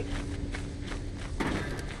of like...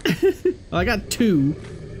 Well, I got two.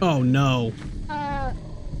 Oh no.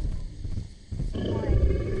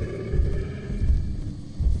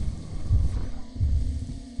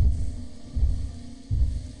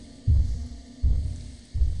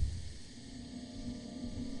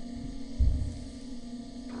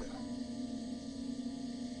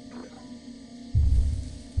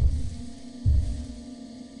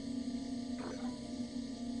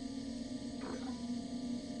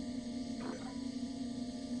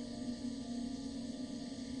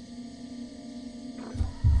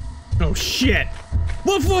 Oh shit!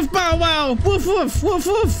 Woof woof bow wow! Woof woof woof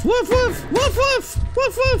woof woof woof woof woof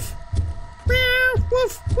woof woof! Meow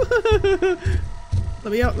woof!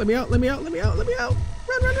 Let me out! Let me out! Let me out! Let me out! Let me out!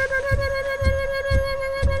 Run! Run! Run! Run! Run! Run! Run! Run! Run! Run!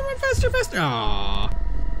 Run! Run! Run! Faster! Faster! Aww!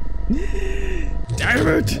 Damn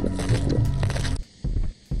it!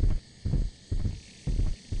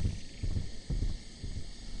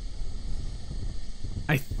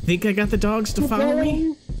 I think I got the dogs to follow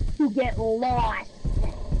me. To get lost.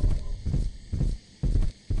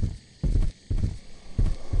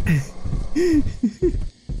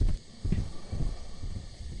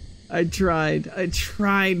 I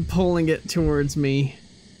tried pulling it towards me.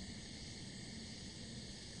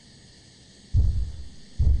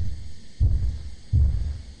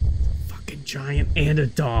 Fucking giant and a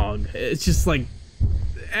dog. It's just like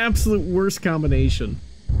absolute worst combination.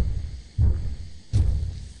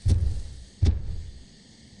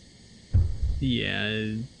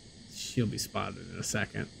 Yeah, she'll be spotted in a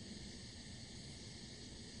second.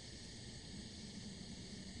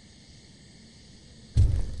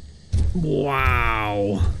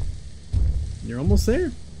 Wow. You're almost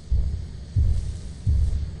there.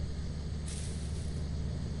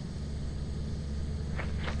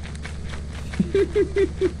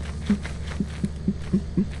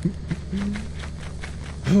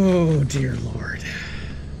 Oh, dear Lord.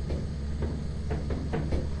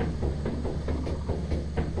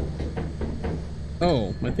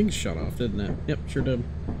 Oh, my thing shut off, didn't it? Yep, sure did.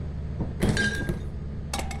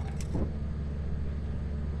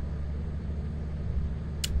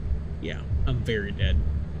 Yeah, I'm very dead.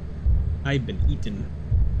 I've been eaten.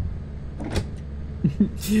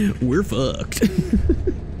 We're fucked.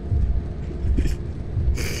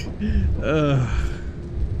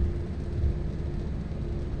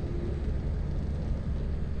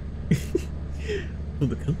 For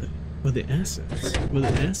the company. For the assets. For the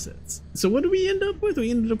assets. So what did we end up with? We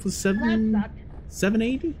ended up with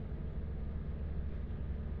 780?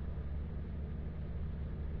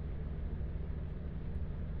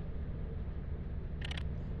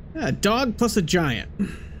 Yeah, a dog plus a giant.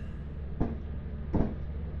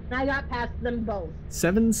 I got past them both.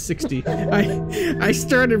 760. I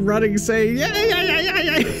started running saying, yeah.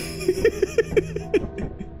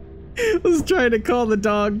 I was trying to call the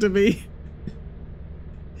dog to me.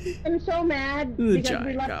 I'm so mad The because giant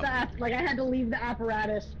we left cop. like I had to leave the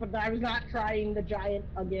apparatus, but I was not trying the giant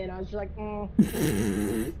again. I was just like, I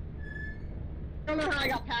don't know how I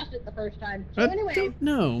got past it the first time. So anyway, I don't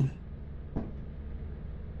know.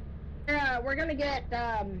 We're gonna get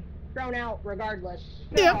thrown out regardless.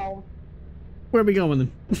 So, Yeah. Where are we going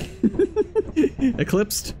then?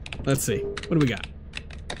 Eclipsed? Let's see. What do we got?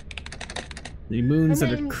 The moons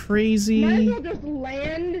that are crazy. Might as well just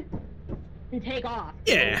land and take off.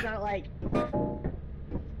 Yeah. It's not like...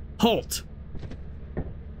 Halt.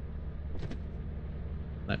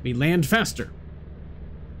 Let me land faster.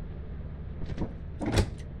 Oh,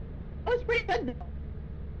 it's pretty good though.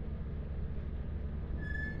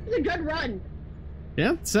 It's a good run.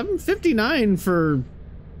 Yeah, 759 for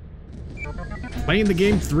playing the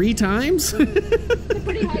game 3 times. It's a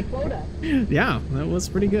pretty high quota. Yeah, that was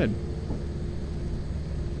pretty good.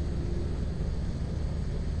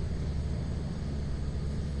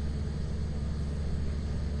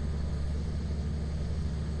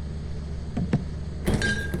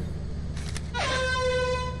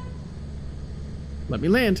 Let me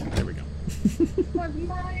land. There we go. Was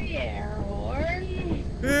my air horn.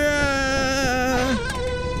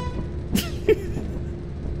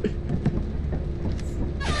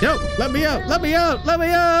 Yo, let me out! Let me out! Let me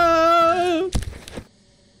out!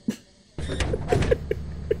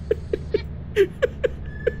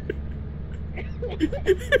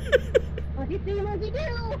 Monkey see, monkey do!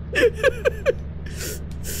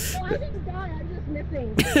 Oh, I didn't die, I'm just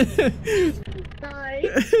missing. Die.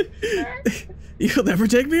 You'll never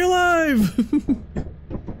take me alive!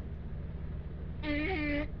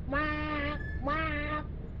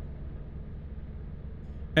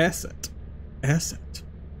 Asset. Asset.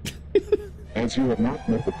 As you have not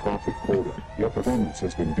met the profit quota, your performance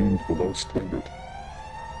has been deemed below standard.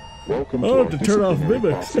 Welcome to our to turn off disciplinary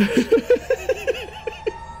mimics.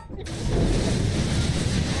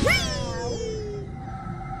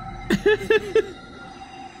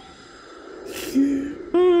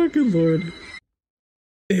 Oh, good lord.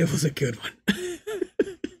 It was a good one.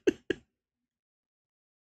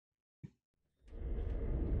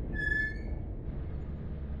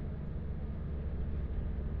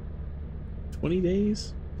 20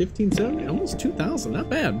 days, 1570, almost 2,000, not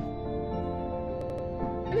bad.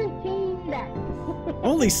 17 deaths.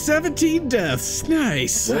 Only 17 deaths,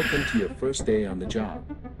 nice. Welcome to your first day on the job.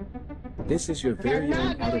 This is your very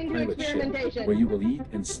own autopilot ship, where you will eat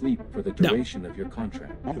and sleep for the duration of your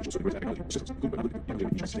contract.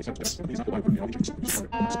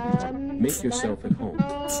 Make yourself at home.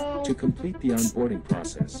 To complete the onboarding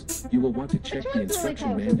process, you will want to check the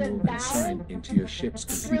instruction manual and sign into your ship's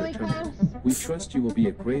computer terminal. We trust you will be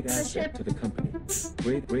a great asset to the company.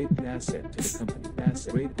 Great asset to the company.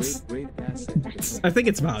 Great asset to the company. I think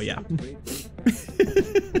it's Val, yeah.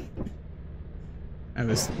 I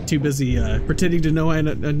was too busy pretending to know I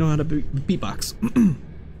know how to beatbox.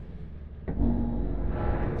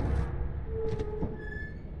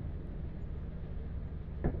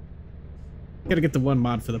 Gotta get the one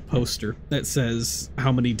mod for the poster that says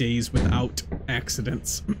how many days without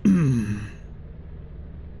accidents.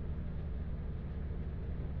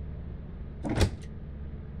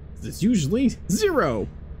 It's usually 0.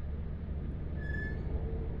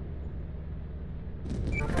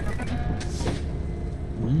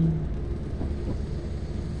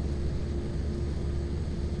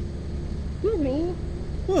 Excuse me.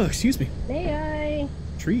 Oh, excuse me. May I?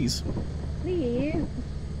 Trees. Please.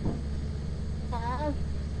 Have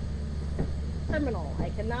terminal. I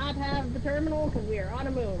cannot have the terminal because we are on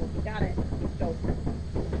a moon. Got it. Go.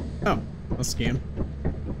 Oh, I'll scan.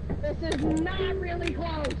 This is not really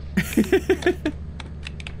close.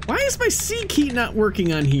 Why is my C key not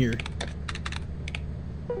working on here?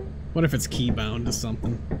 What if it's key bound to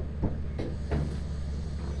something?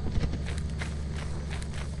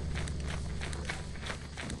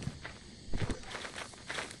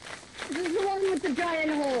 This is the one with the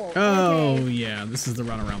giant hole. Oh, okay. Yeah, this is the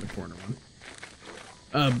run around the corner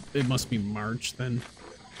one. It must be March then.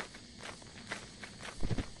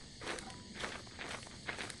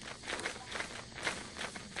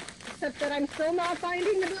 Except that I'm still not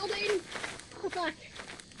finding the building. What the fuck?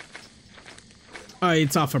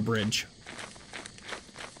 It's off a bridge.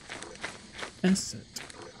 Asset.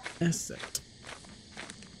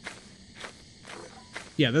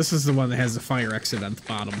 Yeah, this is the one that has the fire exit at the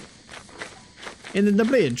bottom. And then the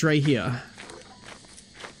bridge right here.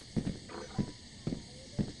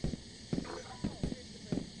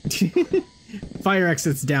 Fire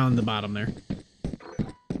exit's down the bottom there.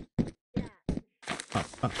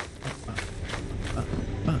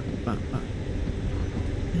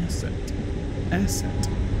 Asset.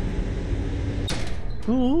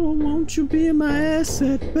 Oh, won't you be my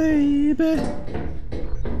asset, baby?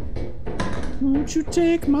 Won't you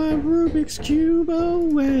take my Rubik's Cube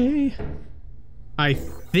away? I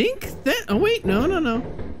think that... Oh, wait. No.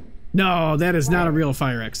 No, that is not a real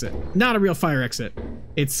fire exit. Not a real fire exit.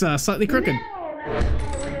 It's slightly crooked. No, that's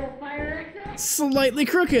not a real fire exit. Slightly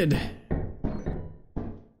crooked.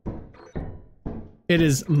 It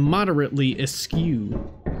is moderately askew.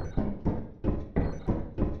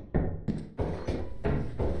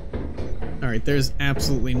 Alright, there's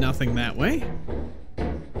absolutely nothing that way.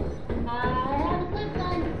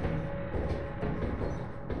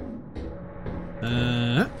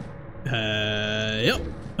 Yep.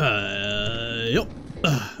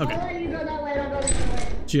 Okay. I'll let you go that way, I'll go this way.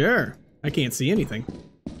 Sure. I can't see anything.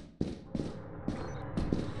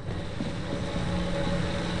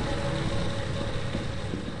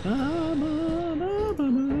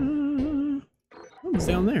 What was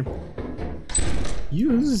down there?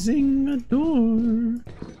 Using a door.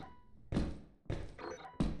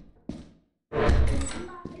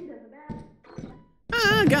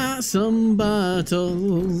 I got some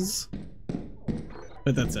bottles.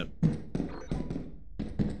 But that's it.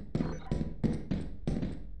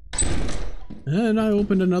 And I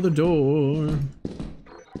opened another door.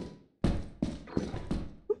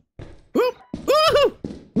 Woo! Woohoo!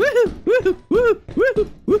 Woohoo! Woohoo! Woohoo! Woohoo!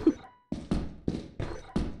 Woohoo!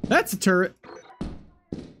 That's a turret.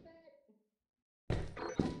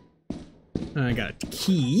 I got a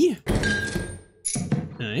key.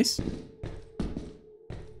 Nice.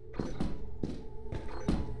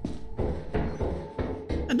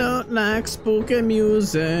 I don't like spooky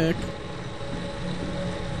music.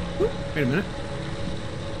 Ooh, wait a minute.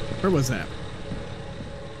 Where was that?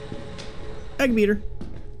 Egg beater.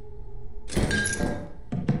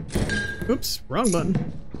 Oops, wrong button.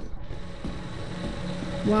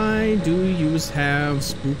 Why do you have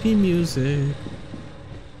spooky music?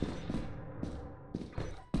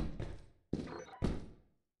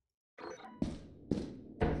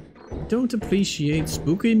 Don't appreciate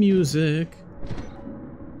spooky music.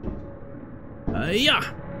 Yeah.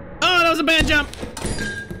 Oh, that was a bad jump.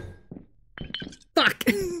 Fuck.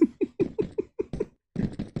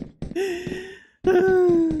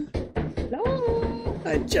 No.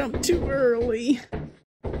 I jumped too early.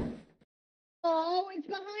 Oh, it's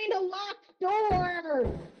behind a locked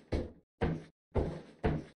door.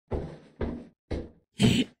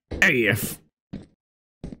 AF.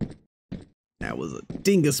 That was a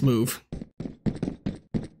dingus move.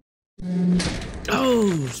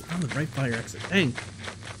 Oh, it's on the right fire exit. Dang.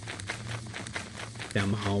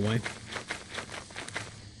 Down the hallway.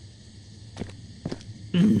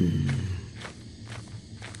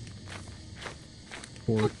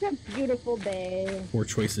 It's a beautiful day. Poor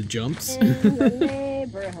choice of jumps. In the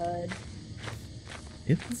neighborhood.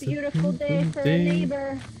 It's a beautiful day for a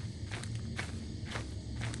neighbor.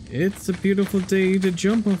 It's a beautiful day to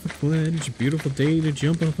jump off a ledge. Beautiful day to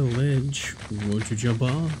jump off a ledge. Won't you jump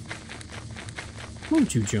off?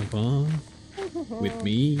 Won't you jump off with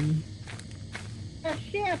me? A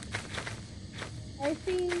ship. I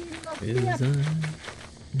see a As ship.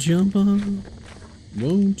 I jump off,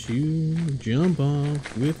 won't you jump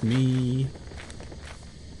off with me?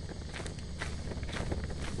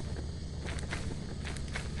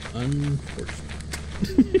 Unfortunate.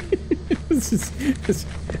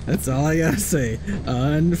 That's all I gotta say.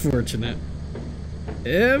 Unfortunate.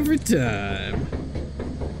 Every time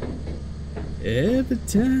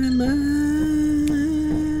I'm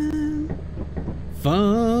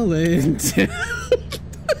falling down.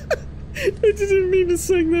 I didn't mean to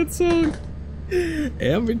sing that song.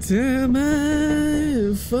 Every time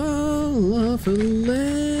I fall off a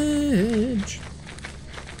ledge.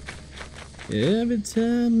 Every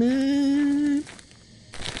time I'm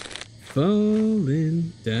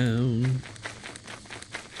falling down.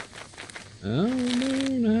 Oh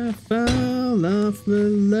no, I fall off the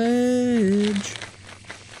ledge.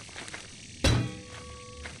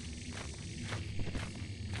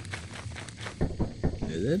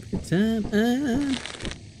 Every time I'm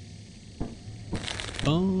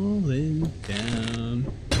falling down.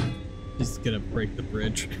 Just gonna break the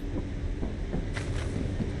bridge.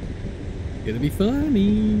 Gonna be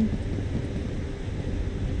funny.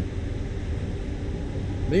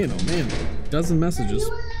 Man, oh man, dozen messages.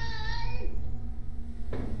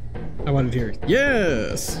 I wanted to hear,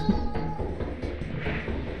 yes!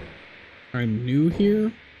 I'm new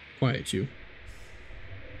here. Quiet you.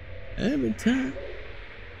 Every time.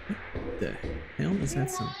 What the hell is that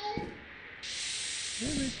sound?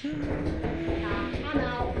 Every time.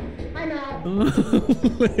 I'm out.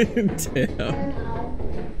 Down.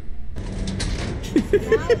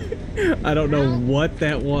 I don't know what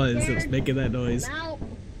that was that was making that noise.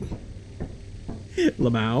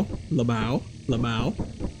 Lamau, Lamau, Lamau.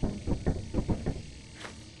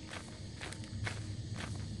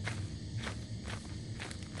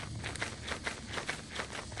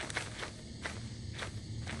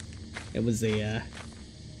 It was an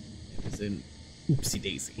oopsie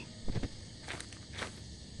daisy.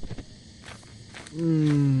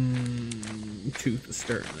 Tooth is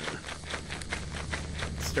starting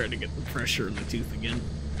to get the pressure in the tooth again.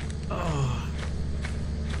 Oh,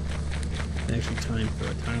 it's actually time for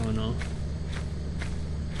a Tylenol.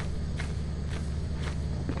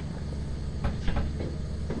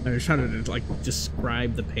 I was trying to like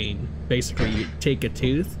describe the pain. Basically, you take a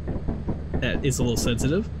tooth that is a little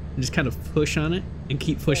sensitive and just kind of push on it and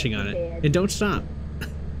keep pushing on it and don't stop.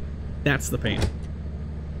 That's the pain.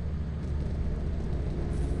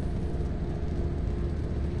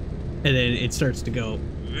 And then it starts to go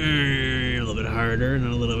a little bit harder and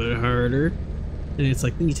a little bit harder. And it's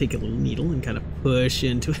like, then you take a little needle and kind of push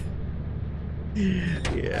into it.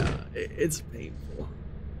 Yeah, it's painful.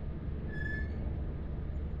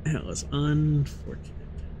 That was unfortunate.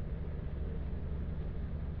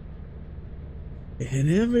 And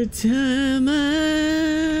every time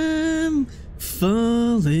I'm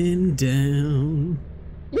falling down,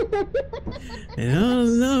 and all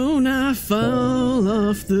alone I fall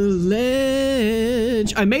off the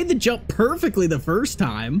ledge. I made the jump perfectly the first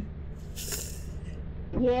time.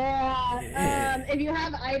 Yeah, if you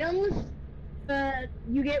have items,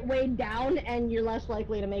 you get weighed down and you're less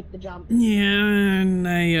likely to make the jump. Yeah, and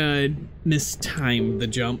I mistimed the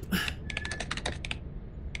jump.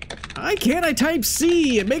 I type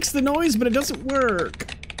C. It makes the noise, but it doesn't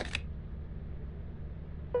work.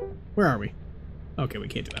 Where are we? Okay, we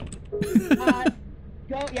can't do that one.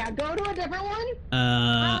 Go to a different one.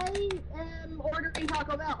 I am ordering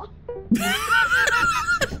Taco Bell.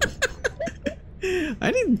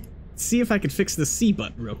 I need to see if I could fix the C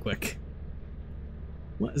button real quick.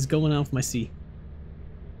 What is going on with my C?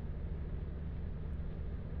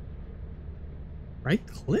 Right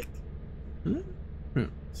click? Huh?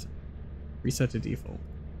 Reset to default.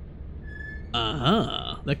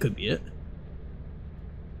 That could be it.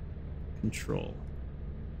 Control.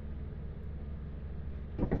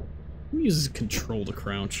 Who uses control to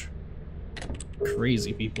crouch?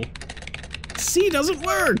 Crazy people. C doesn't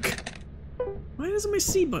work! Why doesn't my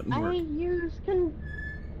C button work? I use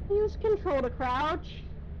control to crouch.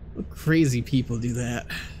 What crazy people do that?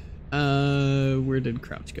 Where did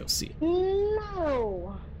crouch go? C.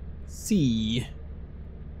 No. C.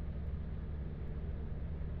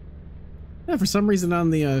 Yeah, for some reason on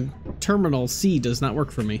the terminal, C does not work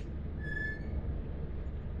for me.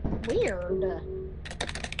 Weird.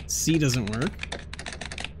 C doesn't work.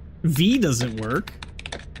 V doesn't work.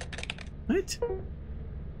 What?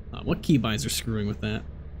 What keybinds are screwing with that?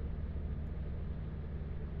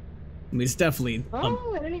 I mean, it's definitely...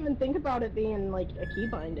 Oh, I didn't even think about it being, like, a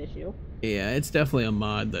keybind issue. Yeah, it's definitely a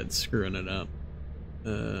mod that's screwing it up.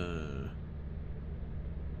 I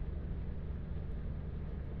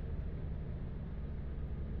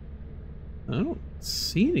don't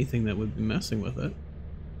see anything that would be messing with it.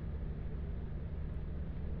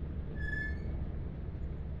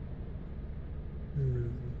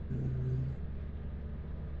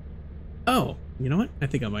 Oh, you know what? I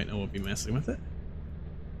think I might know what would be messing with it.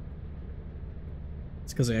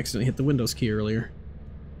 It's because I accidentally hit the Windows key earlier.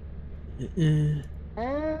 Okay,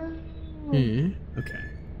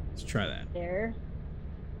 let's try that.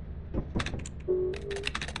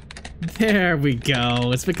 There we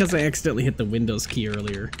go. It's because I accidentally hit the Windows key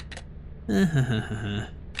earlier.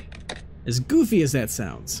 As goofy as that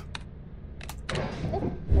sounds.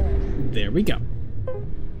 There we go.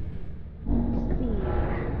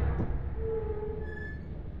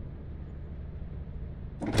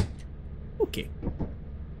 Okay.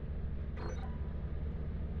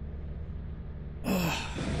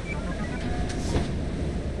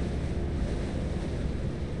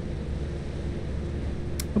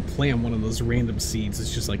 I'll play on one of those random seeds.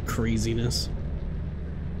 It's just like craziness.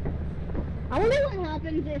 I wonder what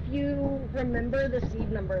happens if you remember the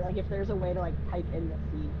seed number, like if there's a way to like type in the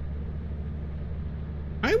seed.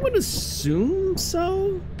 I would assume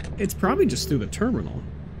so. It's probably just through the terminal.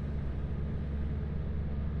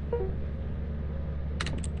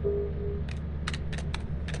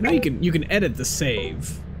 Now you can edit the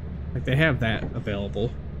save. Like they have that available.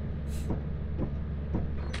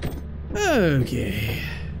 Okay.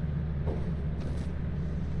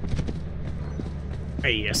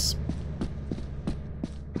 Yes.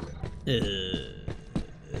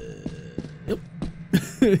 Nope.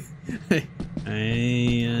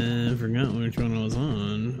 I forgot which one I was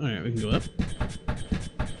on. Alright, we can go up.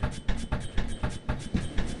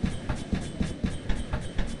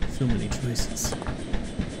 So many choices.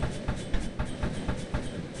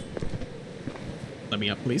 Let me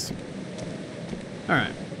up, please.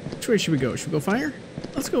 Alright. Which way should we go? Should we go fire?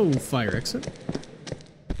 Let's go fire exit.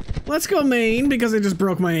 Let's go main, because I just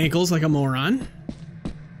broke my ankles like a moron.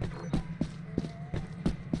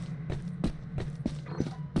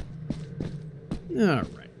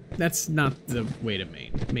 Alright. That's not the way to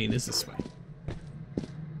main. Main is this way.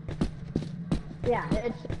 Yeah,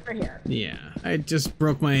 it's over here. Yeah, I just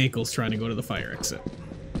broke my ankles trying to go to the fire exit.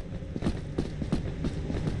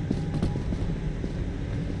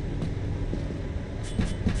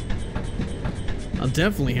 I'll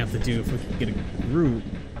definitely have to do if we can get a group.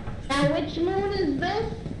 Now, which moon is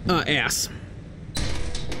this? Ass.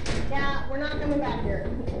 Yeah, we're not coming back here.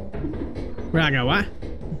 We're not gonna what?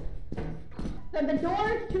 So the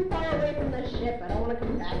door is too far away from the ship. I don't want to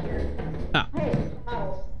come back here. Oh. Hey,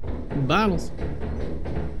 bottles. Bottles.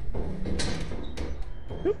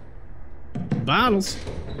 Oop. Bottles.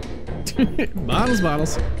 Bottles,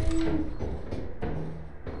 bottles.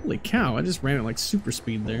 Holy cow, I just ran at like super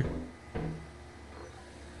speed there.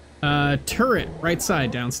 Turret, right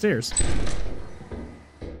side, downstairs.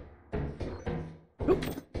 Oh.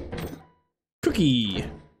 Cookie.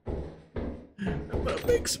 I'm gonna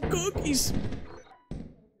make some cookies.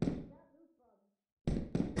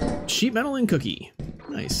 Sheet metal and cookie.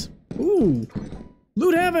 Nice. Ooh.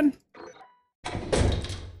 Loot heaven.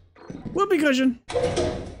 Whoopee cushion.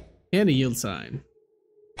 And a yield sign.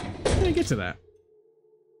 How did I get to that?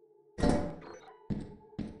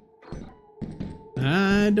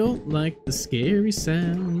 I don't like the scary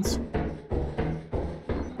sounds.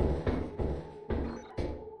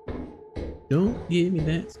 Don't give me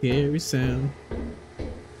that scary sound.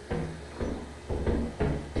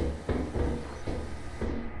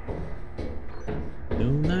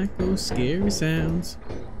 Don't like those scary sounds.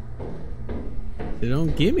 They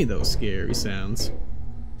don't give me those scary sounds.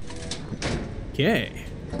 Okay.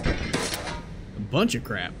 A bunch of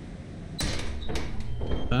crap.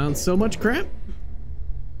 Found so much crap.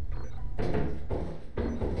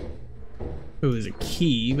 Oh, there's a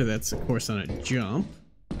key, but that's of course on a jump.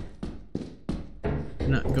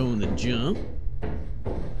 Not going to jump.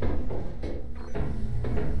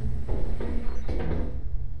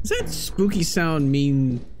 Does that spooky sound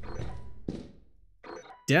mean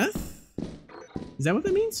death? Is that what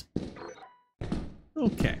that means?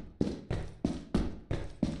 Okay.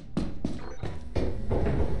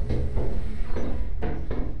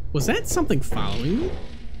 Was that something following me?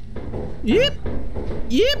 Yep.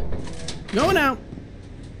 Yep. Going out.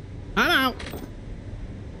 I'm out.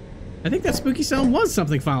 I think that spooky sound was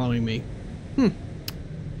something following me. Okie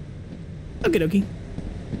dokie.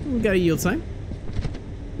 We got a yield sign.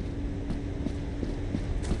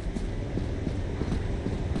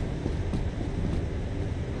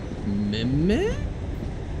 Mimic?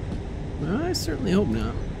 I certainly hope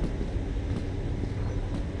not.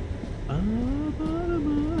 I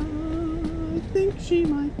think she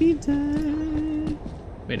might be dead.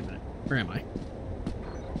 Wait a minute. Where am I?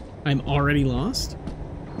 I'm already lost?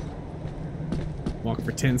 Walk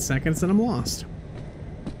for 10 seconds and I'm lost.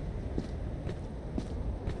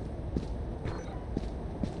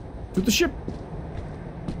 To the ship!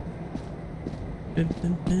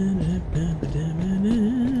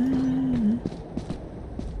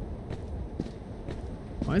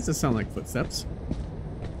 Why does it sound like footsteps?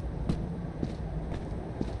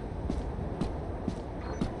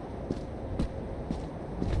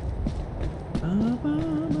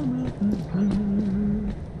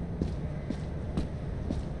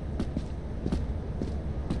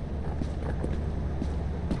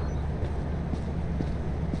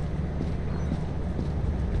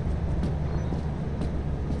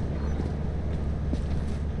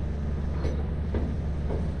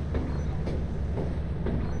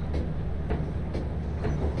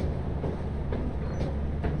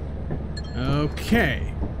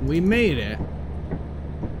 Okay, we made it.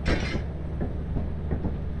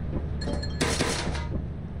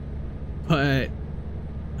 But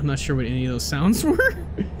I'm not sure what any of those sounds were.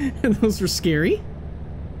 And those were scary.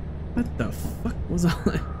 What the fuck was all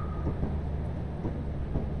that?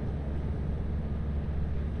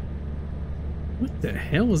 What the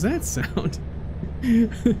hell was that sound?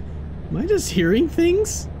 Am I just hearing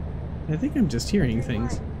things? I think I'm just hearing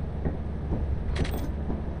things.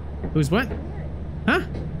 Who's what? Huh?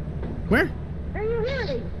 Where? Are you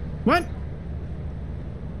really? What?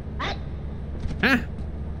 What? Huh?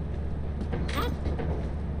 What?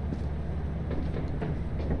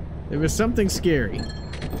 There was something scary.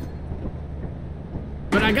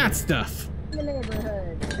 But I got stuff. In the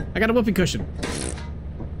neighborhood. I got a whoopee cushion.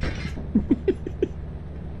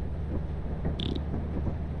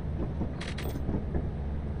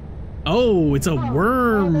 Oh, it's a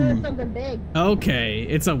worm. Oh, there's something big. Okay,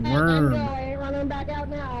 it's a worm. I ain't running back out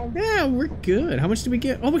now. Yeah, we're good. How much did we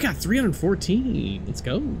get? Oh, we got 314. Let's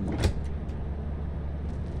go.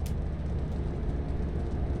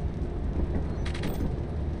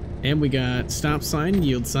 And we got stop sign,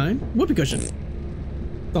 yield sign, whoopee cushion.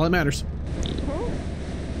 That's all that matters.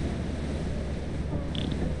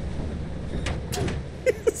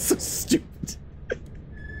 It's so stupid.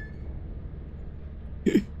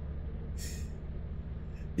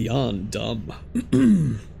 Beyond dumb.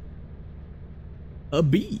 A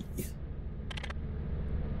bee.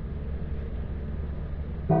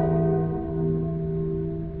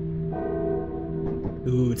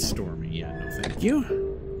 Ooh, it's stormy. Yeah, no thank you.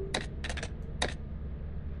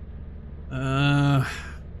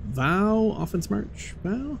 Vow, offense march.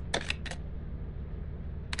 Vow.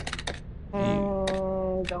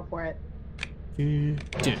 Oh, go for it. There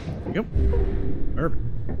we go. Perfect.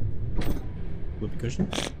 Whoopee cushion.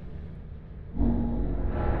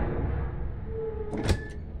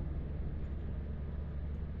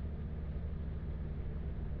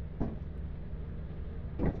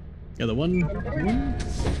 Yeah, the one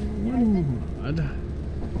mod.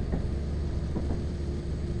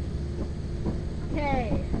 Okay.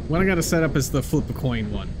 What I gotta set up is the flip a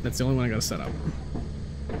coin one. That's the only one I gotta set up.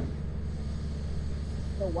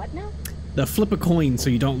 The what now? The flip a coin so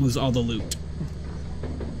you don't lose all the loot.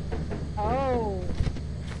 Oh.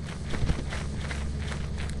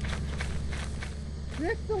 Is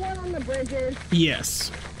this the one on the bridges?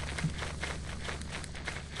 Yes.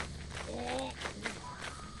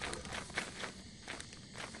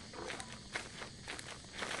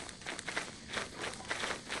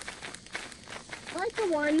 Like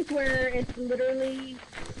the ones where it's literally,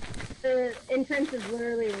 the entrance is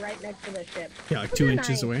literally right next to the ship. Yeah, like 2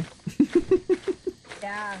 inches away.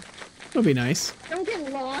 Yeah. That'd be nice. Don't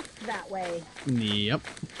get lost that way. Yep.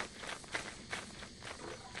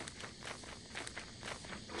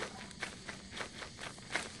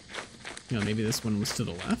 You know, maybe this one was to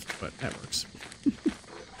the left, but that works.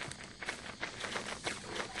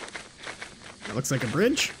 That looks like a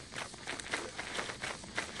bridge.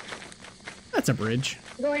 That's a bridge.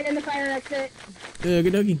 Going in the fire exit.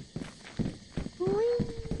 Good doggy.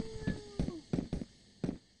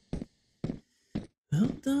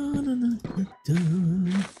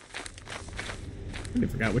 I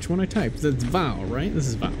forgot which one I typed. That's Val, right? This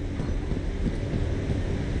is Val.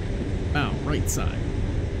 Val, right side.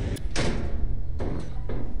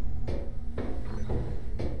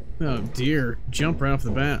 Oh dear, jump right off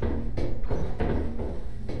the bat.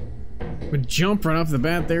 Would jump right off the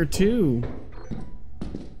bat there too.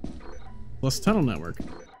 Plus tunnel network.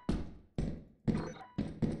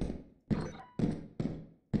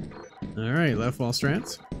 Alright, left wall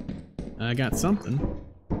strats. I got something.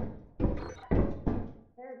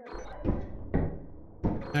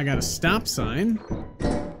 I got a stop sign.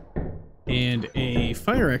 And a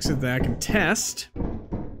fire exit that I can test.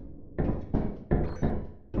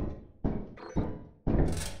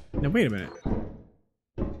 Now wait a minute.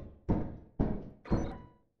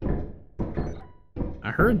 I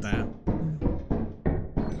heard that.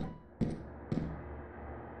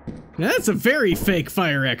 Now that's a very fake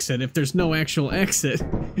fire exit if there's no actual exit.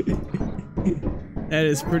 That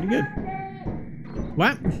is pretty good.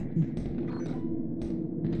 What?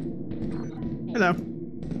 Hello.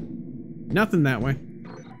 Nothing that way.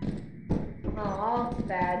 Aw,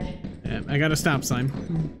 badge. I got a stop sign.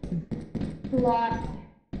 Lost.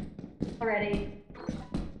 Already.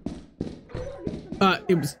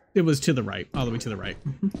 It was to the right, all the way to the right.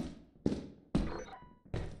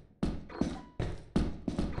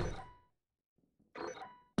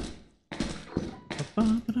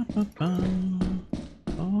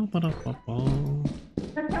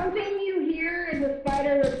 There's something you hear is a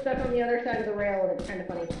spider that's stuck on the other side of the rail, and it's kind of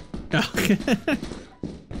funny. Okay.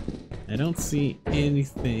 I don't see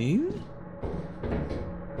anything.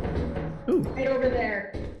 Ooh. Right over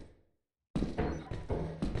there.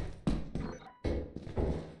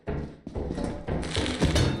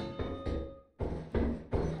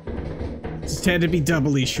 Just had to be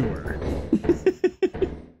doubly sure.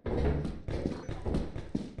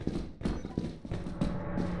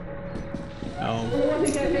 Oh.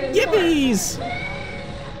 Yippies!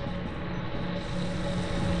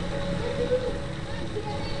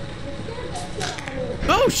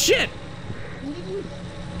 Oh shit!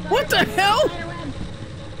 What the hell?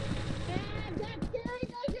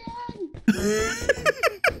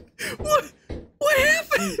 What? What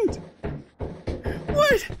happened?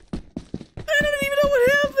 What? I don't even know what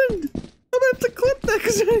happened. I'm gonna have to clip that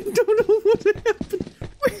because I don't know what happened.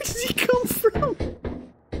 Where did he come from?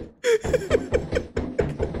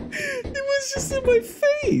 It was just in my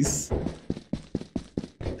face.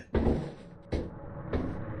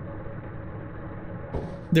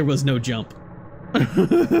 There was no jump.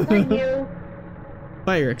 Thank you.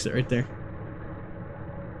 Fire exit right there.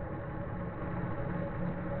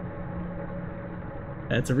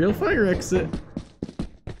 That's a real fire exit.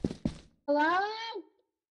 Hello?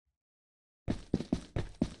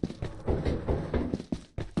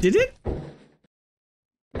 Did it?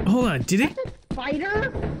 Hold on, did it?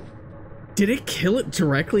 Spider? Did it kill it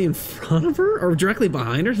directly in front of her? Or directly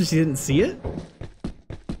behind her so she didn't see it?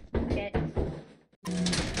 Okay.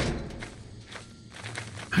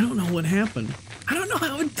 I don't know what happened. I don't know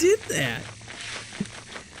how it did that.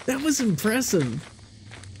 That was impressive.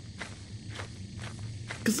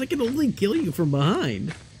 Because I can only kill you from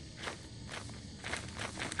behind.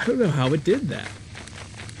 I don't know how it did that.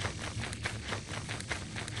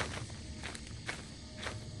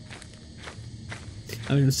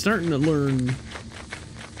 I mean, I'm starting to learn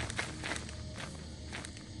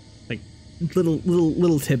like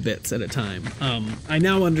little tidbits at a time. I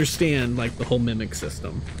now understand like the whole mimic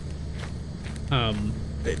system.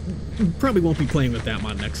 Probably won't be playing with that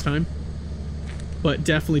mod next time, but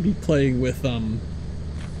definitely be playing with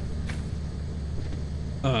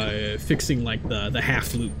fixing like the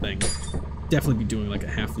half loop thing. Definitely be doing like a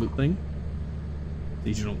half loop thing so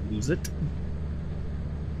you don't lose it.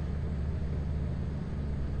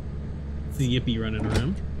 The Yippee running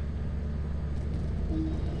around.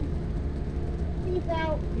 Peace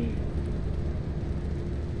out.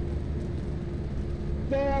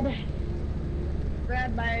 Dead.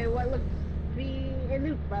 Grabbed by what looks to be a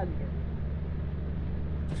loot bug.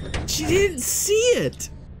 She didn't see it!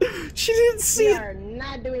 She didn't see We it! are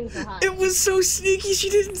not doing so hot. It was so sneaky, she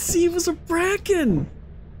didn't see it was a bracken!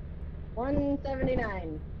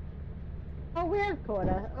 179. Oh, we're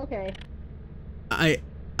Coda. Okay. I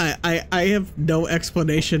have no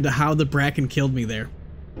explanation to how the bracken killed me there.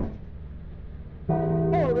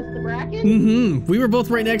 Oh, it was the bracken? Mm-hmm. We were both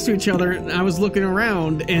right next to each other, and I was looking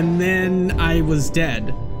around, and then I was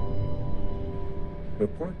dead.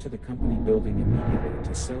 Report to the company building immediately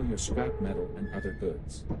to sell your scrap metal and other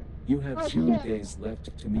goods. You have 0 days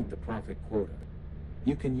left to meet the profit quota.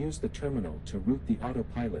 You can use the terminal to route the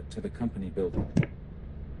autopilot to the company building.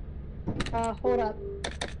 Hold up.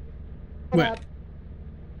 What? Up.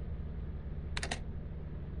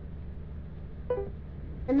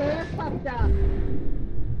 And they're fucked up.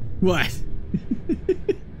 What?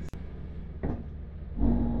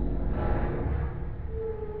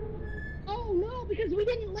 Oh no, because we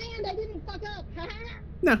didn't land, I didn't fuck up.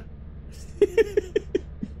 No.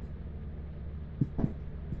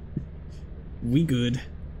 We good.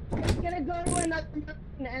 I'm gonna go to another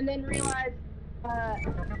and then realize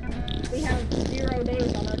we have 0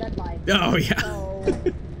 days on our deadline. Oh yeah. So...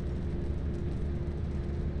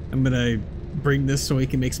 I'm gonna bring this so we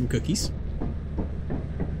can make some cookies.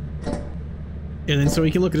 And then so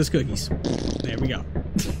we can look at his cookies. There we go.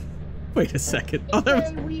 Wait a second. Oh,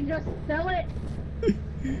 that was... we just sell it.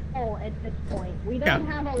 Oh, at this point, we don't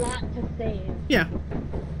have a lot to save. Yeah.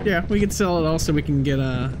 Yeah, we can sell it all so we can get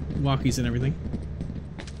walkies and everything.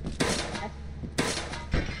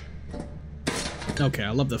 Okay,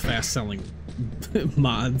 I love the fast selling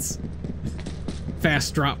mods.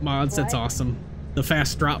 Fast drop mods, that's awesome. The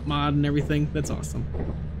fast drop mod and everything, that's awesome.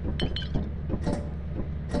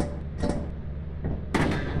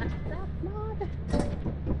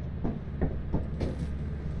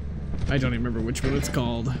 I don't even remember which one it's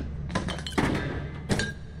called.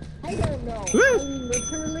 I don't know. Woo! I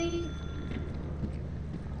literally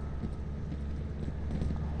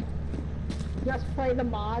just play the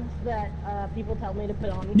mods that people tell me to put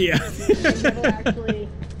on. Yeah. I've never actually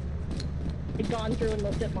gone through and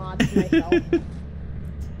looked at mods myself. Just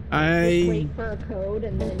wait for a code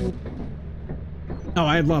and then... Oh,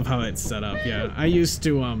 I love how it's set up, yeah. I used to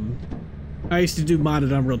do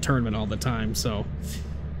modded Unreal Tournament all the time, so...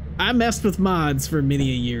 I messed with mods for many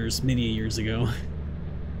years ago.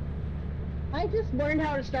 I just learned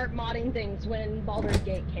how to start modding things when Baldur's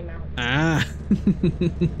Gate came out. Ah.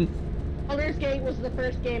 Baldur's Gate was the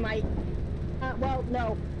first game I... well,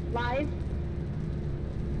 no. Live.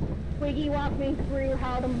 Twiggy walked me through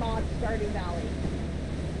how to mod Stardew Valley.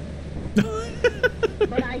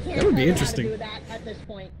 But I can't tell you how to do that at this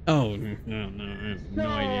point. Oh, no, I have no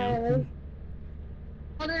idea.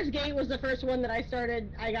 Baldur's Gate was the first one that I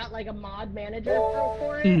started. I got like a mod manager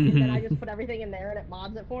for it, and then I just put everything in there and it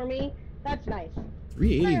mods it for me. That's nice.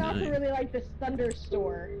 $3.89. I also really like this Thunder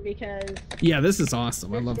store because... Yeah, this is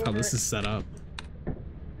awesome. I love how this is set up.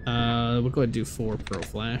 We'll go ahead and do 4 Pro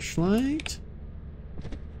Flashlight.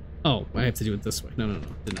 Oh, I have to do it this way. No.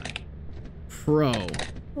 Deny. Pro.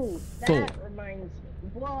 Ooh, that reminds me.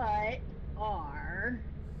 What are...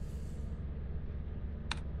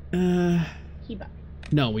 Keep up.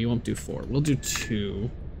 No, we won't do 4. We'll do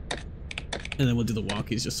 2. And then we'll do the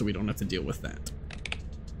walkies just so we don't have to deal with that.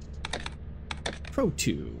 Pro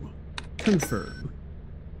 2. Confirm.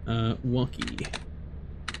 Walkie.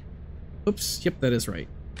 Oops. Yep, that is right.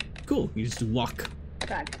 Cool. You just do walk.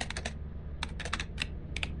 Okay.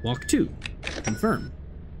 Walk 2. Confirm.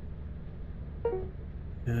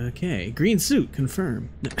 Okay. Green suit. Confirm.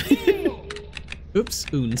 Oops.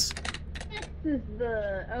 Oons. This is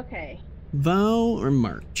the... Okay. Vow or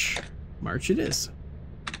March? March it is.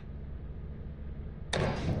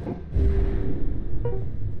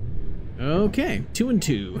 Okay, 2 and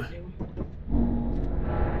 2.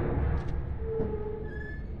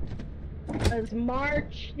 Is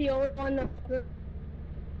March the only one that...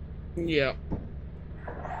 Yeah.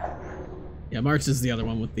 Yeah, March is the other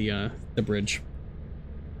one with the bridge.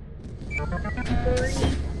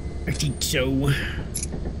 I think so.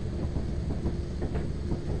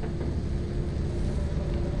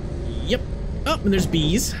 Yep. Oh, and there's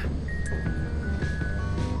bees.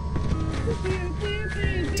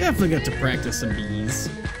 Definitely got to practice some bees.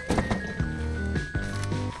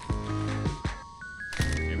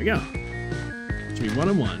 There we go. Should be 1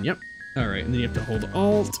 and 1. Yep. All right, and then you have to hold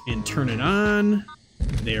Alt and turn it on.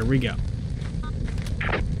 There we go.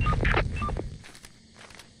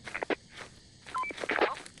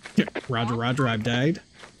 Roger, I've died.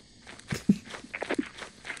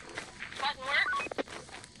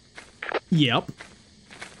 Yep.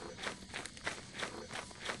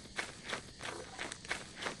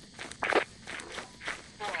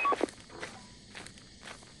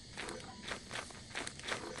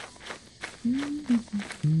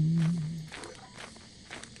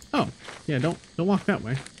 Oh, yeah, don't walk that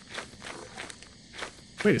way.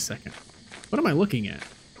 Wait a second. What am I looking at?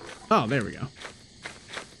 Oh, there we go.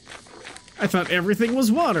 I thought everything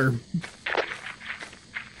was water.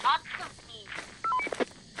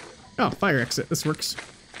 Oh, fire exit. This works.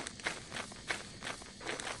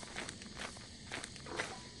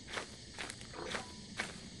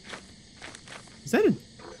 Is that a...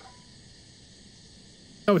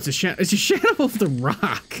 Oh, it's a shadow. It's a shadow of the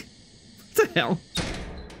rock. What the hell?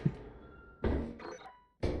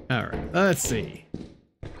 Alright, let's see.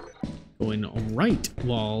 Going right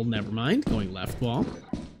wall, never mind. Going left wall.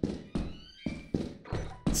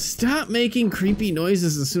 Stop making creepy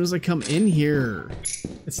noises as soon as I come in here.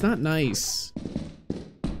 It's not nice.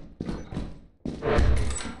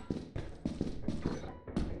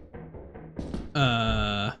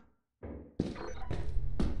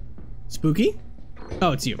 Spooky?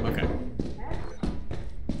 Oh, it's you. Okay.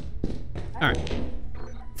 Alright.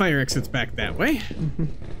 Fire exit's back that way.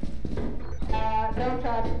 Don't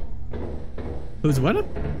touch. Who's what up?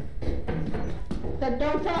 Said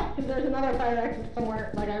don't touch, because there's another fire exit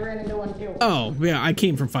somewhere. Like, I ran into one too. Oh, yeah, I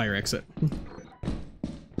came from fire exit.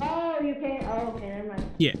 Oh, you can't. Oh, okay, never mind.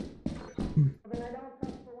 Yeah. Then I don't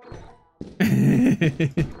touch the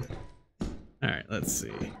one. Alright, let's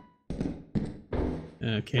see.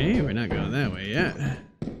 Okay, we're not going that way yet.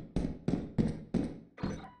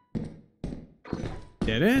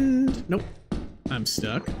 Dead end. Nope. I'm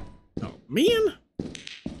stuck. Oh, man.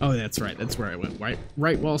 Oh, that's right. That's where I went.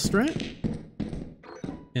 Right wall strat.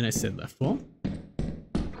 And I said left wall.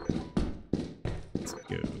 Let's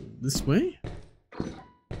go this way.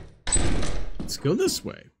 Let's go this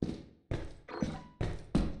way.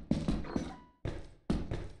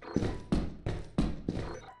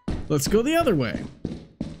 Let's go the other way.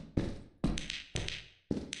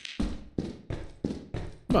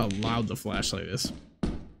 How loud the flashlight is.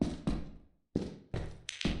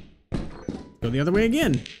 Go the other way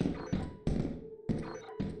again.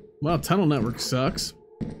 Well, tunnel network sucks.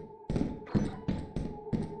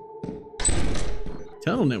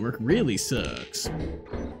 Tunnel network really sucks.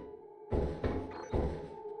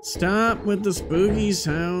 Stop with the spooky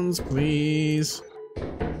sounds, please.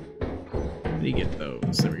 How do you get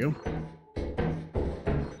those? There we go.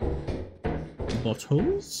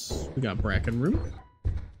 Bottles. We got bracken room.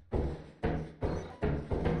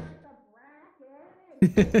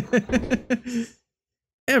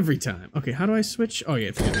 Every time. Okay, how do I switch? Oh yeah,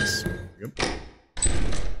 it's this. Yep.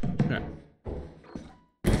 Alright.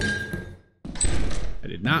 I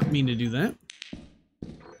did not mean to do that.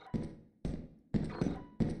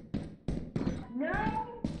 No!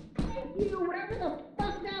 Thank you! Whatever the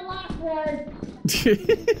fuck that last was!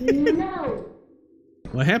 No!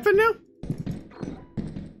 What happened now?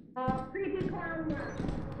 Creepy clown.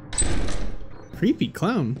 Creepy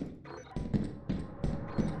clown?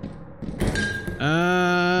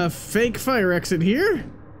 Fake fire exit here.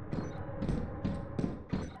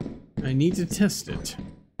 I need to test it.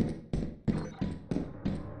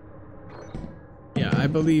 Yeah, I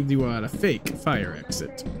believe you are a fake fire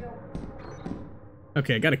exit.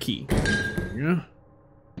 Okay, I got a key. Yeah.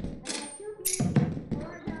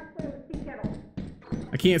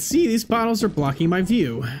 I can't see. These bottles are blocking my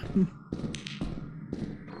view.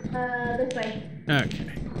 This way.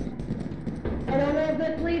 Okay. I don't know if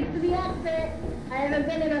this leads to the exit. I haven't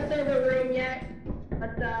been in a server room yet,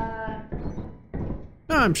 but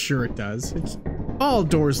I'm sure it does. All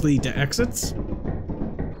doors lead to exits.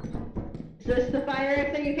 Is this the fire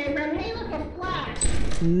exit you came from? Hey, look, a flash!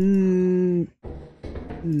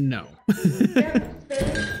 No.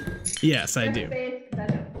 Yes, I do.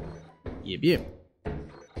 Yep.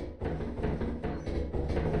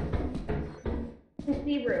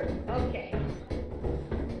 See room. Okay.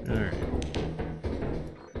 Alright.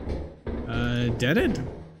 Dead end?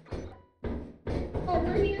 Oh,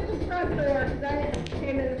 we're here at the front door, because I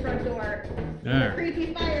came in the front door. The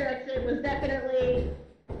creepy fire exit was definitely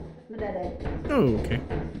the dead end. Oh, okay.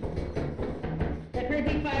 The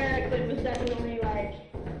creepy fire exit was definitely like,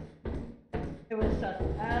 it was sus.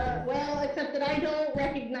 Well, except that I don't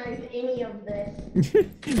recognize any of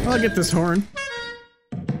this. I'll get this horn.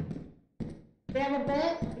 We have a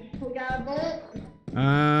bullet. We got a bullet.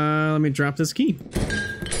 Let me drop this key.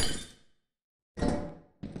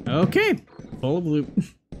 Okay, full of loot.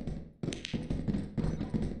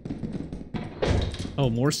 Oh,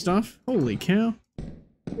 more stuff? Holy cow.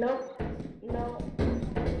 Nope. No.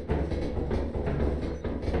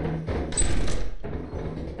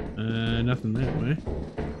 Nothing that way.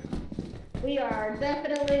 We are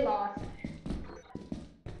definitely lost.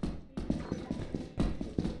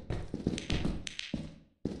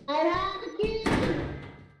 I have a key!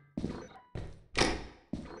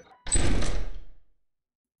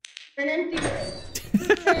 An empty room.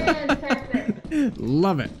 Fantastic.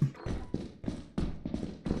 Love it.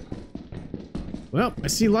 Well, I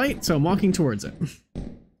see light, so I'm walking towards it.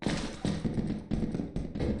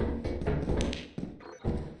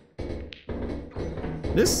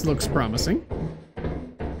 This looks promising.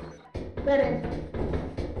 So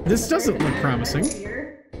This doesn't look promising.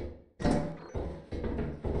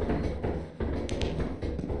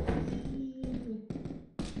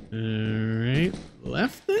 Alright,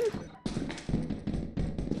 left then?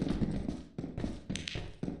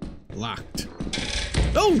 Locked.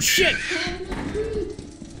 Oh shit!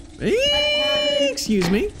 Excuse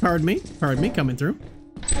me, pardon me, coming through.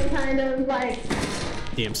 I kind of like...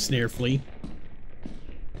 Damn snare flea.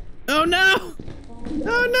 Oh no! Oh no,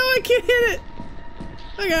 I can't hit it!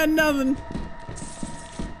 I got nothing.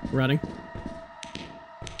 Running.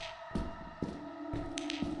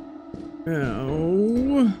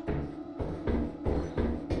 Oh.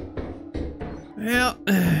 Well,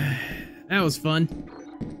 that was fun.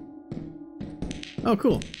 Oh,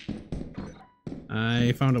 cool.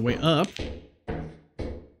 I found a way up.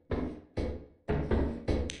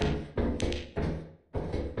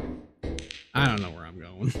 I don't know where I'm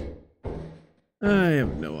going. I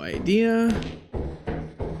have no idea.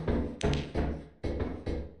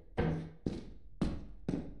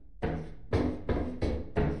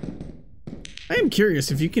 I am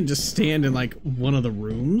curious if you can just stand in like one of the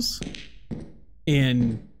rooms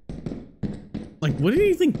and like, what do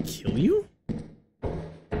you think kill you?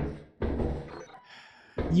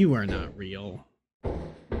 You are not real.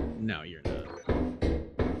 No, you're not.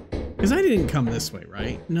 Because I didn't come this way,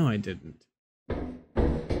 right? No, I didn't.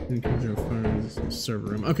 Didn't come through a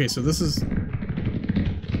server room. Okay, so this is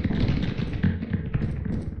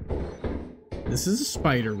a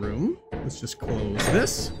spider room. Let's just close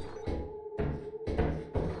this.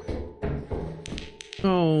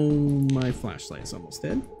 Oh, my flashlight's almost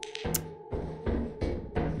dead.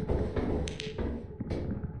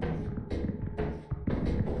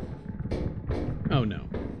 Oh no.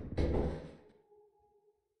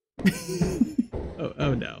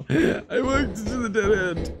 oh no. I walked into the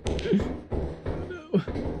dead end. Oh no.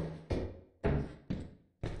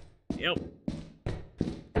 Help.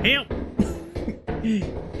 Help.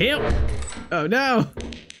 Help. Oh no.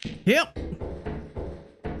 Help.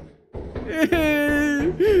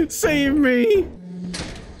 Save me.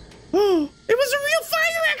 Oh, it was a real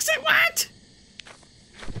fire exit. What?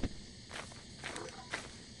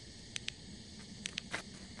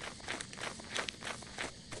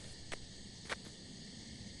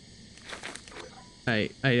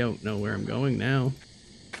 I don't know where I'm going now.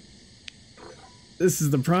 This is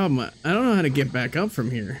the problem. I don't know how to get back up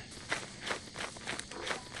from here.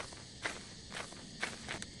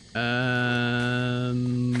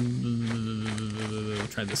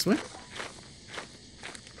 Try this way.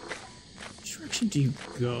 Which direction do you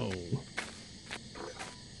go?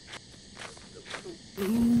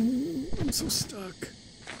 Oh, I'm so stuck.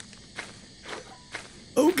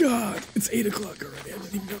 Oh god, it's 8 o'clock already. I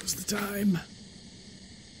didn't even notice the time.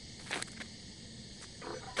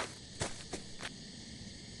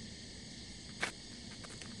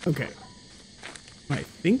 Okay. I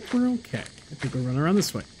think we're okay. I think we'll run around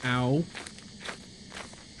this way. Ow.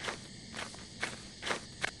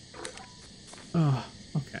 Oh,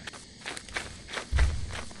 okay.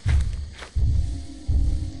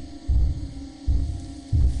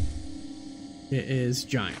 It is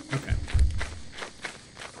giant. Okay.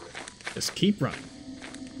 Just keep running.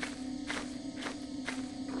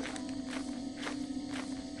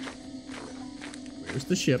 Where's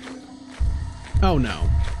the ship? Oh no.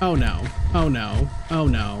 Oh no. Oh no. Oh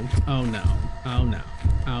no. Oh no. Oh no.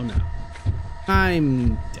 Oh no.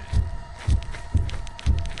 I'm dead.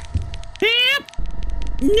 Help!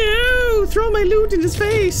 No! Throw my loot in his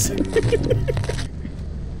face! Your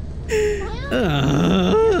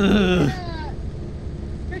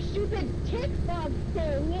stupid tick bug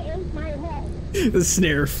thing in my head. The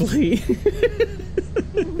snare flea.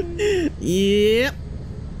 Yep.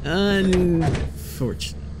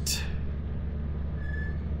 Unfortunate.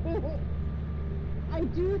 I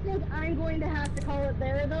do think I'm going to have to call it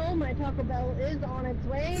there, though. My Taco Bell is on its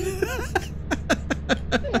way.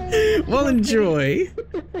 Well, enjoy.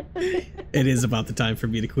 It is about the time for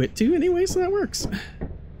me to quit, too, anyway, so that works.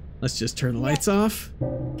 Let's just turn the lights off.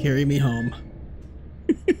 Carry me home.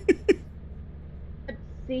 Let's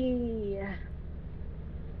see.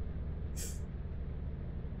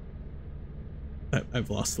 I've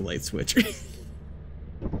lost the light switch.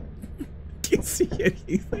 Can't see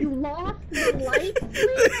anything. You lost the light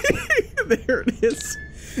switch? There it is.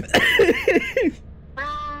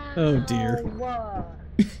 Oh dear.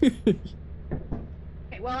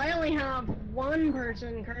 Okay, well, I only have one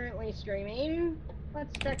person currently streaming.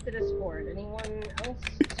 Let's check the Discord. Anyone else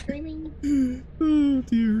streaming? Oh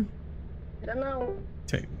dear. I don't know.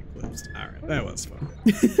 Technically closed. Alright, that was fun.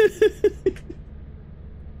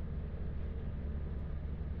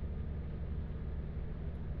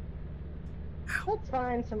 Let's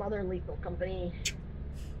find some other Lethal Company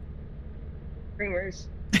streamers.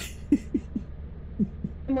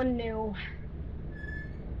 Someone new.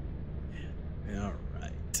 All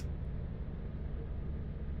right.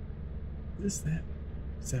 What is that?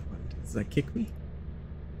 Is that one? Does that kick me?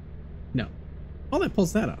 No. Oh, that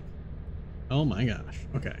pulls that up. Oh my gosh.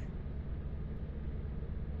 Okay.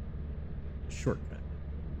 Shortcut.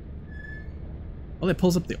 Oh, that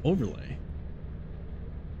pulls up the overlay.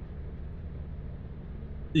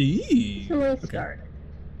 Eee. Okay. Started.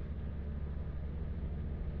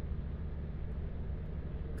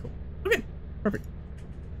 Cool. Okay. Perfect.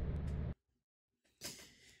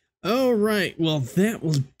 All right. Well, that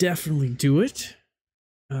will definitely do it.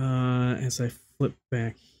 As I flip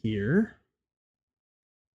back here.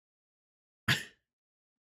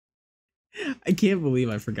 I can't believe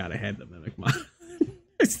I forgot I had the mimic mod.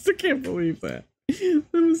 I still can't believe that. That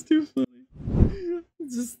was too funny.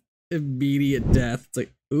 Just immediate death. It's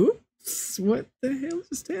like, oops, what the hell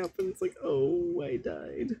just happened? It's like, oh, I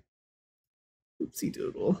died. Oopsie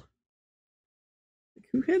doodle. Like,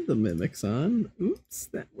 who had the mimics on? Oops,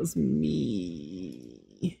 that was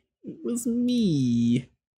me. It was me.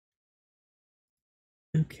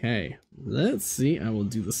 Okay, let's see. I will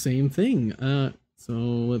do the same thing. So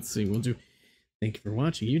let's see. We'll do. Thank you for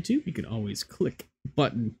watching YouTube. You can always click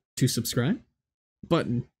button to subscribe,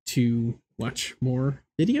 button to watch more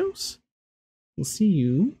videos. We'll see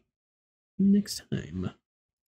you next time.